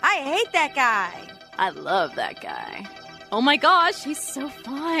 I hate that guy. I love that guy. Oh my gosh, he's so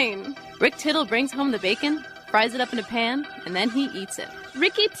fine. Rick Tittle brings home the bacon, fries it up in a pan, and then he eats it.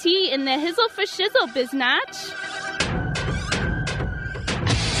 Ricky T in the hizzle for shizzle, biznatch.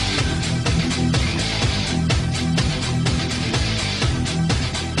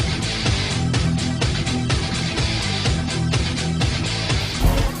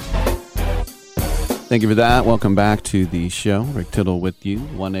 Thank you for that. Welcome back to the show. Rick Tittle with you.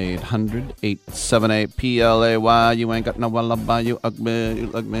 1-800-878-PLAY. You ain't got no lullaby, you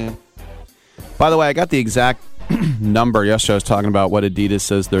ugly. By the way, I got the exact number. Yesterday I was talking about what Adidas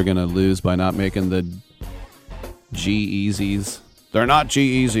says they're going to lose by not making the G-Eazies. They're not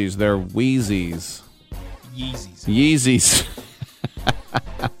G-Eazies. They're Wheezies. Yeezys.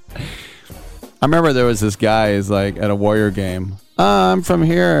 I remember there was this guy who's like at a Warrior game. I'm from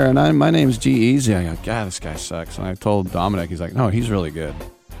here, and my name's G-Eazy. I go, God, this guy sucks. And I told Dominic, he's like, no, he's really good.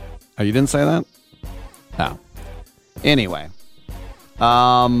 Oh, you didn't say that? No. Anyway.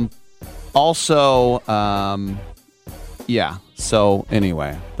 Yeah. So,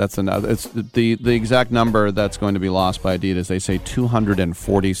 anyway, that's another. It's the exact number that's going to be lost by Adidas. They say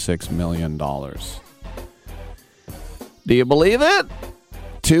 $246 million. Do you believe it?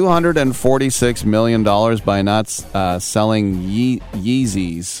 $246 million by not selling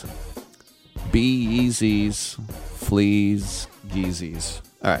Yeezys. B-Yeezys, Fleas, Yeezys.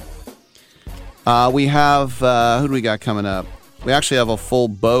 All right. We have, who do we got coming up? We actually have a full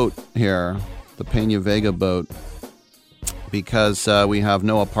boat here, the Peña Vega boat, because we have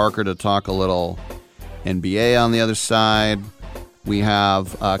Noah Parker to talk a little NBA on the other side. We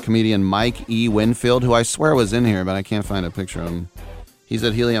have comedian Mike E. Winfield, who I swear was in here, but I can't find a picture of him. He's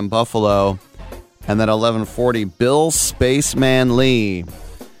at Helium Buffalo. And then 11:40, Bill Spaceman Lee.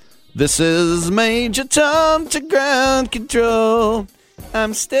 This is Major Tom to ground control.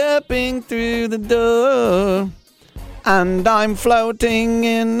 I'm stepping through the door. And I'm floating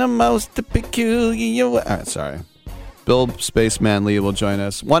in the most peculiar way. All right, sorry. Bill Spaceman Lee will join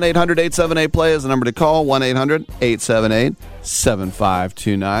us. 1-800-878-PLAY is the number to call.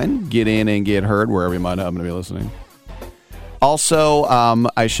 1-800-878-7529. Get in and get heard wherever you might happen to be listening. Also,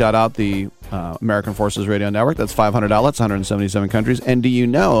 I shout out the American Forces Radio Network. That's 500 outlets, 177 countries. And do you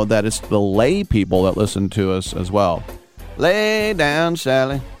know that it's the lay people that listen to us as well? Lay down,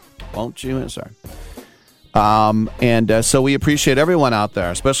 Sally. Won't you? Sorry. So we appreciate everyone out there,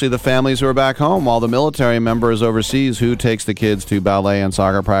 especially the families who are back home, while the military member is overseas who takes the kids to ballet and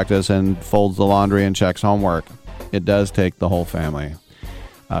soccer practice and folds the laundry and checks homework. It does take the whole family.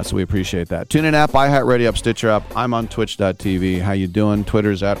 So we appreciate that. TuneIn app, iHeartRadio app, Stitcher app. I'm on Twitch.tv. How you doing?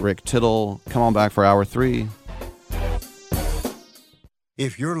 Twitter's at Rick Tittle. Come on back for hour 3.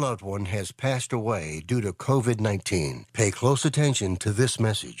 If your loved one has passed away due to COVID-19, pay close attention to this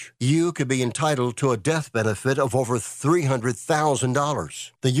message. You could be entitled to a death benefit of over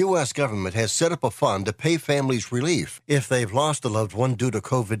 $300,000. The U.S. government has set up a fund to pay families relief if they've lost a loved one due to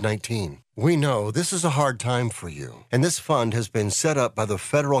COVID-19. We know this is a hard time for you, and this fund has been set up by the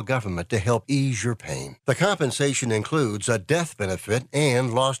federal government to help ease your pain. The compensation includes a death benefit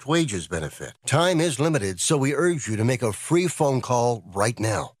and lost wages benefit. Time is limited, so we urge you to make a free phone call right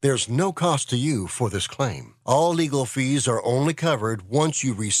now. There's no cost to you for this claim. All legal fees are only covered once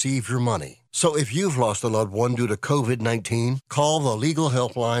you receive your money. So if you've lost a loved one due to COVID-19, call the legal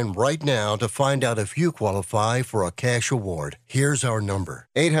helpline right now to find out if you qualify for a cash award. Here's our number,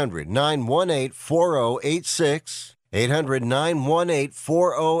 800-918-4086,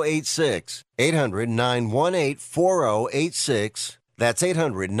 800-918-4086, 800-918-4086. That's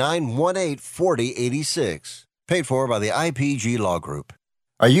 800-918-4086. Paid for by the IPG Law Group.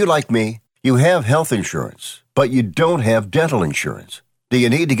 Are you like me? You have health insurance, but you don't have dental insurance. Do you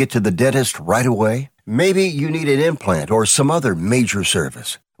need to get to the dentist right away? Maybe you need an implant or some other major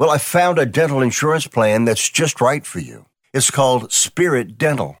service. Well, I found a dental insurance plan that's just right for you. It's called Spirit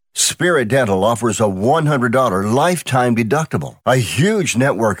Dental. Spirit Dental offers a $100 lifetime deductible, a huge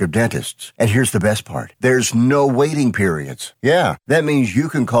network of dentists. And here's the best part. There's no waiting periods. Yeah, that means you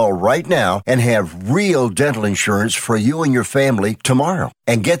can call right now and have real dental insurance for you and your family tomorrow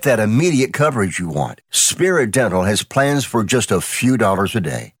and get that immediate coverage you want. Spirit Dental has plans for just a few dollars a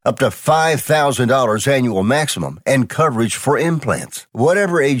day, up to $5,000 annual maximum, and coverage for implants.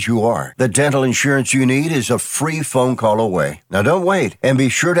 Whatever age you are, the dental insurance you need is a free phone call away. Now don't wait, and be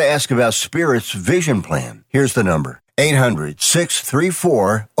sure to ask about Spirit's vision plan. Here's the number: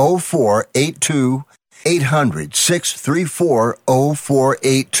 800-634-0482.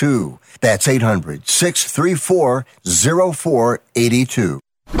 800-634-0482. That's 800-634-0482.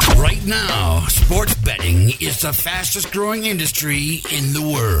 Right now, sports betting is the fastest growing industry in the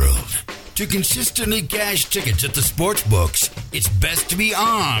world. To consistently cash tickets at the sports books, it's best to be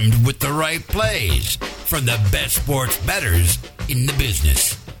armed with the right plays from the best sports bettors in the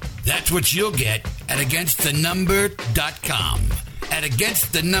business. That's what you'll get at AgainstTheNumber.com. At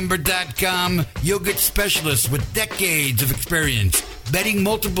AgainstTheNumber.com, you'll get specialists with decades of experience betting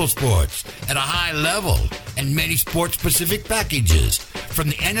multiple sports at a high level and many sports-specific packages, from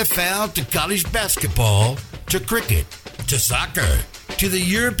the NFL to college basketball to cricket to soccer to the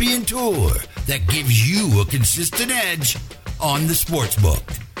European Tour, that gives you a consistent edge on the sportsbook.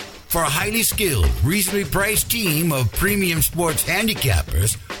 For a highly skilled, reasonably priced team of premium sports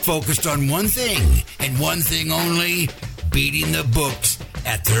handicappers focused on one thing and one thing only: beating the books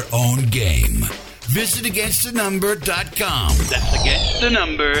at their own game. Visit AgainstTheNumber.com. That's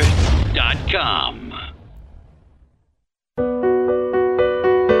AgainstTheNumber.com.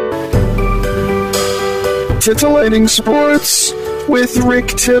 Titillating Sports with Rick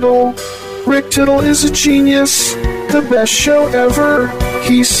Tittle. Rick Tittle is a genius, the best show ever.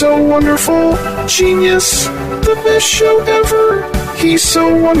 He's so wonderful, genius, the best show ever. He's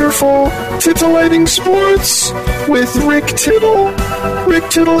so wonderful. Titillating Sports with Rick Tittle.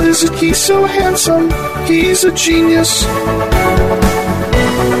 Rick Tittle he's so handsome, he's a genius.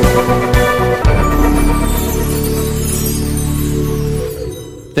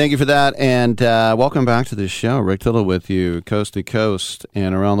 Thank you for that, and welcome back to the show. Rick Tittle with you, coast to coast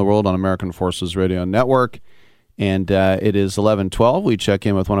and around the world on American Forces Radio Network. And it is 11:12. We check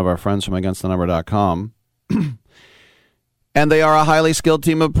in with one of our friends from AgainstTheNumber.com. And they are a highly skilled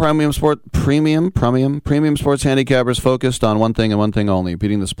team of premium sports handicappers focused on one thing and one thing only: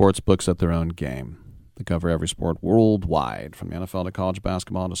 beating the sports books at their own game. They cover every sport worldwide, from the NFL to college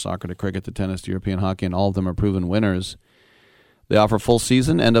basketball to soccer to cricket to tennis to European hockey, and all of them are proven winners. They offer full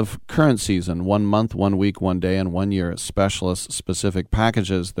season and of current season, 1 month, 1 week, 1 day, and 1 year specialist-specific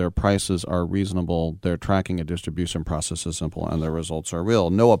packages. Their prices are reasonable. Their tracking and distribution process is simple, and their results are real.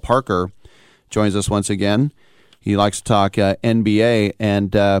 Noah Parker joins us once again. He likes to talk NBA.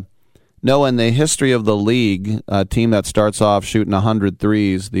 And Noah, in the history of the league, a team that starts off shooting 100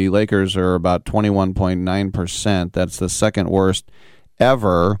 threes, the Lakers are about 21.9%. That's the second worst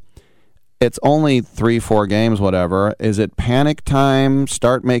ever. It's only 3-4 games, whatever. Is it panic time,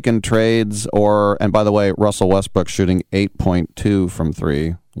 start making trades, and by the way, Russell Westbrook shooting 8.2 from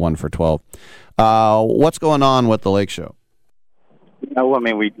 3, 1 for 12. What's going on with the Lake Show? Well, I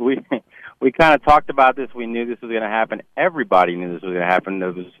mean, we kind of talked about this. We knew this was going to happen. Everybody knew this was going to happen.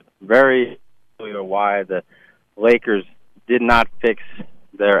 It was very clear why the Lakers did not fix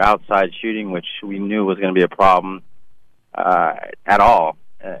their outside shooting, which we knew was going to be a problem at all.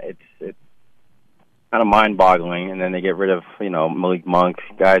 It's kind of mind-boggling, and then they get rid of, Malik Monk,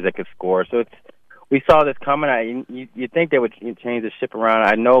 guys that could score. So we saw this coming. You'd think they would change the ship around.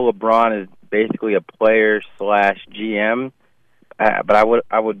 I know LeBron is basically a player/GM, but I would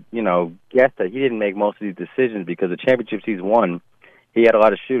guess that he didn't make most of these decisions, because the championships he's won, he had a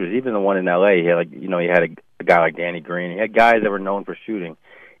lot of shooters. Even the one in LA, he had he had a guy like Danny Green. He had guys that were known for shooting.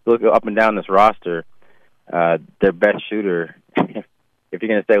 You look up and down this roster, their best shooter. If you're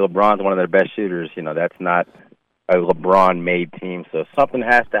going to say LeBron's one of their best shooters, that's not a LeBron-made team. So something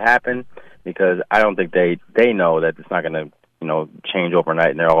has to happen, because I don't think they know that it's not going to, change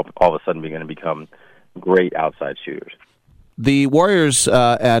overnight, and they're all of a sudden going to become great outside shooters. The Warriors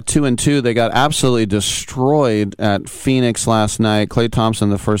at 2-2, they got absolutely destroyed at Phoenix last night. Klay Thompson,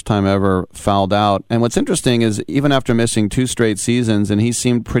 the first time ever, fouled out. And what's interesting is, even after missing 2 straight seasons, and he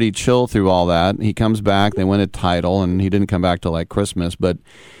seemed pretty chill through all that, he comes back, they win a title, and he didn't come back till like Christmas, but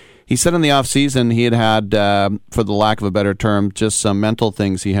He said in the offseason he had, for the lack of a better term, just some mental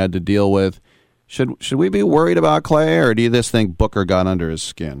things he had to deal with. Should we be worried about Clay, or do you just think Booker got under his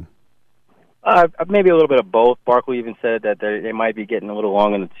skin? Maybe a little bit of both. Barkley even said that they might be getting a little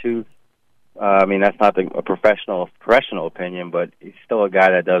long in the tooth. I mean, that's not a professional opinion, but he's still a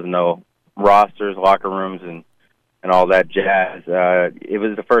guy that does know rosters, locker rooms, and all that jazz. It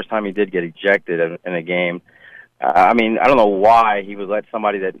was the first time he did get ejected in a game. I mean, I don't know why he would let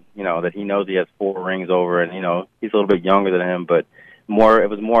somebody that he knows he has 4 rings over, and he's a little bit younger than him, but it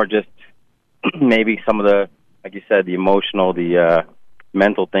was more just maybe some of the, like you said, the emotional, the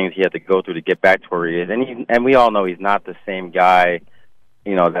mental things he had to go through to get back to where he is. And we all know he's not the same guy,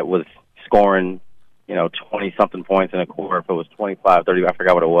 that was scoring, 20-something points in a quarter. If it was 25, 30, I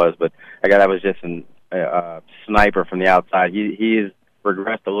forgot what it was, but a guy that was just a sniper from the outside. He has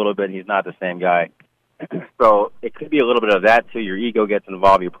regressed a little bit, and he's not the same guy. So it could be a little bit of that, too. Your ego gets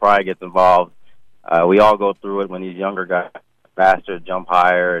involved. Your pride gets involved. We all go through it when these younger guys faster, jump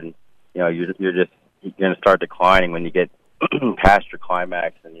higher, and, you're going to start declining when you get past your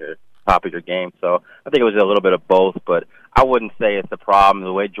climax and your top of your game. So I think it was a little bit of both, but I wouldn't say it's a problem.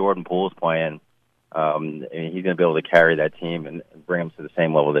 The way Jordan Poole's playing, he's going to be able to carry that team and bring them to the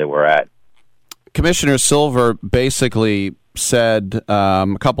same level they were at. Commissioner Silver basically said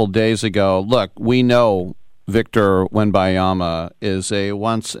a couple days ago, look, we know Victor Wembanyama is a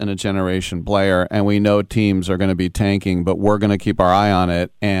once-in-a-generation player, and we know teams are going to be tanking, but we're going to keep our eye on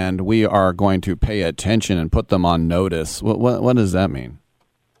it, and we are going to pay attention and put them on notice. What does that mean?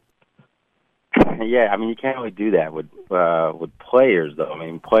 Yeah, I mean, you can't really do that with players, though. I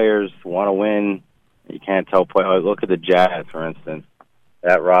mean, players want to win. You can't tell players. Look at the Jazz, for instance,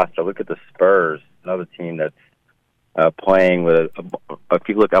 that roster. Look at the Spurs, another team that's playing with if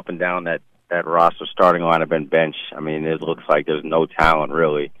you look up and down that roster starting lineup and bench, I mean, it looks like there's no talent,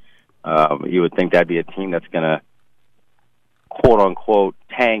 really. You would think that'd be a team that's going to, quote-unquote,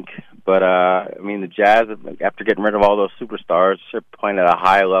 tank. But, I mean, the Jazz, after getting rid of all those superstars, they're playing at a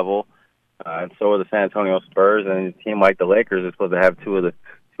high level. And so are the San Antonio Spurs. And a team like the Lakers is supposed to have two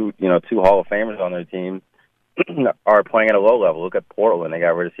Hall of Famers on their team, are playing at a low level. Look at Portland. They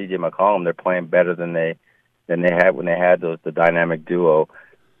got rid of C.J. McCollum. They're playing better than they had when they had the dynamic duo.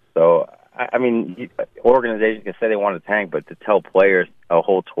 So, I mean, organizations can say they want to tank, but to tell players, a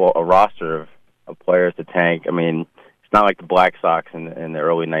roster of players to tank, I mean, it's not like the Black Sox in the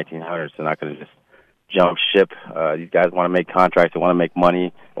early 1900s. They're not going to just jump ship. These guys want to make contracts. They want to make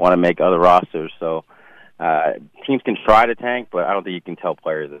money. They want to make other rosters. So teams can try to tank, but I don't think you can tell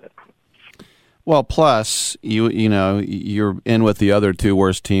players that. Well, plus, you're in with the other two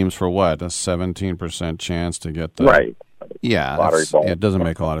worst teams for what? A 17% chance to get the... Right. Yeah, it doesn't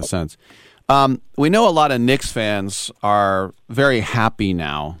make a lot of sense. We know a lot of Knicks fans are very happy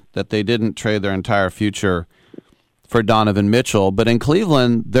now that they didn't trade their entire future for Donovan Mitchell, but in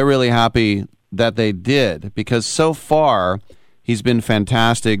Cleveland, they're really happy that they did, because so far he's been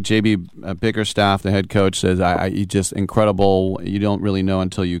fantastic. J.B. Bickerstaff, the head coach, says he's just incredible. You don't really know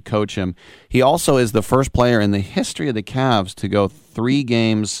until you coach him. He also is the first player in the history of the Cavs to go 3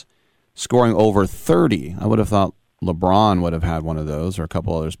 games scoring over 30. I would have thought LeBron would have had one of those, or a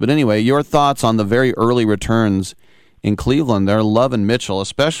couple others. But anyway, your thoughts on the very early returns in Cleveland? They're loving Mitchell,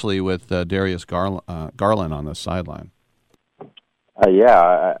 especially with Darius Garland on the sideline.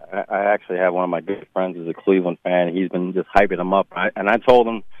 Yeah, I actually have one of my good friends who's a Cleveland fan. He's been just hyping him up. And I told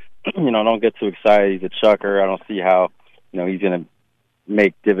him, don't get too excited. He's a chucker. I don't see how, he's going to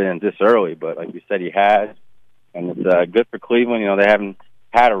make dividends this early. But like you said, he has. And it's good for Cleveland. They haven't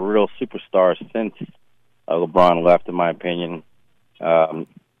had a real superstar since LeBron left, in my opinion. But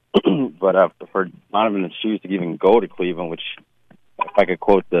for Donovan to choose to even go to Cleveland, which, if I could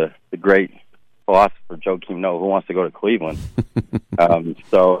quote the great philosopher Joakim Noah, who wants to go to Cleveland?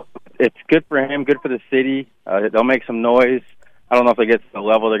 So it's good for him, good for the city. They'll make some noise. I don't know if they get to the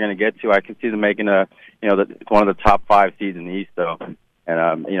level they're going to get to. I can see them making one of the top 5 seeds in the East, though,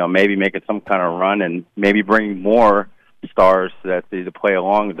 and maybe making some kind of run and maybe bring more stars to play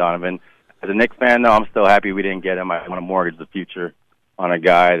along with Donovan. As a Knicks fan, though, I'm still happy we didn't get him. I want to mortgage the future on a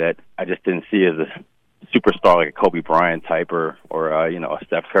guy that I just didn't see as a superstar, like a Kobe Bryant type or a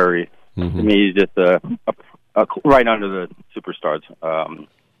Steph Curry. Mm-hmm. To me, he's just right under the superstars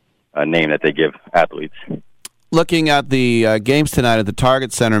name that they give athletes. Looking at the games tonight at the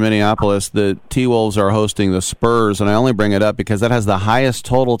Target Center, Minneapolis, the T-Wolves are hosting the Spurs, and I only bring it up because that has the highest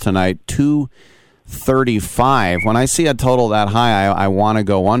total tonight, 235. When I see a total that high, I want to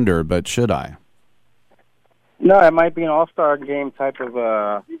go under, but should I? No, it might be an all-star game type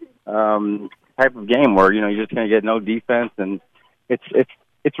of game where you're just going to get no defense, and it's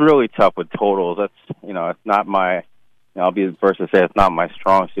it's really tough with totals. That's, it's not my, I'll be the first to say it's not my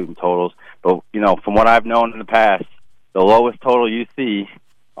strong suit in totals. But, from what I've known in the past, the lowest total you see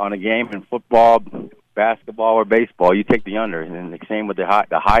on a game in football, basketball, or baseball, you take the under. And the same with the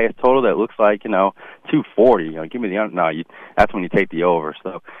highest total that looks like, 240. Give me the under. No, that's when you take the over.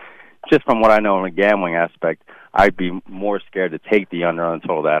 So just from what I know in a gambling aspect, I'd be more scared to take the under on a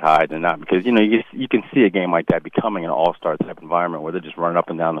total that high than not, because, you can see a game like that becoming an all-star type environment where they're just running up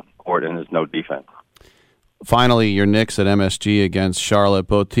and down the court and there's no defense. Finally, your Knicks at MSG against Charlotte,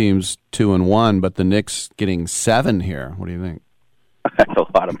 both teams 2-1, but the Knicks getting 7 here. What do you think? That's a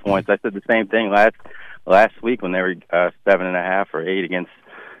lot of points. I said the same thing last week when they were 7.5 or 8 against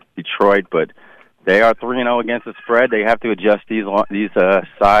Detroit, but they are 3-0 against the spread. They have to adjust these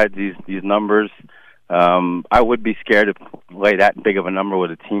sides, these numbers. I would be scared to lay that big of a number with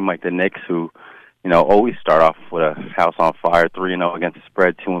a team like the Knicks, who, always start off with a house on fire, 3-0 against the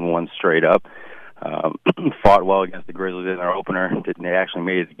spread, 2-1 straight up. Fought well against the Grizzlies in their opener. They actually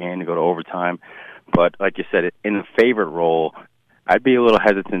made it a game to go to overtime. But like you said, in the favorite role, I'd be a little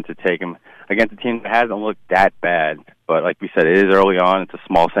hesitant to take him against a team that hasn't looked that bad. But like we said, it is early on. It's a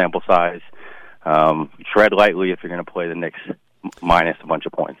small sample size. Tread lightly if you're going to play the Knicks minus a bunch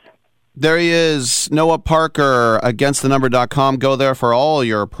of points. There he is, Noah Parker, AgainstTheNumber.com. Go there for all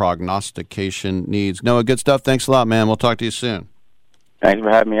your prognostication needs. Noah, good stuff. Thanks a lot, man. We'll talk to you soon. Thanks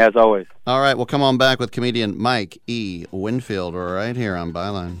for having me, as always. All right, we'll come on back with comedian Mike E. Winfield right here on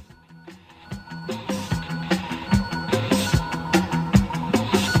Byline.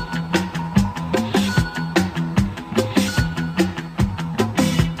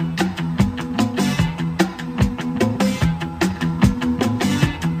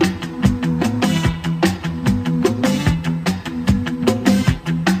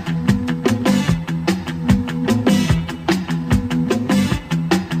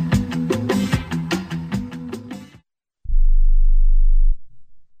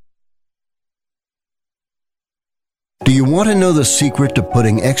 Do you want to know the secret to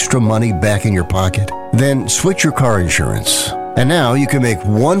putting extra money back in your pocket? Then switch your car insurance. And now you can make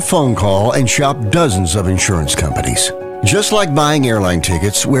one phone call and shop dozens of insurance companies. Just like buying airline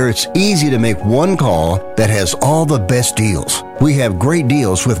tickets, where it's easy to make one call that has all the best deals. We have great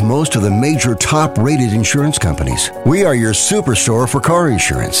deals with most of the major top-rated insurance companies. We are your superstore for car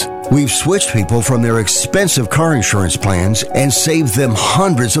insurance. We've switched people from their expensive car insurance plans and saved them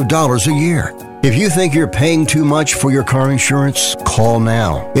hundreds of dollars a year. If you think you're paying too much for your car insurance, call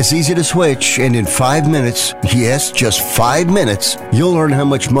now. It's easy to switch, and in 5 minutes, yes, just 5 minutes, you'll learn how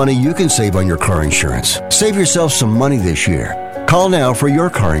much money you can save on your car insurance. Save yourself some money this year. Call now for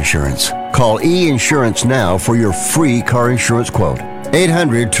your car insurance. Call E-Insurance now for your free car insurance quote.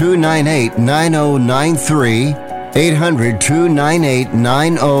 800-298-9093.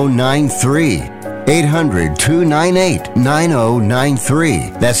 800-298-9093.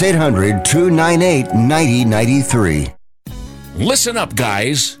 800-298-9093. That's 800-298-9093. Listen up,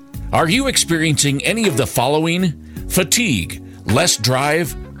 guys. Are you experiencing any of the following? Fatigue, less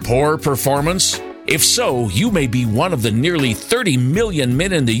drive, poor performance? If so, you may be one of the nearly 30 million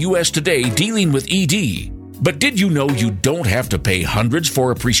men in the U.S. today dealing with ED. But did you know you don't have to pay hundreds for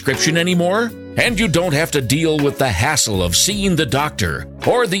a prescription anymore? And you don't have to deal with the hassle of seeing the doctor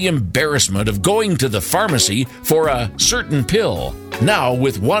or the embarrassment of going to the pharmacy for a certain pill. Now,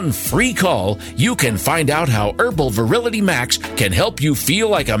 with one free call, you can find out how Herbal Virility Max can help you feel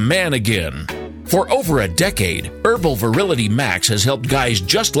like a man again. For over a decade, Herbal Virility Max has helped guys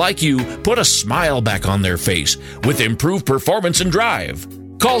just like you put a smile back on their face with improved performance and drive.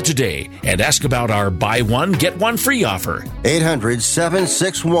 Call today and ask about our buy one, get one free offer.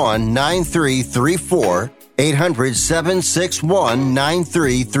 800-761-9334.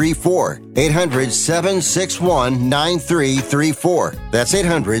 800-761-9334. 800-761-9334. That's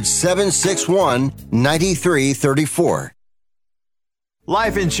 800-761-9334.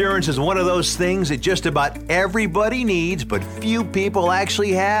 Life insurance is one of those things that just about everybody needs, but few people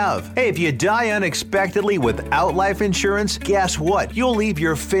actually have. Hey, if you die unexpectedly without life insurance, guess what? You'll leave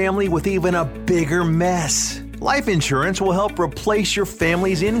your family with even a bigger mess. Life insurance will help replace your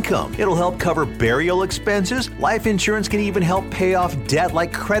family's income. It'll help cover burial expenses. Life insurance can even help pay off debt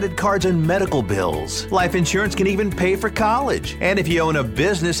like credit cards and medical bills. Life insurance can even pay for college. And if you own a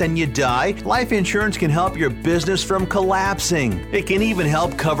business and you die, life insurance can help your business from collapsing. It can even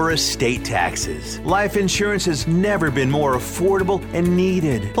help cover estate taxes. Life insurance has never been more affordable and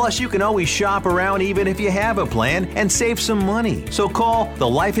needed. Plus, you can always shop around even if you have a plan and save some money. So call the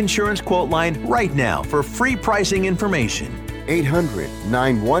Life Insurance Quote Line right now for free pricing information.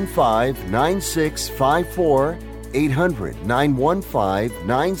 800-915-9654.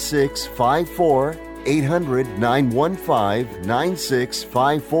 800-915-9654.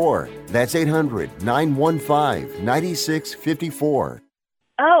 800-915-9654. That's 800-915-9654.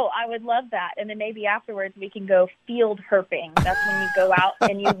 Oh, I would love that. And then maybe afterwards we can go field herping. That's when you go out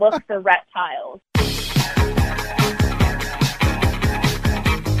and you look for reptiles.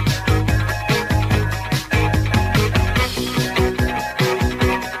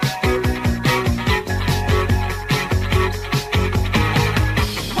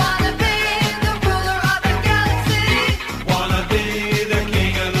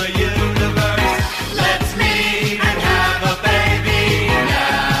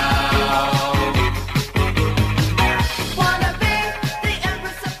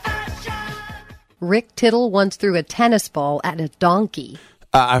 Rick Tittle once threw a tennis ball at a donkey.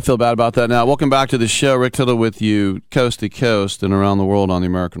 I feel bad about that now. Welcome back to the show. Rick Tittle with you coast to coast and around the world on the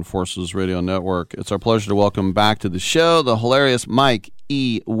American Forces Radio Network. It's our pleasure to welcome back to the show the hilarious Mike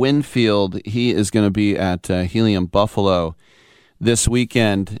E. Winfield. He is going to be at Helium Buffalo this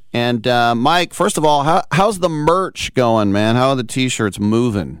weekend. And Mike, first of all, how's the merch going, man? How are the T-shirts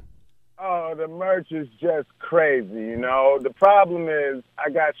moving? Oh, the merch is just crazy, you know. The problem is I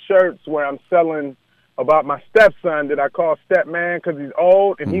got shirts where I'm selling about my stepson that I call Stepman because he's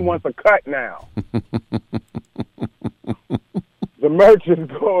old and he wants a cut now. The merch is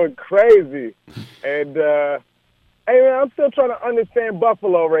going crazy. And, hey, man, I'm still trying to understand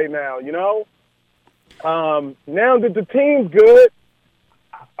Buffalo right now, you know. Now that the team's good,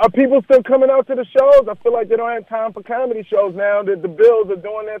 are people still coming out to the shows? I feel like they don't have time for comedy shows now that the Bills are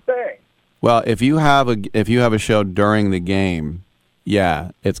doing their thing. Well, if you have a show during the game,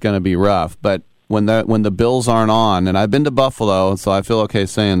 yeah, it's going to be rough. But when the Bills aren't on, and I've been to Buffalo, so I feel okay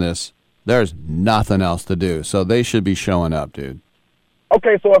saying this, there's nothing else to do. So they should be showing up, dude.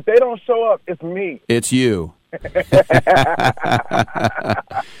 Okay, so if they don't show up, it's me. It's you.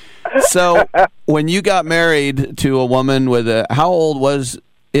 So when you got married to a woman how old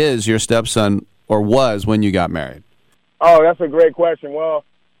is your stepson or was when you got married? Oh, that's a great question. Well,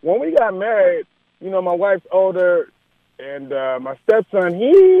 when we got married, you know, my wife's older, and my stepson,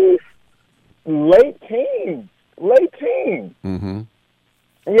 he's late teens. Mm-hmm.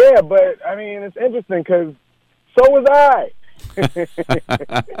 Yeah, but, I mean, it's interesting because so was I.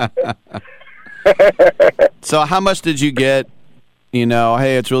 So how much did you get, you know,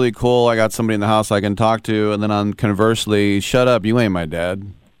 hey, it's really cool, I got somebody in the house I can talk to, and then conversely, shut up, you ain't my dad?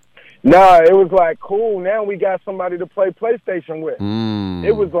 No, it was like, cool, now we got somebody to play PlayStation with.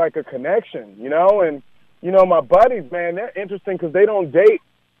 It was like a connection, you know, and, you know, my buddies, man, they're interesting because they don't date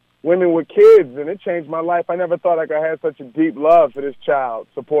women with kids, and it changed my life. I never thought I could have such a deep love for this child,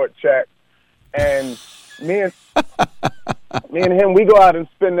 support check. And me and him, we go out and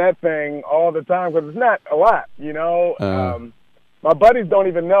spin that thing all the time because it's not a lot, you know. My buddies don't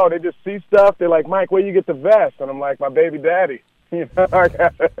even know. They just see stuff. They're like, Mike, where you get the vest? And I'm like, my baby daddy. You know,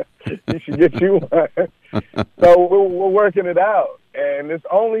 you should get you one. So we're working it out, and it's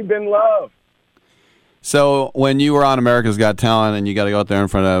only been love. So when you were on America's Got Talent and you got to go out there in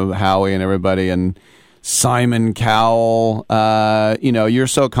front of Howie and everybody and Simon Cowell, you know, you're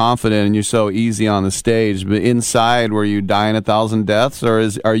so confident and you're so easy on the stage, but inside, were you dying 1,000 deaths, or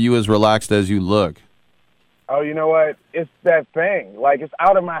are you as relaxed as you look? Oh, you know what? It's that thing. Like, it's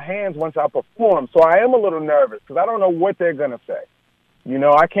out of my hands once I perform. So I am a little nervous because I don't know what they're going to say. You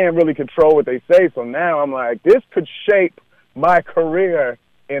know, I can't really control what they say. So now I'm like, this could shape my career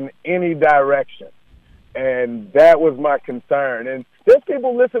in any direction. And that was my concern. And there's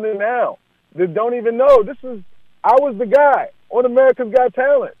people listening now that don't even know. I was the guy on America's Got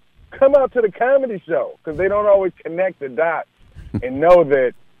Talent. Come out to the comedy show because they don't always connect the dots and know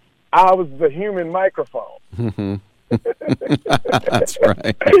that I was the human microphone. That's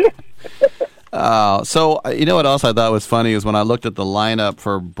right. So, you know what else I thought was funny is when I looked at the lineup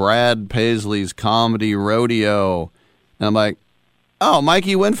for Brad Paisley's Comedy Rodeo, and I'm like, oh,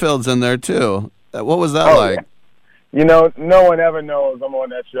 Mikey Winfield's in there too. What was that like? Yeah. You know, no one ever knows I'm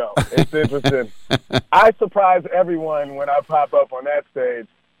on that show. It's interesting. I surprise everyone when I pop up on that stage.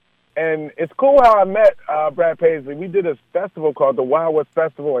 And it's cool how I met Brad Paisley. We did a festival called the Wild West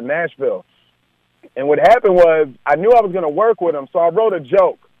Festival in Nashville. And what happened was I knew I was going to work with him, so I wrote a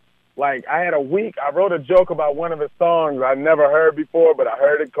joke. Like, I had a week. I wrote a joke about one of his songs I'd never heard before, but I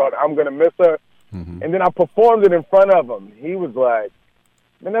heard it called I'm Gonna Miss Her. Mm-hmm. And then I performed it in front of him. He was like,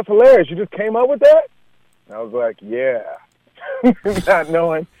 man, that's hilarious. You just came up with that? And I was like, yeah. not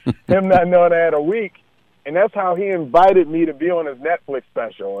knowing I had a week. And that's how he invited me to be on his Netflix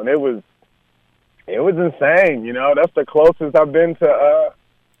special. And it was insane, you know. That's the closest I've been to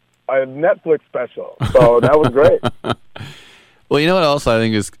a Netflix special. So that was great. Well, you know what else I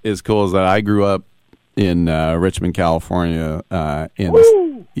think is cool is that I grew up in Richmond, California, in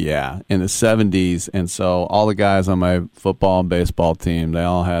the 70s, and so all the guys on my football and baseball team, they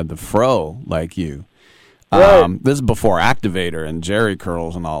all had the fro like you. Right. This is before Activator and Jerry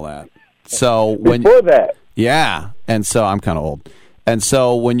curls and all that. So before that, yeah, and so I'm kind of old. And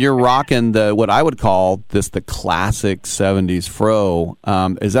so when you're rocking what I would call the classic 70s fro,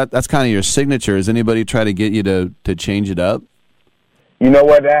 that's kind of your signature. Has anybody try to get you to change it up? You know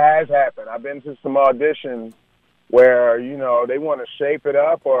what? That has happened. I've been to some auditions where, they want to shape it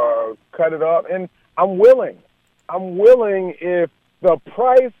up or cut it up. And I'm willing. If the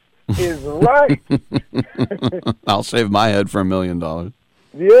price is right. I'll shave my head for $1 million.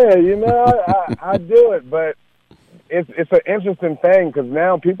 Yeah, I do it. But it's an interesting thing because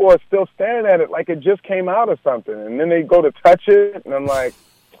now people are still staring at it like it just came out of something. And then they go to touch it, and I'm like,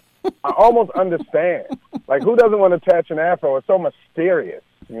 I almost understand. Like, who doesn't want to touch an afro? It's so mysterious,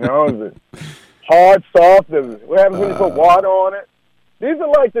 Is it hard, soft? What happens when you put water on it? These are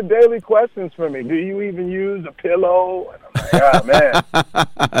like the daily questions for me. Do you even use a pillow? And I'm like, oh, man.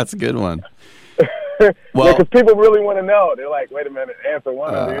 That's a good one. Well, because people really want to know. They're like, wait a minute, answer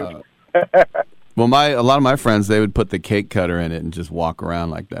one of these. Well, a lot of my friends, they would put the cake cutter in it and just walk around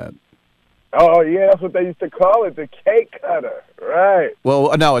like that. Oh, yeah, that's what they used to call it, the cake cutter. Right.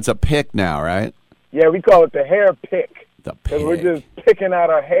 Well, no, it's a pick now, right? Yeah, we call it the hair pick. The pick. Because we're just picking out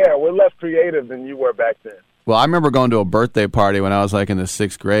our hair. We're less creative than you were back then. Well, I remember going to a birthday party when I was like in the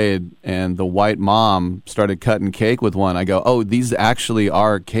 6th grade, and the white mom started cutting cake with one. I go, oh, these actually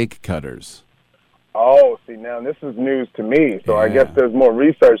are cake cutters. Oh, see, now this is news to me, so I guess there's more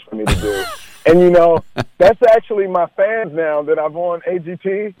research for me to do. And, that's actually my fans now that I've on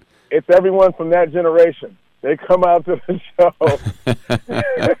AGT. It's everyone from that generation. They come out to the show,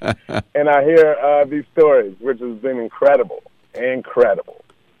 and I hear these stories, which has been incredible.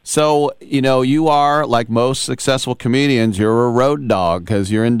 So, you are, like most successful comedians, you're a road dog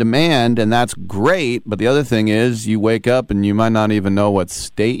because you're in demand, and that's great. But the other thing is you wake up and you might not even know what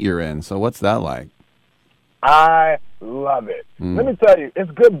state you're in. So what's that like? I love it. Let me tell you, it's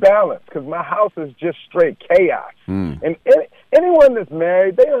good balance because my house is just straight chaos. And anyone that's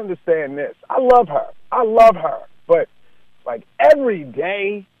married, they understand this. I love her. But, like, every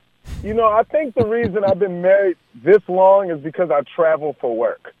day, I think the reason I've been married this long is because I travel for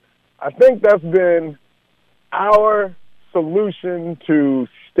work. I think that's been our solution to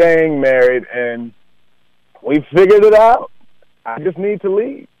staying married, and we figured it out. I just need to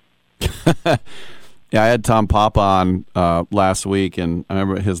leave. Yeah, I had Tom Papa on last week, and I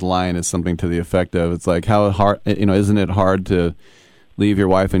remember his line is something to the effect of, it's like, how hard, isn't it hard to leave your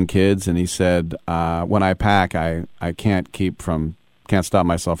wife and kids? And he said, when I pack, I can't stop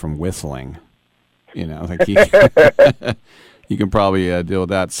myself from whistling. Like you can probably deal with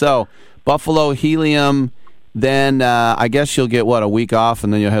that. So, Buffalo, Helium, then I guess you'll get, a week off,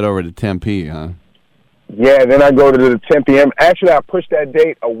 and then you'll head over to Tempe, huh? Yeah, then I go to the Tempe. Actually, I pushed that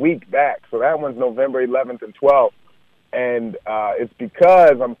date a week back, so that one's November 11th and 12th. And it's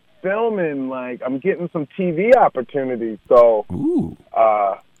because I'm filming, I'm getting some TV opportunities. So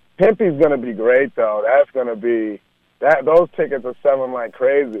Tempe's going to be great, though. That's going to be those tickets are selling like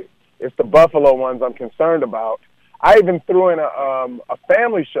crazy. It's the Buffalo ones I'm concerned about. I even threw in a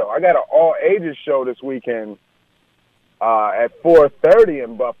family show. I got an all-ages show this weekend at 4:30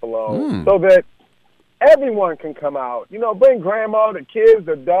 in Buffalo, so that everyone can come out. Bring grandma, the kids,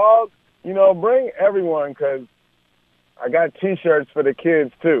 the dog. Bring everyone because I got T-shirts for the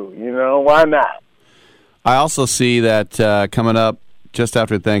kids too. Why not? I also see that coming up just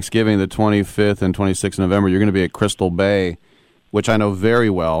after Thanksgiving, the 25th and 26th of November, you're going to be at Crystal Bay, which I know very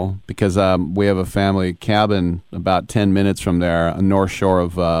well because we have a family cabin about 10 minutes from there on the north shore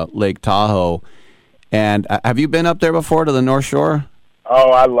of Lake Tahoe. And have you been up there before to the North Shore?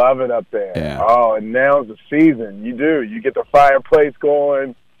 Oh, I love it up there. Yeah. Oh, and now's the season. You do. You get the fireplace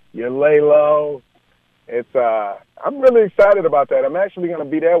going. You lay low. It's I'm really excited about that. I'm actually going to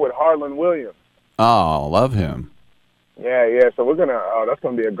be there with Harlan Williams. Oh, love him. Yeah. So we're that's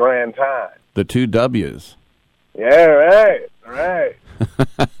going to be a grand time. The 2 W's. Yeah, right.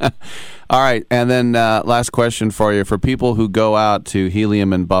 All right, and then last question for you. For people who go out to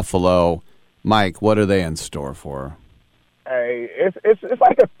Helium in Buffalo, Mike, what are they in store for? Hey, it's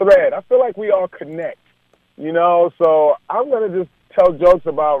like a thread. I feel like we all connect, so I'm going to just tell jokes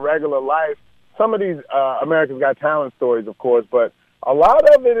about regular life. Some of these America's Got Talent stories, of course, but a lot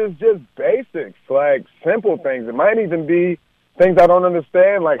of it is just basics, like simple things. It might even be things I don't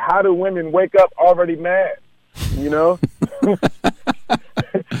understand, like how do women wake up already mad,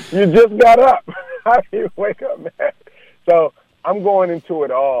 You just got up. How do you wake up, man? So I'm going into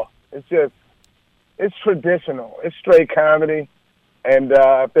it all. It's traditional. It's straight comedy. And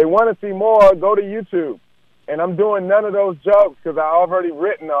if they want to see more, go to YouTube. And I'm doing none of those jokes because I've already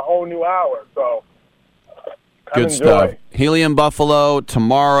written a whole new hour. So good stuff. Helium Buffalo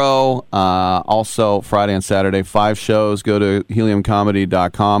tomorrow, also Friday and Saturday, 5 shows. Go to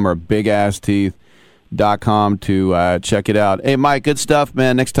heliumcomedy.com or bigassteeth.com to check it out. Hey, Mike, good stuff,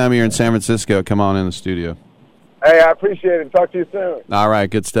 man. Next time you're in San Francisco, come on in the studio. Hey, I appreciate it. Talk to you soon. All right,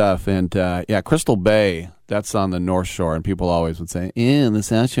 good stuff. And, Crystal Bay, that's on the North Shore, and people always would say, the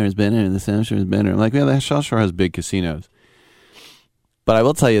South Shore is better, the South Shore is better. Like, the South Shore has big casinos. But I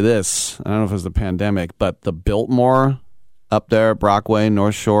will tell you this, I don't know if it was the pandemic, but the Biltmore up there, Brockway,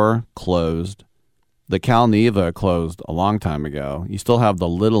 North Shore, closed. The Cal Neva closed a long time ago. You still have the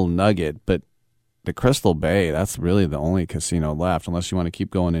Little Nugget, but the Crystal Bay, that's really the only casino left, unless you want to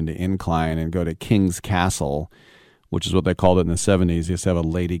keep going into Incline and go to King's Castle, which is what they called it in the 70s. You used to have a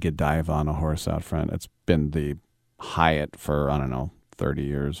Lady Godiva on a horse out front. It's been the Hyatt for, 30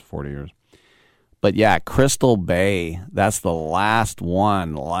 years, 40 years. But yeah, Crystal Bay, that's the last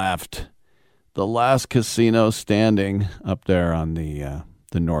one left. The last casino standing up there on the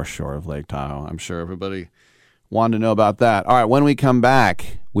North Shore of Lake Tahoe. I'm sure everybody wanted to know about that. All right, when we come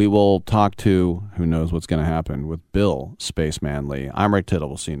back, we will talk to, who knows what's going to happen, with Bill Spaceman Lee. I'm Rick Tittle.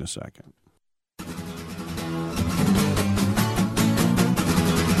 We'll see you in a second.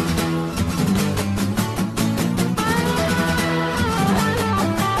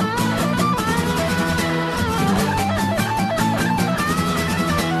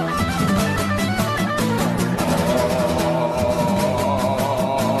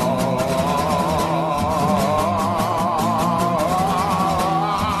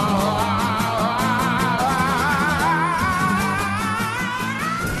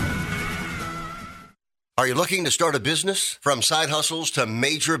 Are you looking to start a business? From side hustles to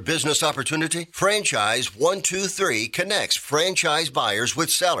major business opportunity? Franchise 123 connects franchise buyers with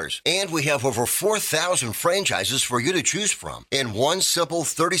sellers. And we have over 4,000 franchises for you to choose from. In one simple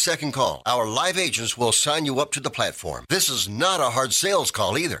 30-second call, our live agents will sign you up to the platform. This is not a hard sales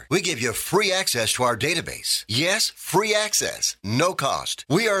call either. We give you free access to our database. Yes, free access. No cost.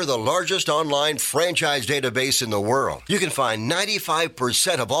 We are the largest online franchise database in the world. You can find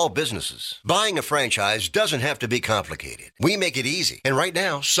 95% of all businesses. Buying a franchise doesn't have to be complicated. We make it easy. And right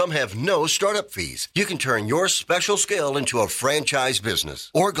now, some have no startup fees. You can turn your special skill into a franchise business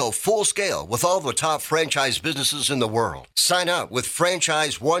or go full scale with all the top franchise businesses in the world. Sign up with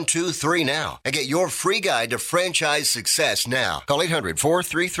Franchise 123 now and get your free guide to franchise success now. Call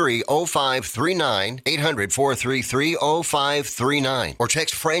 800-433-0539, 800-433-0539, or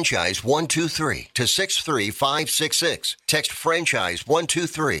text Franchise 123 to 63566. Text Franchise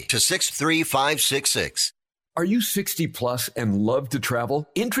 123 to 63566. Are you 60 plus and love to travel?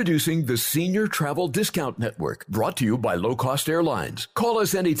 Introducing the Senior Travel Discount Network, brought to you by Low Cost Airlines. Call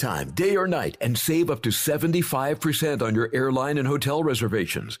us anytime, day or night, and save up to 75% on your airline and hotel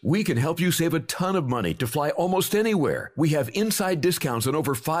reservations. We can help you save a ton of money to fly almost anywhere. We have inside discounts on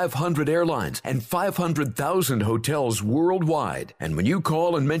over 500 airlines and 500,000 hotels worldwide. And when you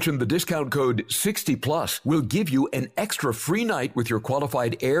call and mention the discount code 60 plus, we'll give you an extra free night with your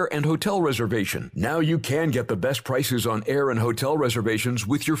qualified air and hotel reservation. Now you can get the best prices on air and hotel reservations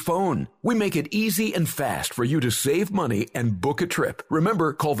with your phone. We make it easy and fast for you to save money and book a trip.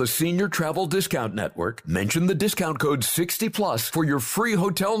 Remember, call the Senior Travel Discount Network, mention the discount code 60 plus for your free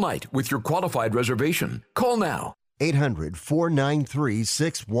hotel night with your qualified reservation. Call now.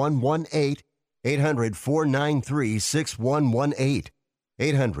 800-493-6118. 800-493-6118.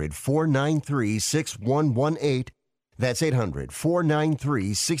 800-493-6118. That's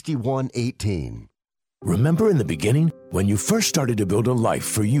 800-493-6118. Remember in the beginning, when you first started to build a life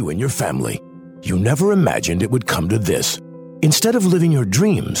for you and your family, you never imagined it would come to this. Instead of living your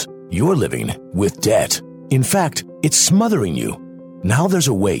dreams, you're living with debt. In fact, it's smothering you. Now there's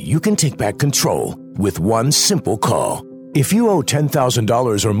a way you can take back control with one simple call. If you owe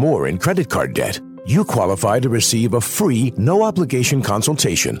 $10,000 or more in credit card debt, you qualify to receive a free, no-obligation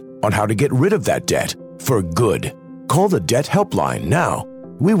consultation on how to get rid of that debt for good. Call the Debt Helpline now.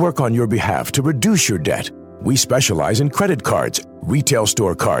 We work on your behalf to reduce your debt. We specialize in credit cards, retail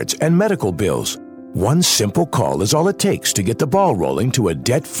store cards, and medical bills. One simple call is all it takes to get the ball rolling to a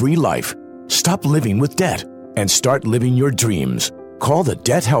debt-free life. Stop living with debt and start living your dreams. Call the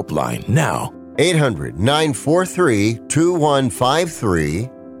Debt Helpline now. 800-943-2153.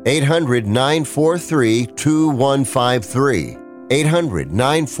 800-943-2153.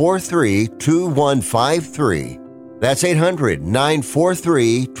 800-943-2153. That's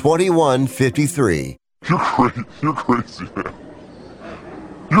 800-943-2153. You're crazy, man.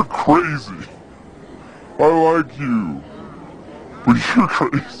 You're crazy. I like you, but you're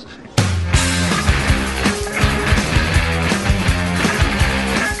crazy.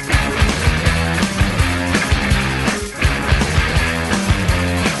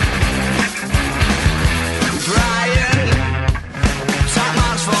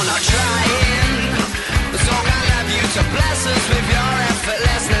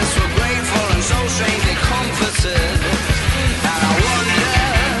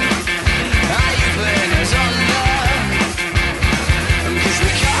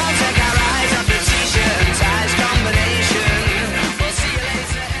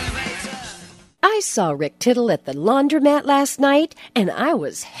 I saw Rick Tittle at the laundromat last night, and I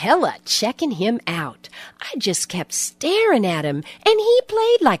was hella checking him out. I just kept staring at him, and he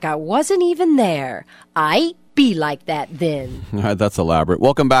played like I wasn't even there. I be like that then. All right, that's elaborate.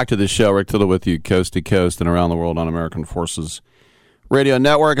 Welcome back to the show. Rick Tittle with you coast to coast and around the world on American Forces Radio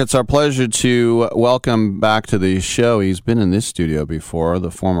Network. It's our pleasure to welcome back to the show. He's been in this studio before,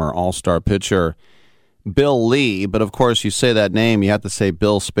 the former all-star pitcher Bill Lee, but of course you say that name, you have to say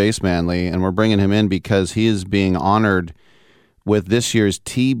Bill Spaceman Lee, and we're bringing him in because he is being honored with this year's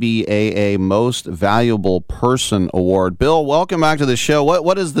TBAA Most Valuable Person Award. Bill, welcome back to the show.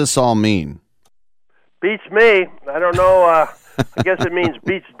 What does this all mean? Beats me. I don't know. I guess it means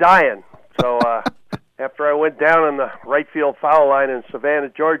beats dying. So after I went down on the right field foul line in Savannah,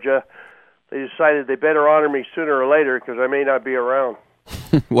 Georgia, they decided they better honor me sooner or later because I may not be around.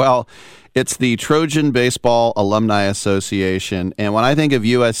 Well, it's the Trojan Baseball Alumni Association, and when I think of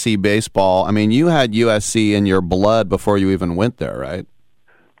USC baseball, I mean, you had USC in your blood before you even went there, right?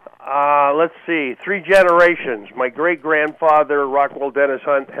 Let's see, 3 generations. My great-grandfather, Rockwell Dennis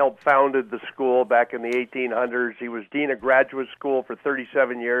Hunt, helped founded the school back in the 1800s. He was dean of graduate school for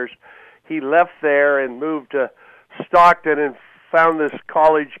 37 years. He left there and moved to Stockton and found this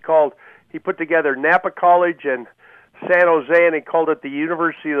college he put together Napa College and San Jose, and he called it the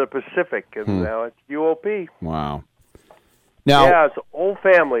University of the Pacific, and now it's UOP. Wow. Now, yeah, it's old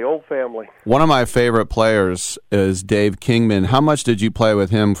family. One of my favorite players is Dave Kingman. How much did you play with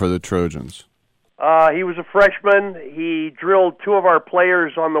him for the Trojans? He was a freshman. He drilled 2 of our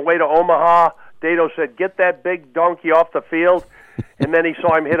players on the way to Omaha. Dato said, "Get that big donkey off the field," and then he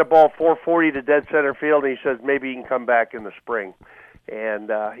saw him hit a ball 440 to dead center field, and he says, maybe he can come back in the spring.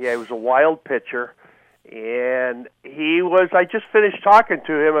 And, he was a wild pitcher. And I just finished talking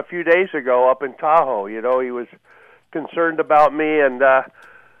to him a few days ago up in Tahoe. You know, he was concerned about me, and I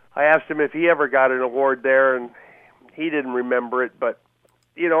asked him if he ever got an award there, and he didn't remember it. But,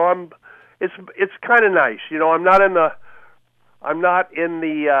 you know, it's kind of nice. You know, I'm in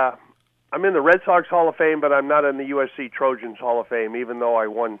the Red Sox Hall of Fame, but I'm not in the USC Trojans Hall of Fame, even though I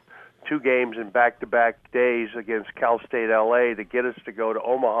won 2 games in back-to-back days against Cal State LA to get us to go to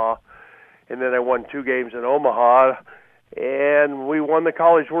Omaha. And then I won 2 games in Omaha, and we won the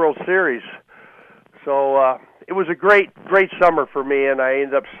College World Series. So it was a great summer for me, and I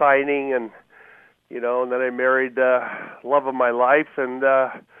ended up signing, and and then I married love of my life, and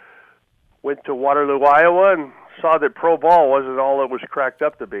went to Waterloo, Iowa, and saw that pro ball wasn't all it was cracked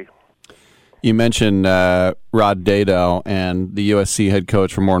up to be. You mentioned Rod Dato, and the USC head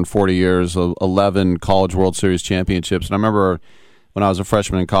coach for more than 40 years, 11 College World Series championships, and I remember when I was a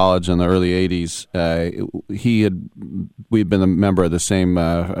freshman in college in the early 80s, we'd been a member of the same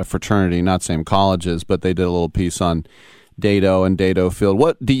fraternity, not same colleges, but they did a little piece on Dato and Dato Field.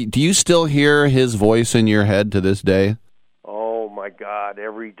 What do you still hear his voice in your head to this day? Oh my God,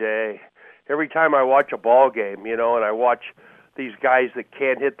 every day. Every time I watch a ball game, and I watch these guys that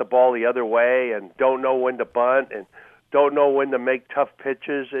can't hit the ball the other way and don't know when to bunt and don't know when to make tough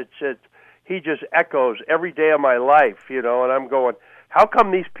pitches. He just echoes every day of my life, and I'm going, how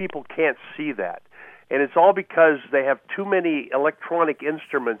come these people can't see that? And it's all because they have too many electronic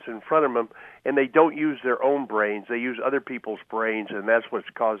instruments in front of them, and they don't use their own brains. They use other people's brains, and that's what's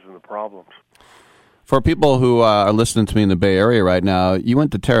causing the problems. For people who are listening to me in the Bay Area right now, you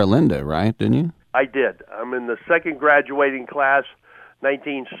went to Terra Linda, right? Didn't you? I did. I'm in the second graduating class,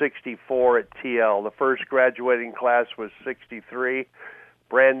 1964 at TL. The first graduating class was 63.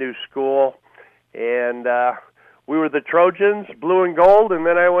 Brand new school, and we were the Trojans, blue and gold, and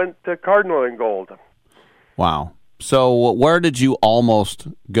then I went to Cardinal and gold. Wow. So where did you almost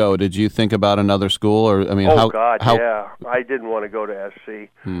go? Did you think about another school, or yeah, I didn't want to go to SC.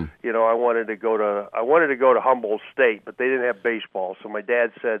 I wanted to go to Humboldt State, but they didn't have baseball, so my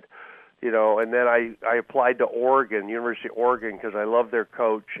dad said, and then I applied to Oregon, University of Oregon, because I love their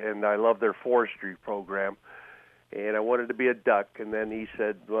coach and I love their forestry program. and I wanted to be a Duck. And then he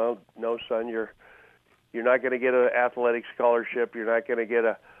said, well, no, son, you're not going to get an athletic scholarship. You're not going to get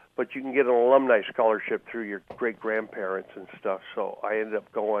but you can get an alumni scholarship through your great-grandparents and stuff. So I ended up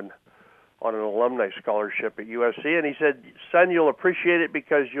going on an alumni scholarship at USC. And he said, son, you'll appreciate it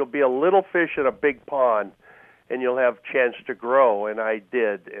because you'll be a little fish in a big pond, and you'll have a chance to grow. And I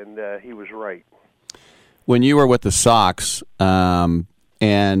did, and he was right. When you were with the Sox,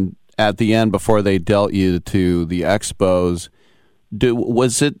 and at the end, before they dealt you to the Expos,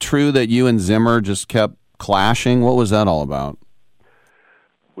 was it true that you and Zimmer just kept clashing? What was that all about?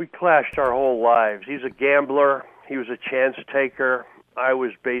 We clashed our whole lives. He's a gambler. He was a chance taker. I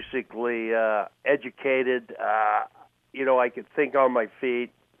was basically educated. I could think on my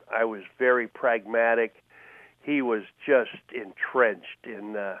feet. I was very pragmatic. He was just entrenched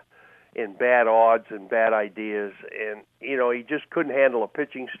in bad odds and bad ideas. And, he just couldn't handle a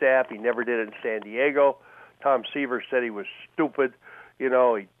pitching staff. He never did it in San Diego. Tom Seaver said he was stupid. He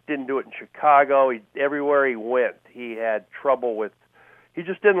didn't do it in Chicago. Everywhere he went, he had trouble with. He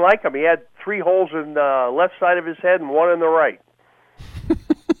just didn't like him. He had 3 holes in the left side of his head and 1 in the right.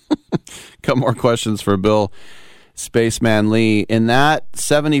 Couple more questions for Bill Spaceman Lee. In that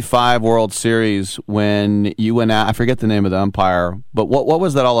 75 World Series, when you went out, I forget the name of the umpire, but what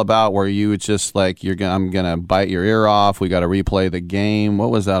was that all about? Where you just like, I'm gonna bite your ear off. We got to replay the game.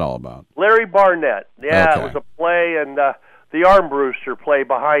 What was that all about? Larry Barnett. Yeah, okay. It was a play, and the Armbruster play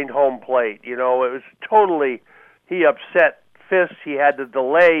behind home plate. It was totally. He upset Fisk. He had to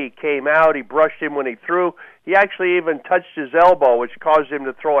delay. He came out. He brushed him when he threw. He actually even touched his elbow, which caused him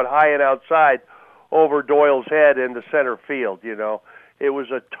to throw it high and outside over Doyle's head into center field. It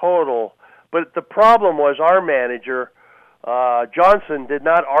was a total. But the problem was our manager, Johnson, did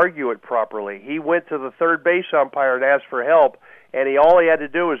not argue it properly. He went to the third base umpire and asked for help, and all he had to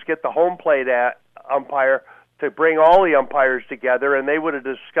do was get the home plate umpire to bring all the umpires together, and they would have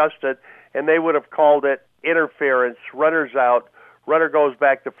discussed it, and they would have called it interference, runners out, runner goes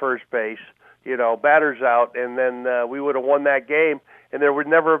back to first base, batters out, and then we would have won that game, and there would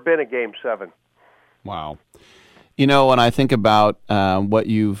never have been a Game 7. Wow. When I think about what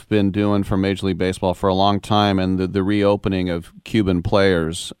you've been doing for Major League Baseball for a long time and the reopening of Cuban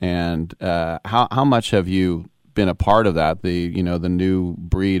players, and how much have you been a part of that, the new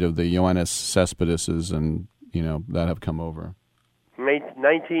breed of the Yoenis Cespedeses and, that have come over?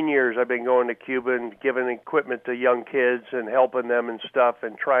 19 years I've been going to Cuba and giving equipment to young kids and helping them and stuff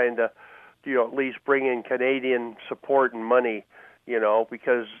and trying to, at least bring in Canadian support and money,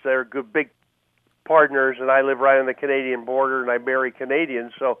 because they're good, big partners, and I live right on the Canadian border and I marry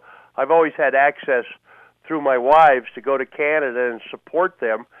Canadians, so I've always had access through my wives to go to Canada and support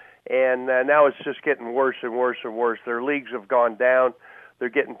them, and now it's just getting worse and worse and worse. Their leagues have gone down. They're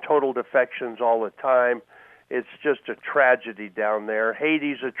getting total defections all the time. It's just a tragedy down there.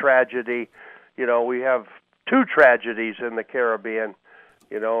 Haiti's a tragedy. We have 2 tragedies in the Caribbean.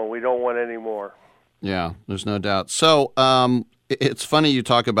 We don't want any more. Yeah, there's no doubt. So it's funny you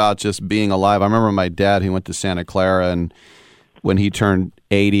talk about just being alive. I remember my dad, he went to Santa Clara, and when he turned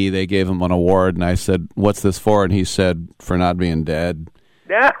 80, they gave him an award, and I said, what's this for? And he said, for not being dead.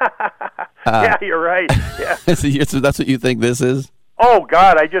 Yeah, you're right. Yeah. So that's what you think this is? Oh,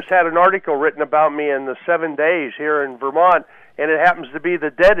 God, I just had an article written about me in the 7 Days here in Vermont, and it happens to be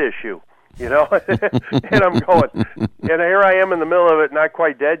the dead issue, and I'm going, and here I am in the middle of it, not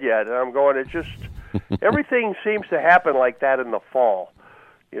quite dead yet, and I'm going, everything seems to happen like that in the fall.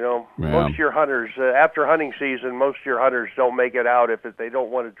 Most of your hunters, after hunting season, most of your hunters don't make it out if they don't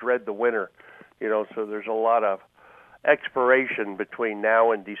want to dread the winter, so there's a lot of expiration between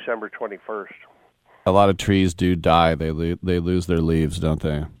now and December 21st. A lot of trees do die. They lose their leaves, don't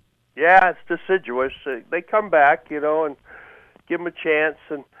they? Yeah, it's deciduous. They come back, and give them a chance.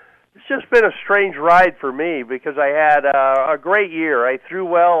 And it's just been a strange ride for me because I had a great year. I threw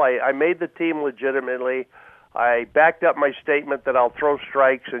well. I made the team legitimately. I backed up my statement that I'll throw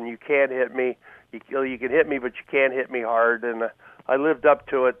strikes and you can't hit me. You can hit me, but you can't hit me hard. And I lived up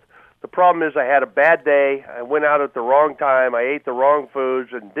to it. The problem is I had a bad day. I went out at the wrong time. I ate the wrong foods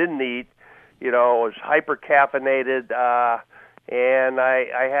and didn't eat. I was hyper-caffeinated, and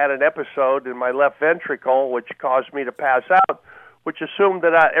I had an episode in my left ventricle which caused me to pass out, which assumed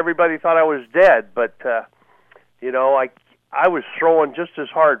that everybody thought I was dead. But, I was throwing just as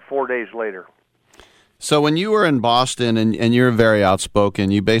hard 4 days later. So when you were in Boston and you're very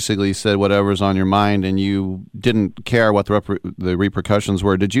outspoken, you basically said whatever's on your mind and you didn't care what the repercussions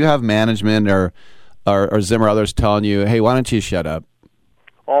were. Did you have management or Zimmer or others telling you, hey, why don't you shut up?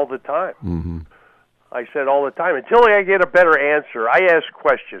 All the time. Mm-hmm. I said all the time, until I get a better answer, I ask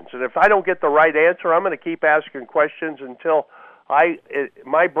questions. And if I don't get the right answer, I'm going to keep asking questions until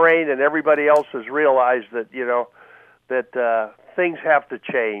my brain and everybody else has realized that, that things have to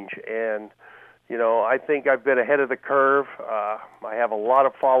change. And, I think I've been ahead of the curve. I have a lot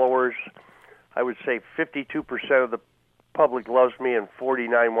of followers. I would say 52% of the public loves me and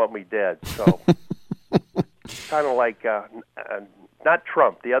 49% want me dead. So kind of like not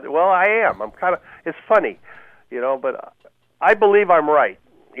Trump. The other, well, I am. I'm kind of. It's funny, but I believe I'm right.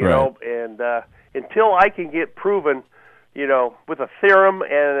 You know, and until I can get proven, with a theorem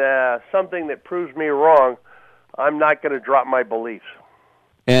and something that proves me wrong, I'm not going to drop my beliefs.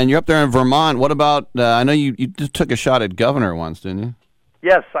 And you're up there in Vermont. What about? I know you just took a shot at governor once, didn't you?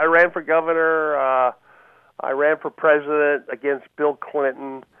 Yes, I ran for governor. I ran for president against Bill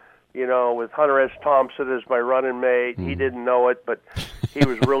Clinton, with Hunter S. Thompson as my running mate. He didn't know it, but he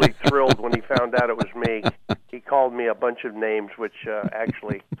was really thrilled when he found out it was me. He called me a bunch of names, which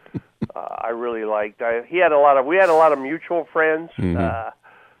actually I really liked. We had a lot of mutual friends.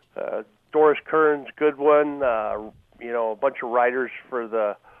 Doris Kearns Goodwin, a bunch of writers for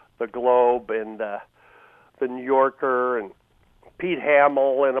the Globe and the New Yorker, and Pete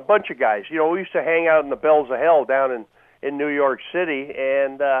Hamill, and a bunch of guys. We used to hang out in the Bells of Hell down in New York City,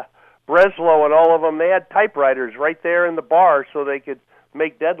 and Breslow and all of them, they had typewriters right there in the bar so they could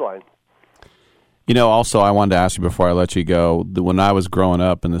make deadlines. Also, I wanted to ask you before I let you go, when I was growing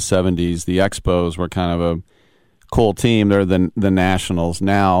up in the 70s, the Expos were kind of a cool team. They're the Nationals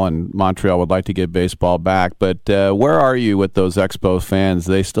now, and Montreal would like to get baseball back. But where are you with those Expos fans?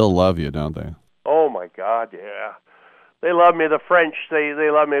 They still love you, don't they? Oh, my God, yeah. They love me. The French, they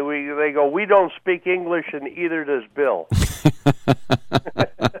love me. They go, we don't speak English, and either does Bill.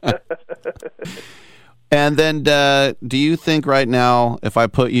 And then do you think right now, if I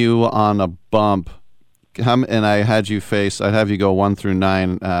put you on a bump, and I had you I'd have you go 1 through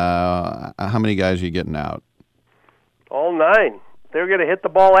 9, how many guys are you getting out? All 9. They're going to hit the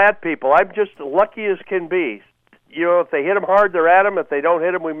ball at people. I'm just lucky as can be. If they hit them hard, they're at them. If they don't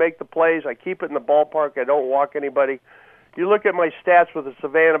hit them, we make the plays. I keep it in the ballpark. I don't walk anybody. You look at my stats with the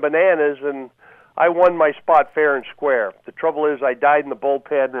Savannah Bananas, and I won my spot fair and square. The trouble is I died in the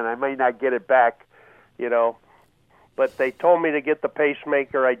bullpen, and I may not get it back, But they told me to get the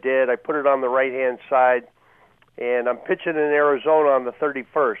pacemaker. I did. I put it on the right-hand side, and I'm pitching in Arizona on the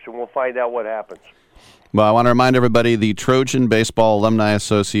 31st, and we'll find out what happens. Well, I want to remind everybody the Trojan Baseball Alumni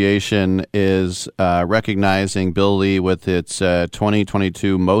Association is recognizing Bill Lee with its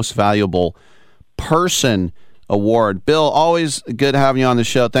 2022 Most Valuable Person Award. Bill, always good having you on the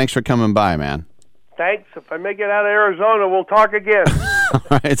show. Thanks for coming by, man. Thanks. If I make it out of Arizona, we'll talk again.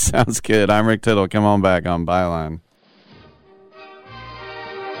 All right, sounds good. I'm Rick Tittle. Come on back on Byline.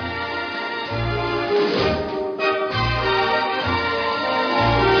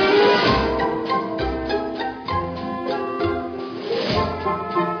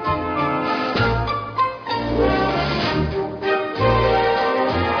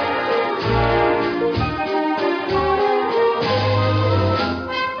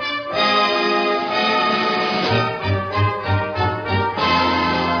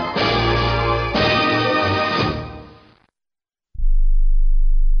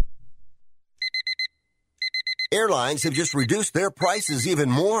 Airlines have just reduced their prices even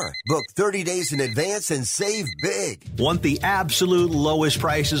more. Book 30 days in advance and save big. Want the absolute lowest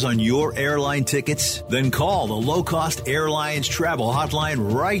prices on your airline tickets? Then call the Low Cost Airlines Travel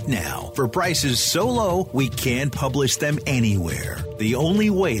Hotline right now for prices so low we can't publish them anywhere. The only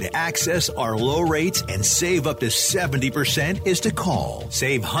way to access our low rates and save up to 70% is to call.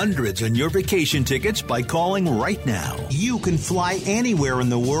 Save hundreds on your vacation tickets by calling right now. You can fly anywhere in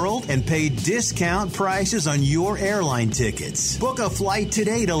the world and pay discount prices on your airline tickets. Book a flight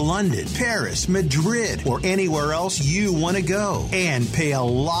today to London, Paris, Madrid, or anywhere else you want to go and pay a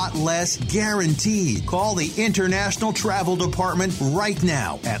lot less guaranteed. Call the International Travel Department right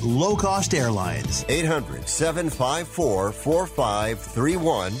now at Low Cost Airlines. 800-754-4531.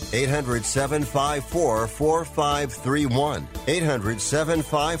 800-754-4531.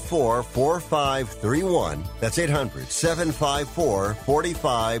 800-754-4531. That's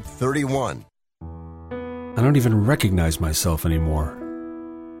 800-754-4531. I don't even recognize myself anymore.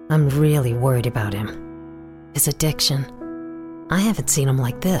 I'm really worried about him. His addiction. I haven't seen him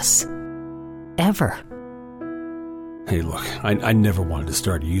like this. Ever. Hey, look, I never wanted to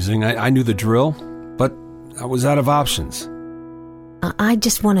start using. I knew the drill, but I was out of options. I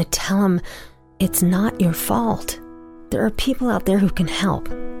just want to tell him it's not your fault. There are people out there who can help.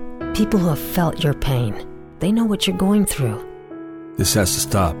 People who have felt your pain. They know what you're going through. This has to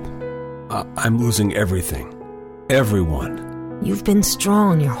stop. I'm losing everything. Everyone. You've been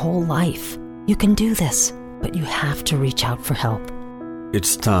strong your whole life. You can do this, but you have to reach out for help.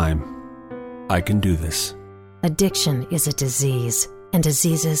 It's time. I can do this. Addiction is a disease, and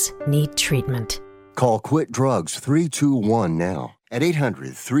diseases need treatment. Call Quit Drugs 321 now at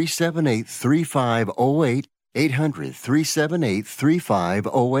 800-378-3508,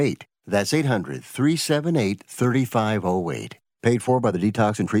 800-378-3508. That's 800-378-3508. Paid for by the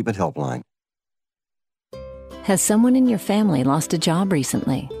Detox and Treatment Helpline. Has someone in your family lost a job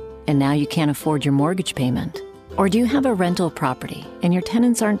recently, and now you can't afford your mortgage payment? Or do you have a rental property and your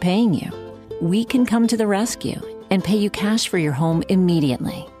tenants aren't paying you? We can come to the rescue and pay you cash for your home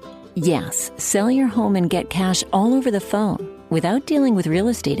immediately. Yes, sell your home and get cash all over the phone without dealing with real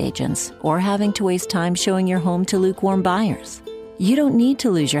estate agents or having to waste time showing your home to lukewarm buyers. You don't need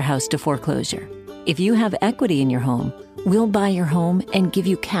to lose your house to foreclosure. If you have equity in your home, we'll buy your home and give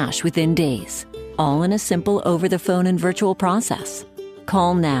you cash within days, all in a simple over-the-phone and virtual process.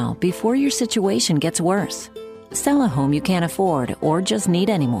 Call now before your situation gets worse. Sell a home you can't afford or just need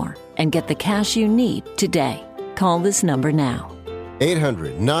anymore and get the cash you need today. Call this number now.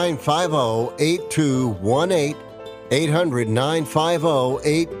 800-950-8218.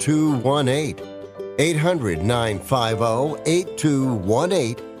 800-950-8218.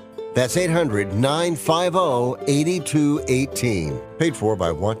 800-950-8218. That's 800-950-8218. Paid for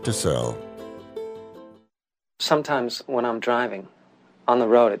by Want to Sell. Sometimes when I'm driving on the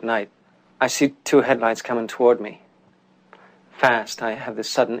road at night, I see two headlights coming toward me. Fast, I have this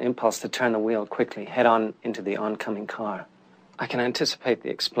sudden impulse to turn the wheel quickly, head on into the oncoming car. I can anticipate the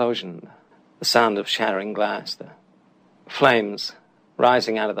explosion, the sound of shattering glass, the flames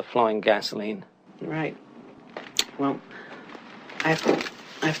rising out of the flowing gasoline. Right. Well, I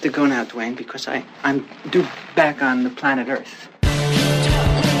have to go now, Dwayne, because I'm due back on the planet Earth.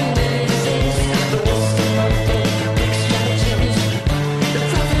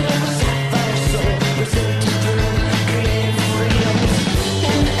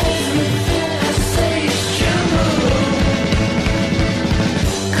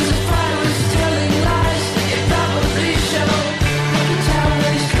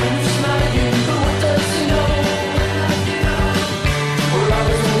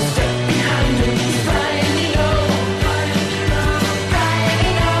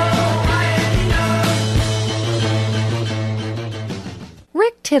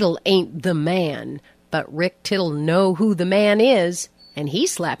 Rick Tittle ain't the man, but Rick Tittle know who the man is, and he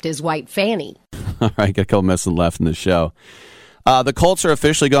slapped his white fanny. All right, got a couple minutes left in the show. The Colts are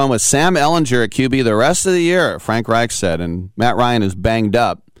officially going with Sam Ehlinger at QB the rest of the year, Frank Reich said, and Matt Ryan is banged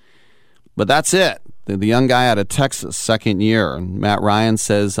up. But that's it. The young guy out of Texas, second year. And Matt Ryan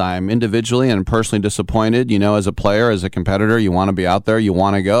says, I'm individually and personally disappointed. You know, as a player, as a competitor, you want to be out there, you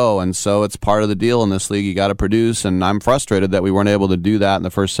want to go. And so it's part of the deal in this league. You got to produce. And I'm frustrated that we weren't able to do that in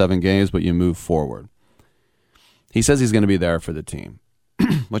the first 7 games, but you move forward. He says he's going to be there for the team,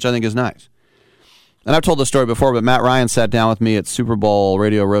 which I think is nice. And I've told the story before, but Matt Ryan sat down with me at Super Bowl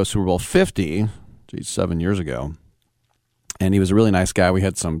Radio Row Super Bowl 50, 7 years ago. And he was a really nice guy. We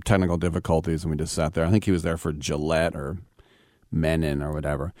had some technical difficulties, and we just sat there. I think he was there for Gillette or Menon or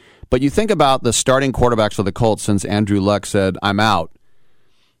whatever. But you think about the starting quarterbacks for the Colts since Andrew Luck said, I'm out.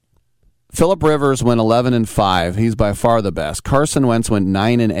 Phillip Rivers went 11-5. He's by far the best. Carson Wentz went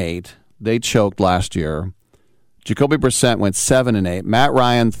 9-8. They choked last year. Jacoby Brissett went 7-8. Matt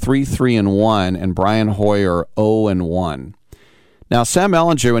Ryan 3-1, and Brian Hoyer 0-1. Now, Sam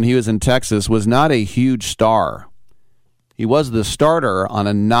Ehlinger, when he was in Texas, was not a huge star. He was the starter on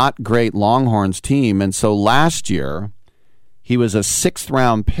a not great Longhorns team, and so last year he was a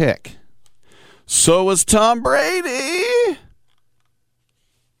 6th-round pick. So was Tom Brady.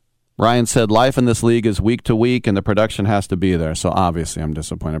 Ryan said, life in this league is week to week, and the production has to be there. So obviously I'm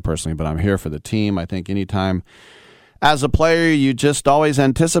disappointed personally, but I'm here for the team. I think anytime as a player you just always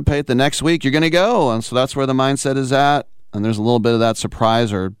anticipate the next week you're going to go, and so that's where the mindset is at. And there's a little bit of that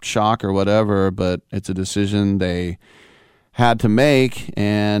surprise or shock or whatever, but it's a decision they had to make,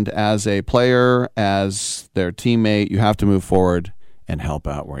 and as a player, as their teammate, you have to move forward and help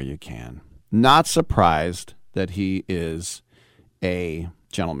out where you can. Not surprised that he is a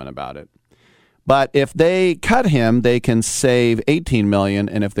gentleman about it. But if they cut him, they can save $18 million,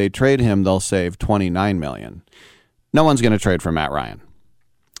 and if they trade him, they'll save $29 million. No one's going to trade for Matt Ryan.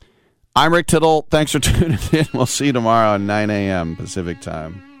 I'm Rick Tittle. Thanks for tuning in. We'll see you tomorrow at 9 a.m. Pacific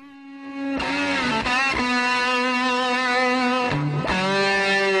Time.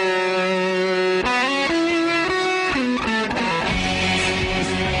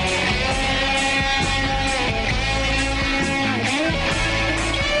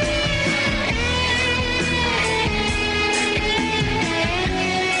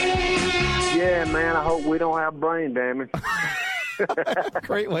 I hope we don't have brain damage.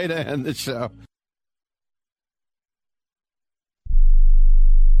 Great way to end the show.